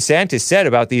 Like DeSantis said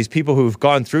about these people who've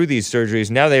gone through these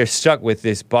surgeries, now they're stuck with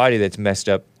this body that's messed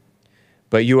up,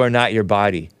 but you are not your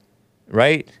body,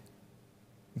 right?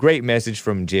 Great message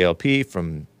from JLP,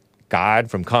 from God,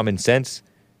 from common sense.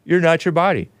 You're not your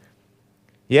body.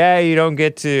 Yeah, you don't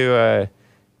get to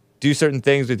do certain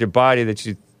things with your body that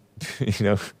you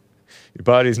know, your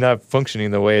body's not functioning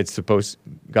the way it's supposed.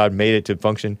 God made it to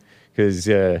function because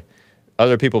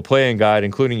other people playing God,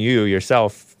 including you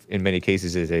yourself, in many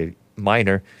cases as a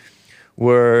minor,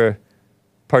 were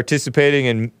participating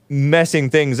in messing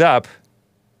things up,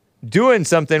 doing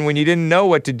something when you didn't know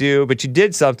what to do, but you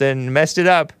did something, messed it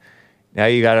up. Now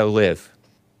you got to live,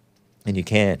 and you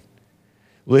can.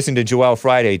 Listen to Joel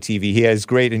Friday TV. He has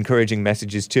great encouraging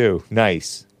messages too.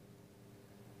 Nice.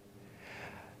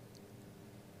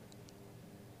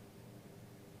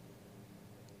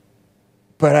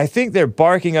 But I think they're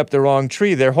barking up the wrong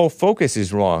tree. Their whole focus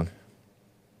is wrong.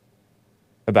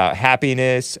 About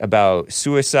happiness, about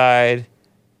suicide,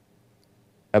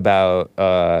 about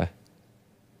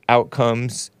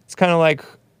outcomes. It's kind of like,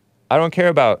 I don't care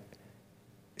about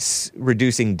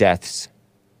reducing deaths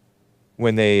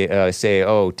when they say,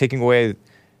 oh, taking away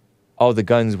all the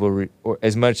guns will, or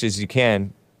as much as you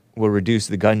can, will reduce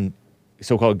the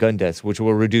so-called gun deaths, which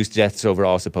will reduce deaths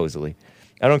overall, supposedly.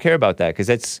 I don't care about that because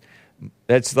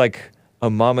that's like a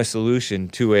mama solution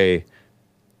to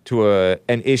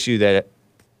an issue that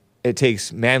it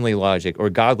takes manly logic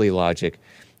or godly logic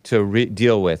to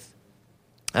deal with.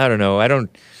 I don't know. I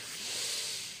don't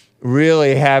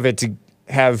really have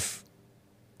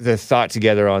the thought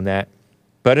together on that.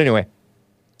 But anyway,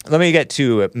 let me get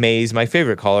to Maze, my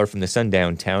favorite caller from the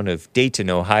sundown town of Dayton,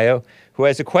 Ohio, who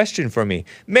has a question for me.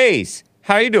 Maze,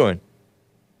 how are you doing?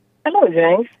 Hello,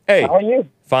 James. Hey. How are you?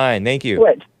 Fine, thank you.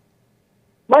 Good.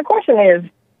 My question is,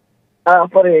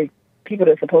 for the people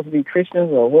that are supposed to be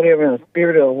Christians or whatever, in the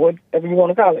spirit or whatever you want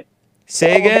to call it.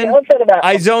 Say again?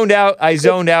 I zoned out.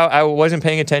 I wasn't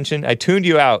paying attention. I tuned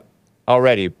you out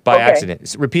already by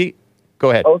accident. Repeat. Go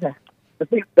ahead. Okay. The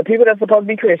people that are supposed to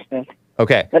be Christians.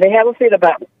 Okay. Now, they have a fear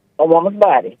about a woman's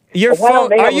body. Your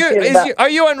phone, are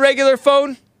you on regular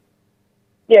phone?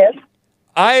 Yes.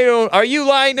 Are you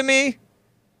lying to me?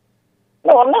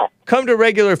 No, I'm not. Come to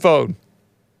regular phone.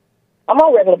 I'm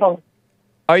on regular phone.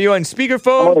 Are you on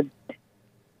speakerphone?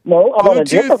 No, I'm on a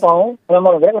different phone, but I'm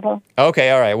on a regular phone.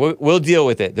 Okay, all right. We'll deal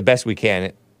with it the best we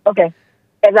can. Okay.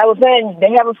 As I was saying,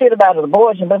 they have a fit about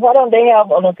abortion, but why don't they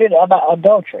have a fit about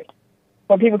adultery?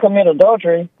 When people commit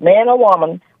adultery, man or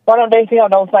woman, why don't they feel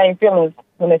those same feelings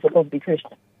when they're supposed to be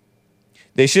Christian?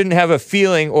 They shouldn't have a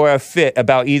feeling or a fit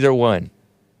about either one.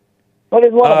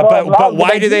 But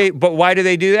why do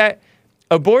they do that?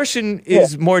 Abortion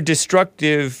is more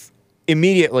destructive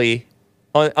immediately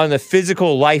on the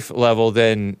physical life level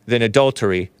than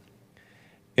adultery.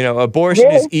 You know, abortion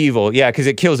is evil, because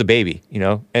it kills a baby. You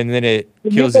know, and then it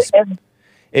kills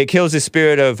the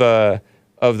spirit of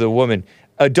the woman.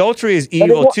 Adultery is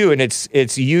evil too, and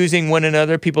it's using one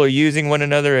another. People are using one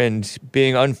another and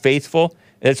being unfaithful.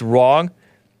 It's wrong.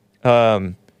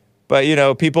 But you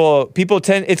know, people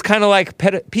tend. It's kind of like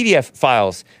PDF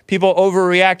files. People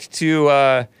overreact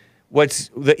to what's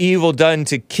the evil done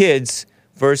to kids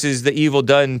versus the evil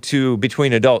done to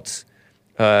between adults.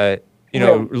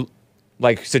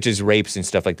 like such as rapes and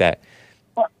stuff like that.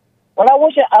 Well, I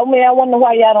wonder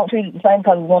why y'all don't treat it the same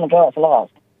because it's one of God's laws.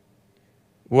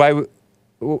 Why?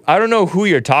 I don't know who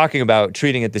you're talking about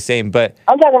treating it the same, but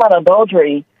I'm talking about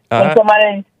adultery. When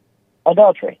somebody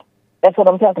adultery. That's what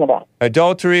I'm talking about.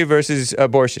 Adultery versus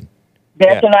abortion.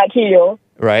 Thou shalt not kill.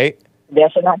 Right. Thou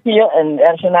shalt not kill, and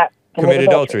thou shalt not commit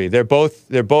adultery. They're both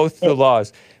the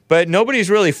laws. But nobody's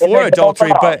really for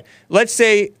adultery. But let's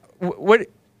say, what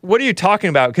are you talking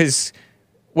about? Because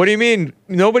what do you mean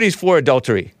nobody's for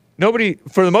adultery? Nobody,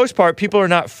 for the most part, people are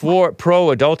not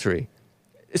pro-adultery.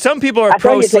 Some people are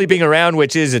pro-sleeping around,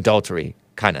 which is adultery,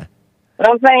 kind of. But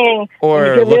I'm saying,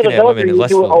 or looking at women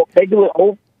lustfully. They do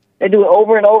it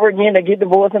over and over again. They get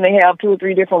divorced and they have 2 or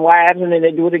 3 different wives, and then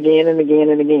they do it again and again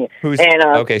and again.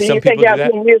 Okay, so some you people take y'all do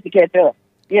that? 10 years to catch up.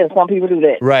 Yeah, some people do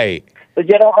that. Right. But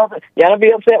y'all don't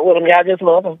be upset with them. Y'all just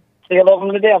love them. Still love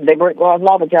them to death. They break God's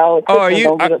law, but y'all. Oh, are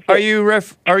you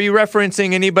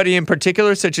referencing anybody in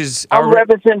particular, such as I'm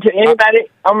referencing to anybody.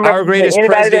 Our greatest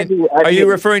president. Are you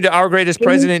referring to our greatest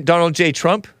president, Donald J.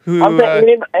 Trump? Who? I'm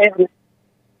saying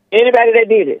anybody that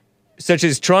did it. Such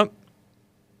as Trump?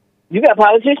 You got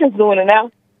politicians doing it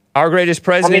now. Our greatest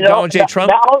president, Donald J.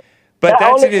 Trump? Not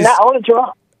only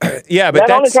Trump. Yeah, but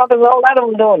not only Trump, there's a whole lot of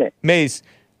them doing it. Maze,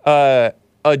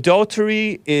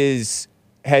 adultery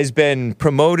has been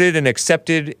promoted and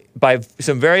accepted by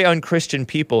some very unchristian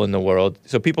people in the world.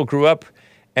 So people grew up,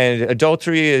 and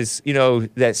adultery is,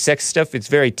 that sex stuff, it's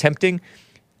very tempting.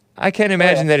 I can't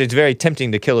imagine that it's very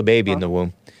tempting to kill a baby in the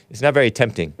womb. It's not very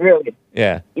tempting. Really?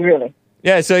 Yeah. Really?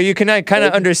 Yeah, so you can kind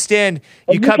of understand,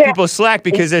 you cut people slack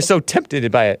because they're so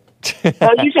tempted by it. No,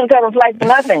 you shouldn't cut them slack for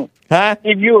nothing. Huh?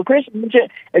 If you're a Christian,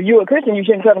 you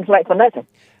shouldn't cut them slack for nothing.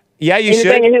 Yeah, you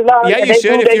should. Yeah, you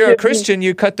should. If you're a Christian,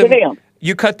 you cut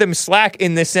them slack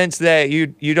in the sense that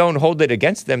you don't hold it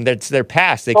against them. That's their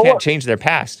past. They can't change their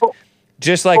past.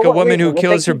 Just like a woman who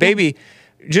kills her baby,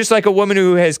 just like a woman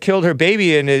who has killed her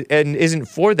baby and isn't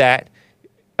for that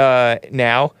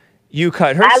now, you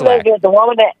cut her slack.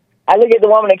 I look at the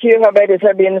woman that killed her baby as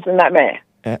her business and not mine.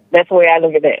 That's the way I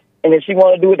look at that. And if she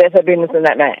want to do it, that's her business and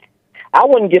not mine. I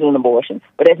wouldn't get an abortion,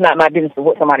 but that's not my business to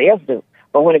what somebody else do.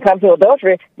 But when it comes to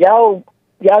adultery, y'all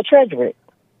treasure it.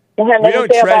 We don't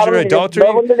treasure adultery.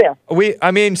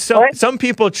 Some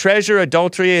people treasure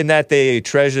adultery in that they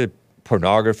treasure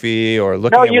pornography or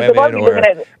looking at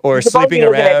women or sleeping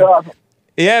around.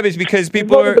 Yeah, but it's because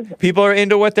people are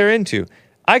into what they're into.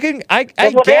 I can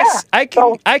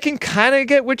kind of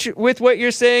get with what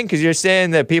you're saying, because you're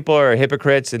saying that people are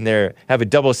hypocrites and they have a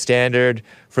double standard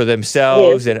for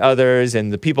themselves and others,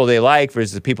 and the people they like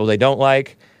versus the people they don't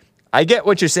like. I get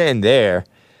what you're saying there,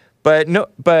 but it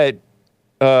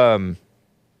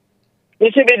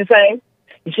should be the same.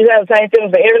 You should have the same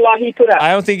feelings for every law he put out.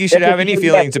 I don't think you should have any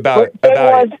feelings about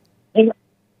it. Is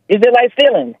it like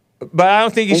stealing? But I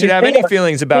don't think you should have any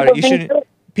feelings about it. You shouldn't.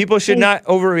 People should not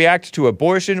overreact to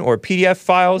abortion or PDF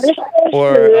files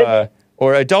or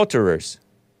adulterers.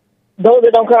 Those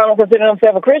that don't consider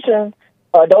themselves a Christian,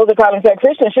 those that call themselves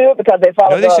Christian should, because they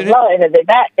follow God's law, and if they're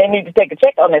not, they need to take a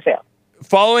check on themselves.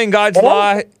 Following God's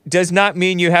law does not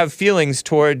mean you have feelings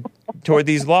toward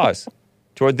these laws,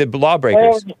 toward the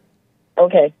lawbreakers.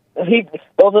 Okay.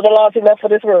 Those are the laws he left for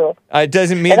this world. It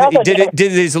doesn't mean that,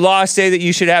 did his law say that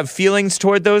you should have feelings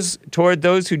toward those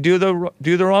who do the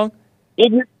wrong?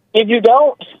 If you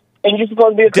don't, and you're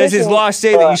supposed to be a Christian, does his law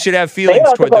say that you should have feelings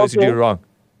toward those who do wrong?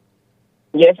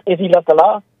 Yes, if he left the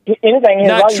law. Anything in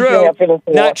his law, you should have feelings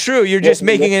toward. Not true. You're just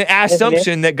making an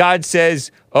assumption that God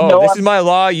says, this is my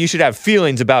law, you should have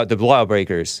feelings about the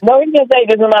lawbreakers. No, he didn't say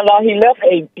this is my law.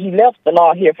 He left the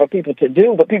law here for people to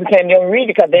do, but people can't even read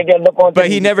it because they just look on.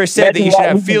 But he never said that you should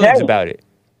have feelings about it.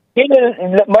 He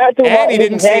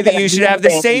didn't say that you should have the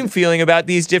same feeling about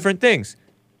these different things.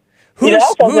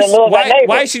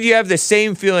 Why should you have the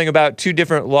same feeling about two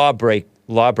different law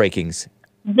breakings?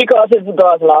 Because it's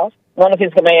God's law, one of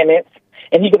his commandments,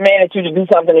 and he commanded you to do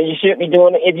something that you shouldn't be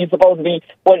doing if you're supposed to be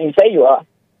what you say you are.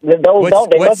 Those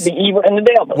they must be evil and the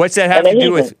devil. What's that have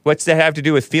to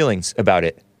do with feelings about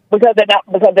it? Because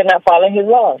they're not following his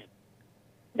laws.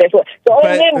 That's what. So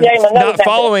not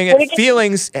following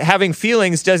it. Having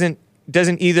feelings doesn't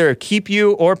either keep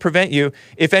you or prevent you.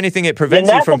 If anything, it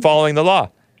prevents you from following the law.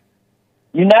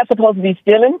 You're not supposed to be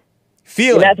stealing.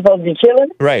 You're not supposed to be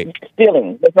killing. Right.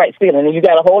 Stealing. That's right, stealing. And you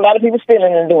got a whole lot of people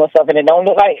stealing and doing stuff, and it don't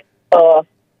look like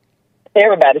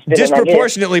everybody's stealing.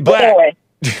 Disproportionately black. Anyway,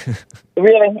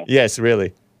 really? Yes,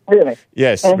 really. Really?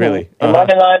 Yes, really. And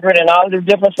money laundering and all this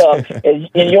different stuff. In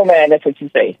your mind, that's what you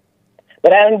say.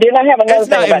 But then I have another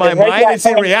thing. It's not in my mind, it's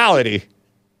in reality.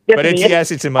 But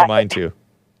it's in my mind too.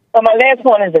 So my last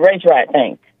point is the race riot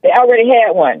thing. They already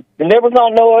had one. The liberals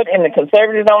don't know it, and the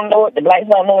conservatives don't know it, the blacks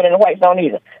don't know it, and the whites don't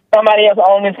either. Somebody else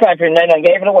owned this country, and they done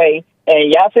gave it away,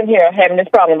 and y'all sitting here having this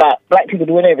problem about black people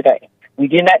doing everything. We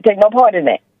did not take no part in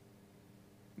that.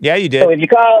 Yeah, you did. So if you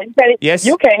call,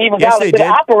 you can't even call it to the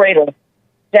operator.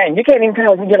 Dang, you can't even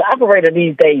call it to the operator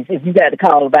these days if you got to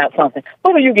call about something.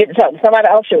 Who do you get to talk to? Somebody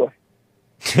offshore.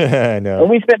 I know. And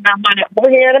we spend our money over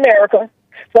here in America.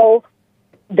 So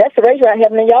that's the race right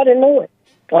happening. Y'all didn't know it.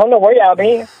 I don't know where y'all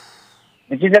been.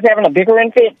 But you're just having a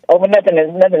bickering fit over nothing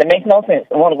that makes no sense.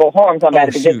 I want to go harm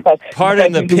somebody.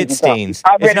 Pardon the pit stains.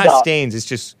 It's not stains. It's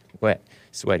just wet,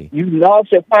 sweaty. You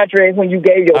lost your country when you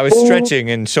gave your I was food, stretching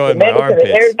and showing my armpits.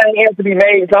 Everything else to be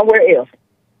made somewhere else.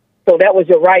 So that was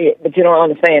your right, but you don't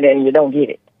understand it and you don't get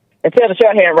it. And tell the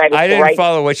shorthand writers I didn't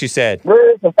follow what you said.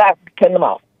 Words and stop cutting them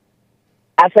off.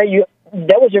 I say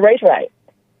that was your race right.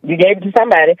 You gave it to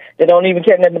somebody that don't even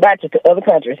care nothing about you to other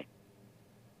countries.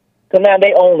 So now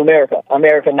they own America.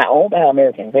 America not owned by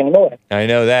Americans anymore. I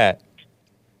know that.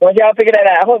 Once y'all figure that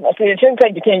out, it shouldn't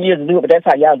take you 10 years to do it, but that's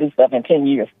how y'all do stuff in 10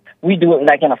 years. We do it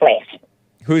like in a flash.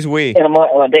 Who's we? In a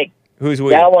month or a day. Who's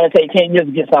we? Y'all want to take 10 years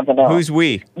to get something done. Who's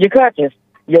we? Your countries.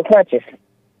 Your countries.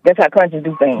 That's how countries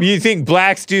do things. You think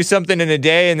blacks do something in a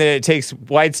day and then it takes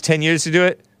whites 10 years to do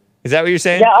it? Is that what you're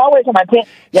saying? Yeah, always on my 10.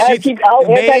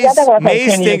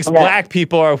 Maze thinks black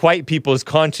people are white people's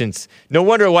conscience. No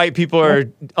wonder white people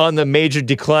are on the major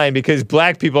decline because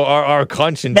black people are our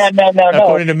conscience. No.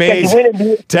 According to Maze.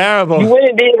 Terrible. You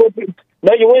wouldn't deal with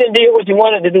you wouldn't deal what you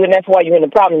wanted to do, and that's why you're in the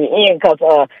problem you're in, because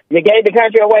you gave the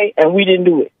country away and we didn't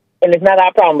do it. And it's not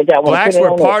our problem, but y'all blacks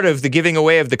were part of the giving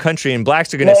away of the country, and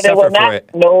blacks are going to suffer for it.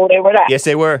 No, they were not. Yes,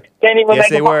 they were. Yes,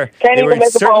 they were. They were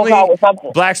certainly.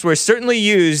 Blacks were certainly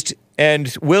used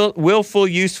and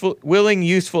willing,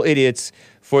 useful idiots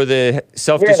for the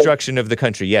self-destruction of the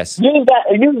country. Yes. Use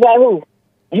that who?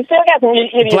 You still got some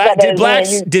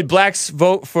idiots. Did blacks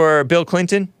vote for Bill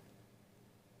Clinton?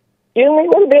 Excuse me.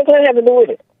 What did Bill Clinton have to do with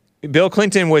it? Bill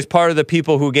Clinton was part of the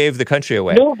people who gave the country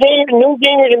away. Newt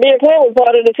Gingrich and Bill Clinton was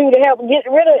part of the two to help get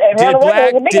rid of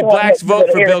it. Did blacks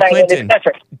vote for Bill Clinton?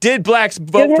 Did blacks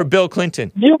vote for Bill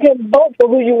Clinton? You can vote for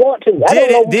who you want to.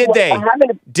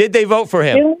 Did they vote for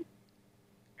him?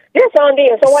 Yes, on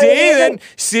did.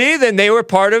 So then they were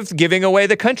part of giving away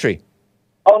the country.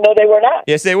 Oh, no, they were not.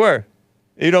 Yes, they were.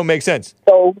 It don't make sense.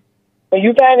 So when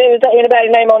you find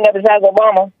anybody's name on there besides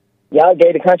Obama, y'all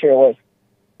gave the country away.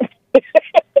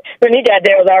 When he got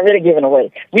there, it was already given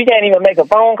away. We can't even make a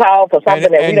phone call for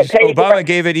something that we done paid for. Obama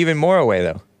gave it even more away,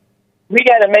 though. We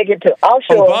got to make it to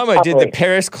offshore. Obama did the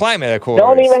Paris Climate Accord.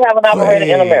 Don't even have an operator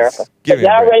in America.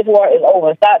 Y'all race war is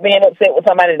over. Stop being upset with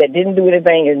somebody that didn't do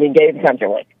anything and then gave the country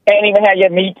away. Can't even have your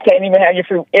meat. Can't even have your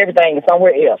fruit. Everything is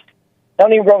somewhere else.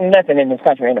 Don't even grow nothing in this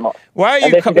country anymore. Why are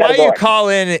you call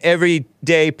in every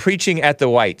day preaching at the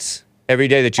whites? Every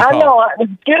day that you call. I know.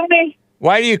 Excuse me?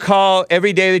 Why do you call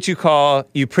every day that you call?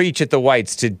 You preach at the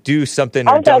whites to do something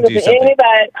or don't do something.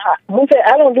 Anybody who said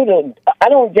I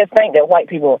don't just think that white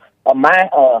people are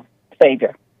my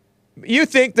savior. You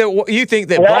think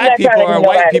that black people are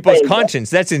white people's conscience?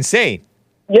 That's insane.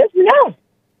 Yes, we know.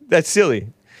 That's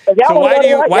silly. So why do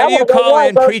you call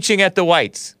in preaching at the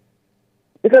whites?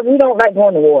 Because we don't like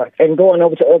going to war and going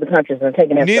over to other countries and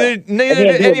taking that stuff. Neither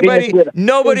did anybody.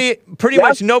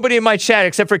 Nobody in my chat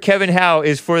except for Kevin Howe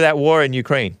is for that war in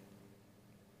Ukraine.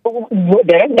 That's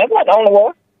not the only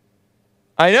war.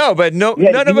 I know, but none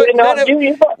of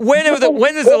it. When is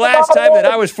the last time that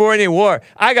I was for any war?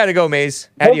 I got to go, Maze.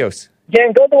 Adios.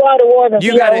 Jen, go through all the wars and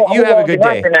you have a good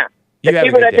day. The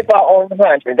people that you fought over the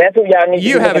country. That's who y'all need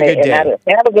to have a good day.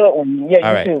 Have a good one. Yeah,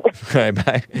 all right. You too. All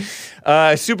right,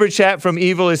 bye. Super chat from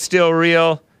Evil is Still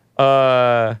Real.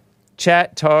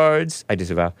 Chat tards. I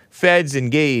disavow. Feds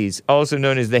and gays, also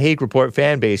known as the Hake Report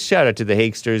fan base. Shout out to the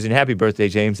Hakesters and happy birthday,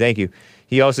 James. Thank you.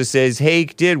 He also says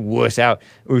Hake did wuss out.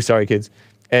 Ooh, sorry, kids.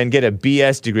 And get a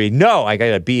BS degree. No, I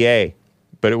got a BA,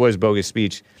 but it was bogus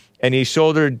speech. And he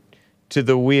shouldered to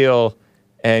the wheel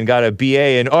and got a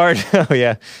BA in art. Oh,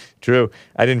 yeah. True.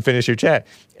 I didn't finish your chat.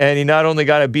 And he not only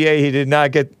got a BA, he did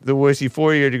not get the wussy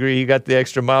 4-year degree. He got the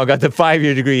extra mile, got the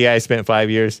 5-year degree. Yeah, I spent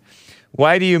 5 years.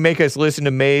 Why do you make us listen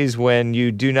to Maze when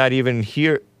you do not even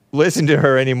listen to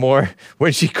her anymore?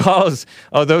 When she calls,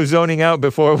 although zoning out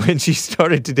before when she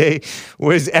started today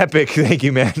was epic. Thank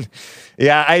you, man.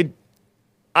 Yeah,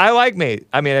 I like Maze.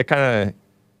 I mean,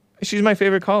 she's my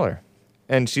favorite caller.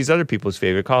 And she's other people's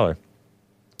favorite caller.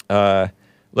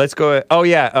 Let's go. Oh,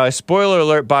 yeah. Spoiler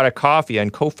alert, bought a coffee on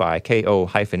Ko-Fi,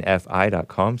 ko-fi.com/The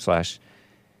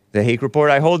Hake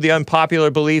Report. I hold the unpopular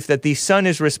belief that the sun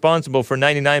is responsible for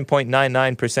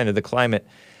 99.99% of the climate.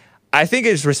 I think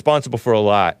it's responsible for a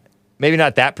lot. Maybe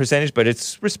not that percentage, but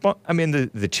it's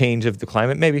the change of the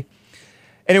climate, maybe.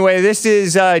 Anyway, this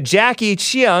is Jackie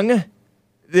Cheung.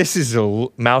 This is a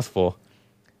mouthful.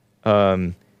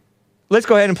 Let's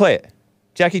go ahead and play it.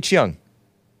 Jackie Cheung.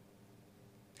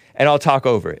 And I'll talk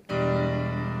over it.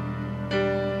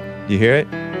 You hear it?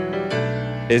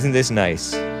 Isn't this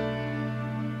nice?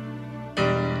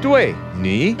 对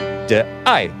你的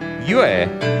爱越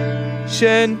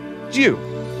深就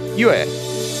越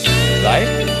来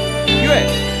越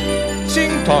心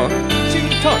痛心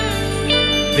痛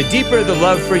The deeper the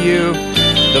love for you,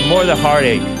 the more the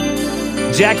heartache.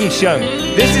 Jackie Cheung.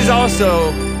 This is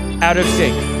also out of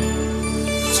sync.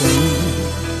 真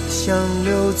想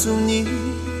留住你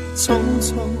匆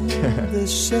匆的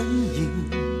身影，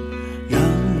让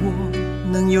我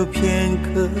能有片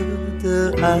刻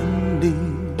的安宁。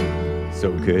So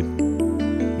good.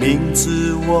 明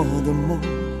知我的梦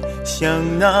像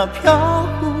那飘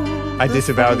忽 I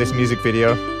disavow this music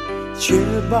video. 却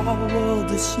把我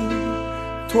的心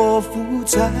托付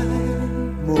在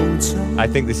梦中。 I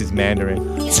think this is Mandarin.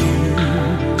 总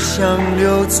想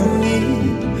留住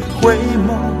你回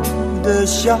眸的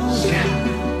笑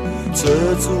容，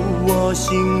遮住我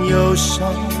心忧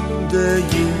伤的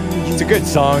阴影。 It's a good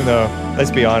song, though.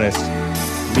 Let's be honest.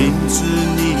 明知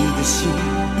你的心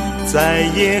再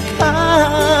也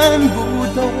看不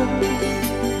懂，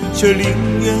却宁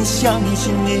愿相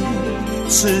信你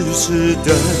痴痴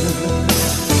的。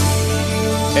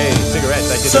 Hey,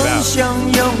 cigarettes, I 总 disavow. 想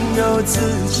拥有自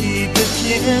己的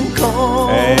天空。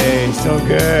 Hey, so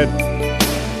good.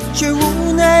 却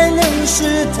无奈流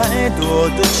失太多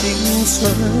的青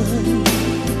春。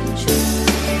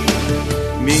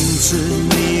明知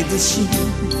你的心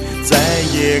再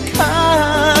也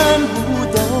看不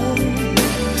懂，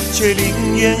却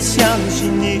宁愿相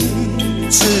信你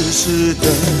痴痴的。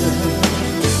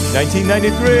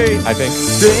 1993, I think.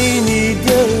 对你的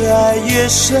爱越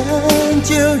深，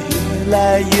就越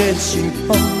来越心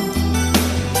痛。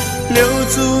留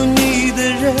住你的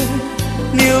人，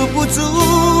留不住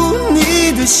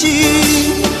你的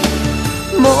心。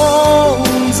梦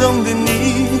中的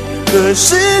你，何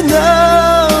时能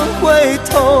回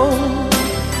头，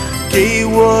给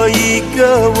我一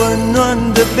个温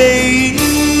暖的背影。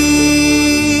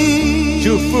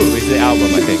 Ju Fu is the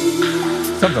album, I think.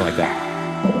 Something like that.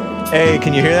 Hey,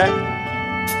 can you hear that?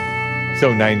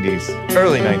 So 90s.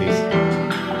 Early 90s.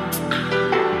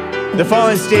 The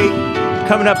Fallen State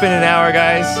coming up in an hour,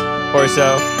 guys, or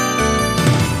so.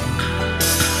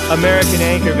 American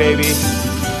Anchor, baby.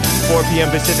 4 p.m.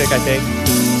 Pacific, I think.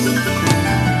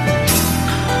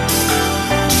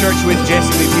 Church with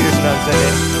Jesse Lee Peterson on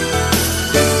Sunday.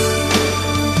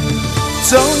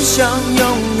 总想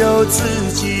拥有自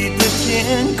己的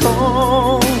天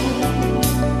空，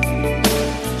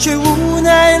却无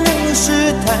奈流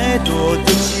失太多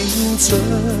的青春。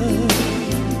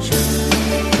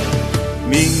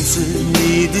明知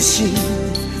你的心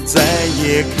再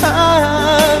也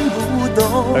看不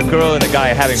懂， A girl and a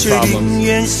guy having 却 problems. 宁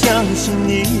愿相信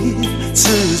你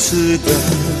痴痴的。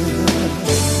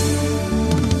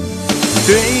对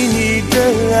你的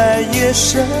爱越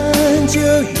深，就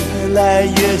越来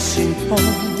越心痛。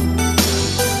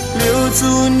留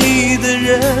住你的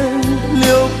人，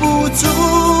留不住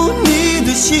你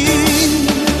的心。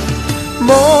梦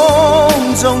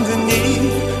中的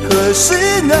你，何时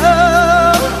能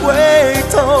回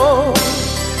头，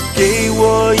给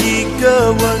我一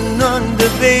个温暖的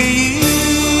背影。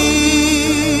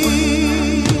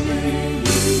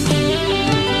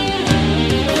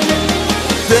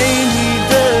对你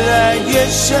的爱越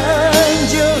深，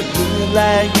就越来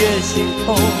越心痛。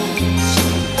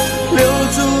留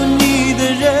住你的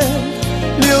人，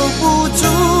留不住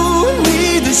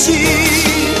你的心。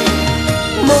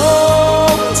梦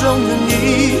中的你，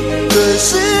何时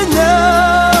能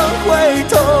回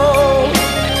头，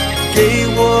给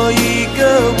我一个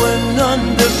温暖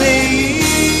的背影。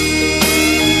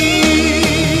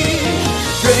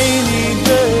对你的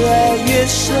爱越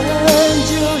深，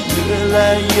就越来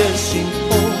越心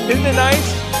痛。 Isn't it nice?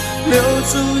 留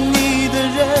住你的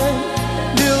人，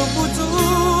留不住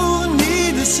你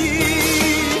的心。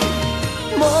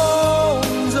梦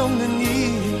中的你，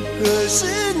何时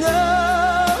能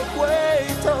回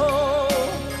头，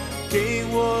给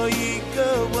我一个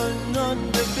温暖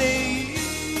的背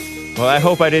影。 Well, I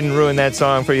hope I didn't ruin that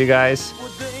song for you guys.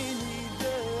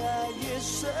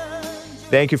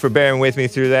 Thank you for bearing with me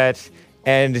through that.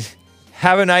 And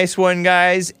have a nice one,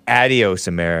 guys. Adios,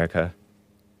 America.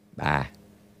 Bye.